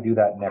we'll probably do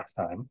that next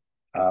time.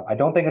 I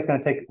don't think it's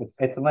going to take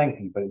it's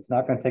lengthy, but it's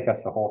not going to take us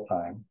the whole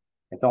time.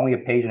 It's only a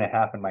page and a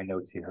half in my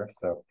notes here,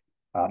 so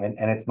and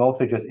it's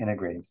mostly just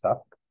integrating stuff.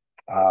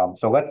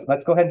 So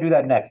let's go ahead and do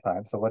that next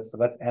time. So let's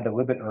end a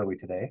little bit early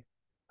today.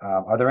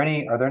 Are there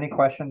any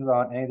questions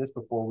on any of this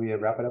before we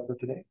wrap it up for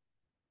today?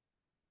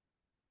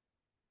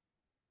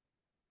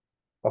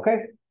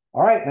 Okay.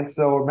 All right. And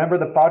so remember,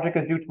 the project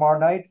is due tomorrow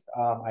night.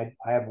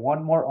 I have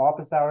one more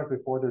office hours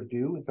before they're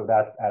due. And so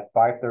that's at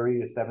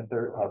 5:30 to 7:30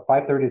 or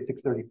 5:30 to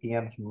 6:30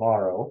 p.m.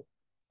 tomorrow.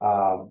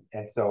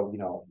 And so,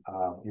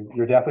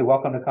 you're definitely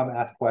welcome to come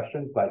ask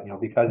questions, but,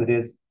 because it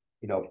is,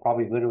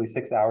 probably literally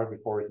 6 hours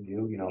before it's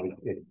due,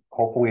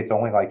 hopefully it's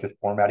only like just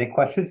formatting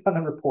questions on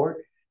the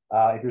report.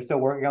 If you're still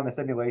working on the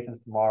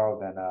simulations tomorrow,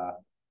 then,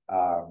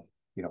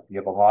 you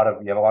have a lot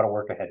of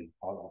work ahead of you.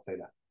 I'll say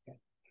that.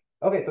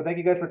 Okay, so thank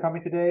you guys for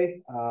coming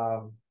today.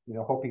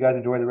 Hope you guys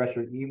enjoy the rest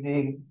of your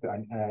evening.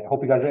 I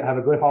hope you guys have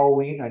a good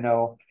Halloween. I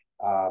know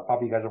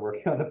probably you guys are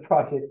working on the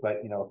project, but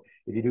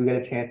if you do get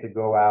a chance to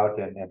go out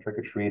and trick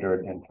or treat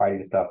and try to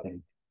do stuff,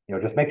 and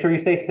just make sure you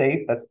stay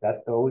safe. That's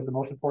always the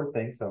most important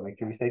thing. So make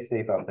sure you stay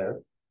safe out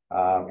there.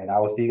 And I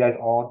will see you guys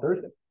all on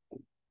Thursday.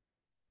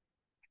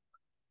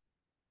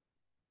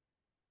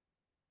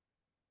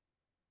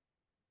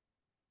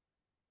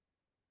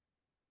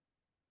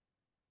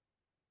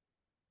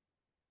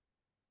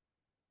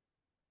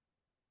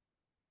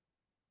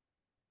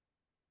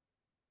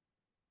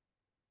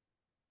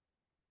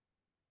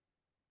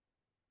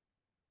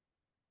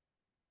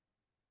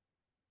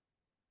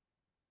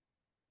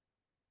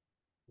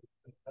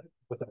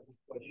 What's up?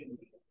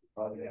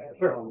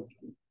 Sure.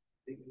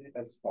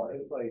 As far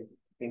as like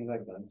things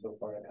I've done so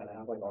far, I kind of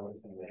have like all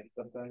this in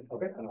stuff done.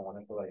 Okay. I kind of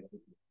wanted to like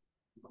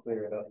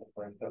clear it up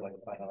before I start like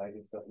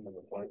finalizing stuff in the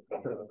report.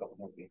 But I have a couple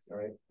more weeks, all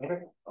right?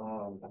 Okay.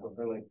 So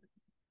for like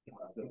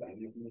the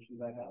value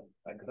conditions I have,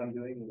 because I'm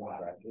doing one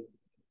bracket,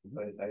 so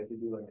I decided to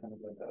do like kind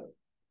of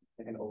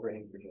like an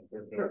overhang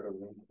projector for like a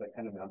room that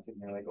kind of mounts it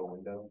near like a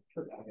window.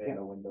 Sure. And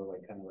a window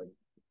like kind of like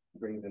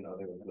brings in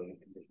other loading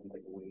conditions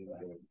like a wind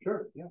or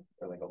sure, yeah,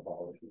 or like a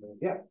ball or something.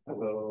 Yeah.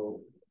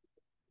 So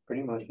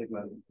pretty much like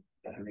my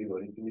three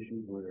loading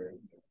conditions were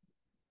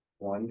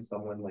one,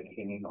 someone like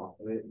hanging off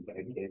of it, like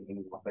a kid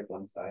hanging off like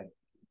one side,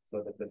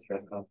 so that the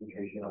stress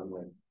concentration on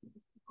like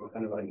was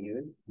kind of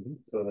uneven.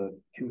 So the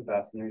two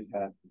fasteners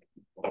had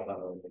like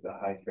a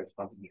high stress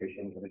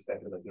concentration, the other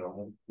side was like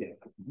normal. Yeah.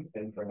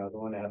 Then for another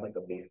one, I had like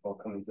a baseball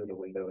coming through the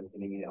window and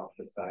hitting it off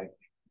the side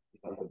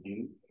of the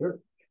beam. Sure.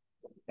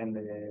 And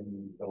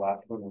then the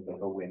last one was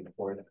like a wind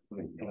force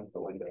coming in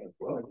the window as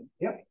well.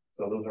 Yeah.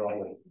 So those are all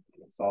like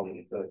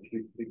solid.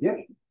 Yeah.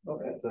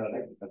 Okay.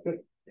 That's good.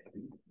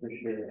 For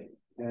sure.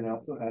 And I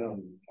also had a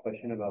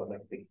question about like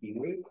the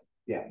keywords.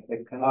 Yeah.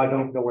 Like kind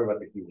of don't worry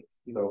about the keywords.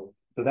 So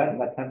that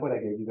template I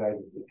gave you guys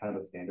is kind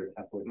of a standard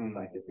template for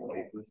scientific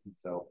papers. And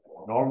so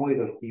normally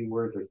those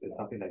keywords is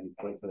something that you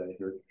put so that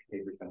your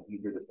paper is kind of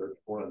easier to search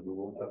for on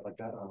Google and stuff like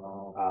that.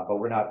 But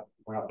we're not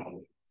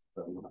publishing,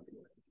 so we don't have to do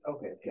it.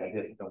 Okay, yeah,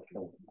 just don't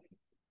show.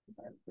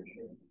 For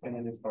sure. And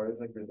then as far as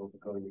like results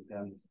go, you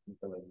can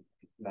for like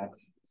max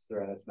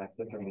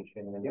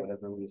deformation, and then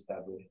whatever we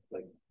establish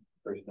like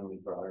personally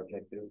for our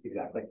objectives.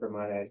 Exactly. Like for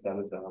mine, I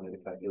established that I wanted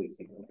to calculate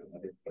sequence.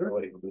 Sure. I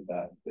would include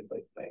that with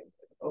like things.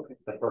 Okay,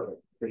 that's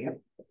perfect. For sure.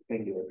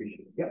 Thank you. I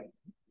appreciate it. Yeah.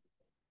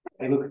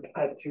 Hey, Luke,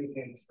 I had two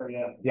things for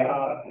you.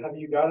 Yeah. Have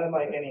you gotten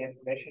like any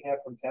information yet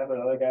from Sam or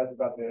other guys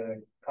about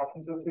the conference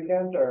Watkins this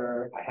weekend,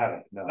 or? I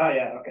haven't, no. Not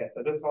yet, okay,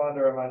 so just wanted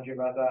to remind you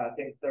about that. I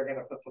think they're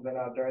gonna put something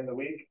out during the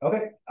week.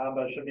 Okay,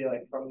 But it should be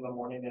like from the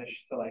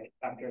morning-ish to like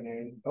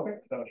afternoon. okay.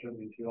 So it shouldn't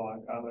be too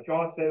long. If you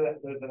want to say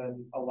that there's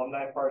an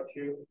alumni part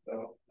too,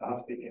 so I'm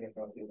speaking if you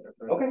want to be there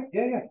for. Okay,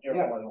 yeah, You're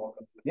yeah. more than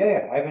welcome to.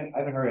 Yeah, I haven't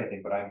heard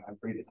anything, but I'm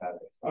free this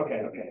Saturday. So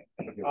Okay.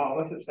 should be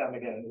Let's just have to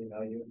get an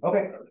email you.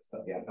 Okay.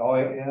 So. Yeah, oh,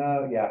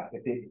 yeah,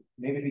 if you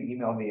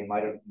emailed me, it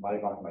might have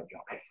gone to my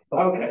junk. So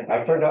Okay.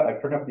 I've turned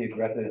up the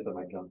addresses of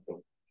my junk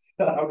folder.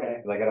 Okay.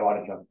 Because I got a lot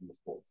of junk from the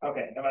schools.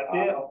 Okay, if I see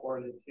it, I'll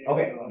forward it to you.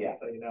 Okay, so yeah.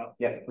 So you know.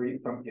 Yes, if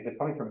it's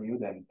coming from you,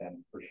 then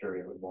for sure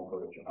it won't go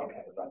to junk.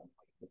 Okay.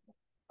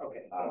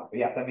 Okay. So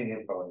yeah, send me the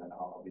info and then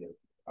I'll be there.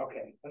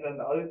 Okay, and then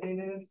the other thing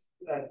is,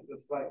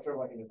 it's like sort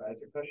of like an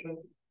advisor question.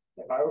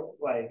 If I were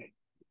like,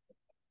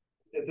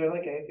 is there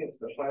like anything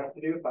special I have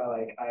to do if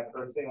I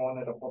personally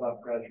wanted to hold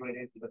up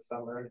graduating for the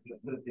summer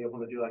just to be able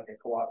to do like a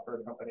co-op for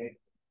a company?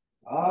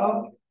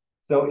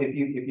 So if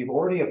you've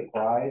already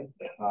applied,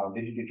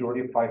 did you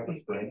already apply for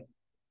spring?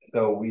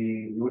 So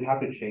we would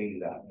have to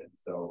change that.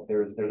 So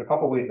there's a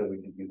couple ways that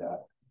we can do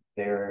that.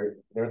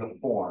 There's a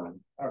form.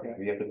 Okay.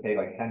 You have to pay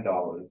like $10.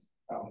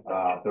 So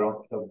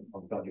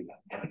don't do that.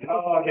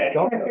 Oh, okay.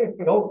 Don't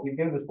you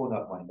give this school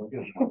enough money. Don't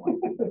give this school money.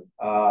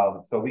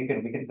 So we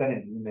can send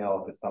an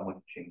email to someone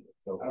to change it.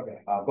 So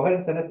Okay. Go ahead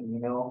and send us an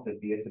email to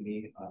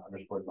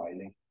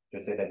dsme_advising.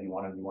 Just say that you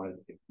want to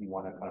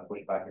kind of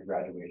push back your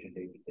graduation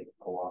date to take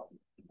a co-op,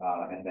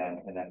 and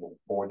then we'll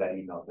forward that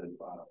email to the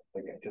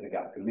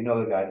guy, because we know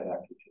the guy that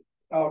actually.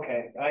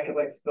 Okay, I could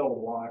like still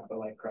walk, but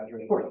like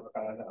graduate. Of course.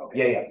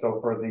 Okay. Yeah.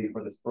 So for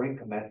the spring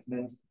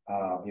commencements,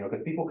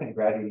 because people can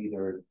graduate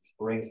either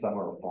spring,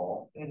 summer, or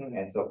fall,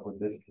 and so for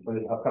this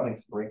upcoming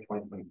spring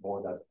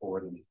 2024, that's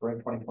for the spring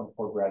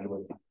 2024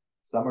 graduates,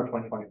 summer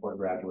 2024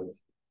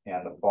 graduates,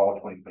 and the fall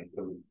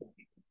 2023.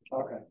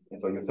 Okay. And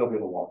so you'll still be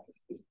able to walk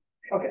this.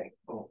 Okay.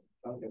 Cool.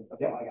 Sounds good.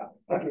 That's all I got.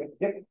 Thank you.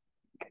 Yep.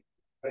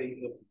 Hey,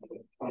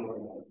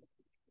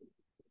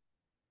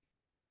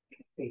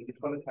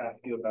 just wanted to ask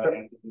you about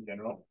answers in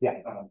general.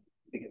 Yeah.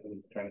 Because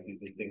I'm trying to do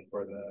this thing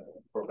for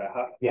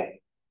Baja. Yeah.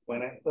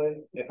 When I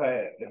put, I'm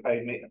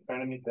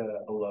trying to make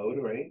a load,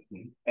 right?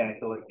 And I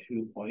feel like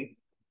 2 points,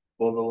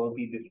 will the load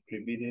be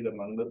distributed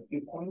among those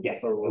 2 points?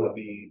 Yes. Or will it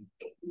be?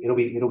 It'll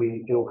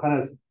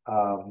kind of,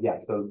 yeah.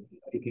 So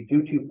if you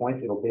do 2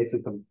 points, it'll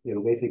basically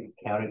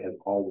count it as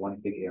all one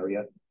big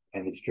area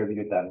and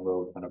distribute that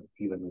load kind of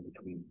evenly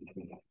between the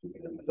two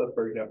areas. So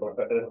for example,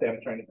 let's say I'm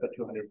trying to put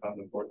 200 pounds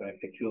of force and I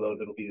pick 2 loads,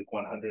 it'll be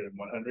 100 and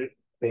 100.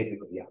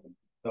 Basically, yeah.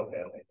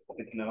 Okay.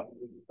 Good to know.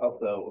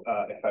 Also,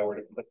 if I were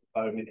to put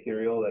a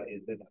material that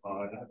isn't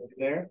on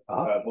there,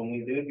 when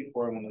we did it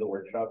before in one of the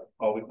workshops,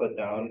 all we put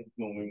down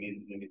when we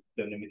made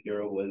the new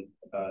material was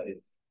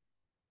it's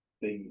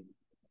the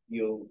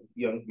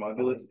Young's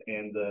modulus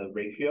and the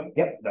ratio.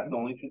 Yep. That's the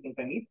only 2 things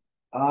I need.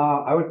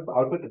 I would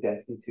put the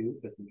density too,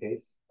 just in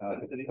case,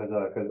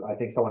 because I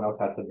think someone else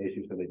had some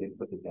issues because they didn't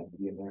put the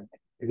density in there.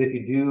 Because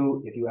if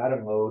you add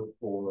a load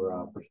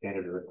for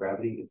standard earth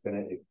gravity, it's going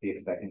to be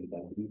expecting the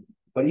density.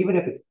 But even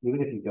if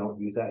you don't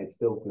use that, it's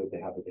still good to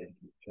have the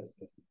density. Just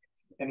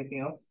anything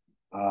else?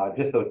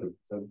 Just those 2.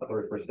 So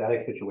for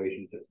static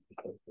situations, just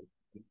those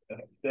 2.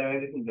 Then I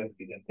just need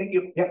density then. Thank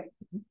you. Yep.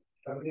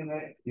 Have a good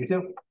night. You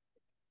too.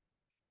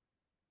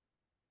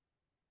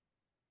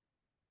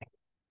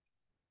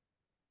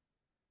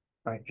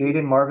 All right,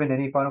 Jaden, Marvin,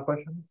 any final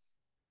questions?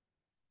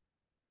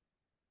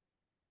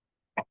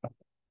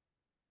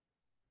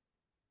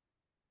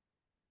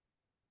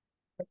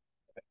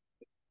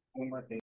 One more thing.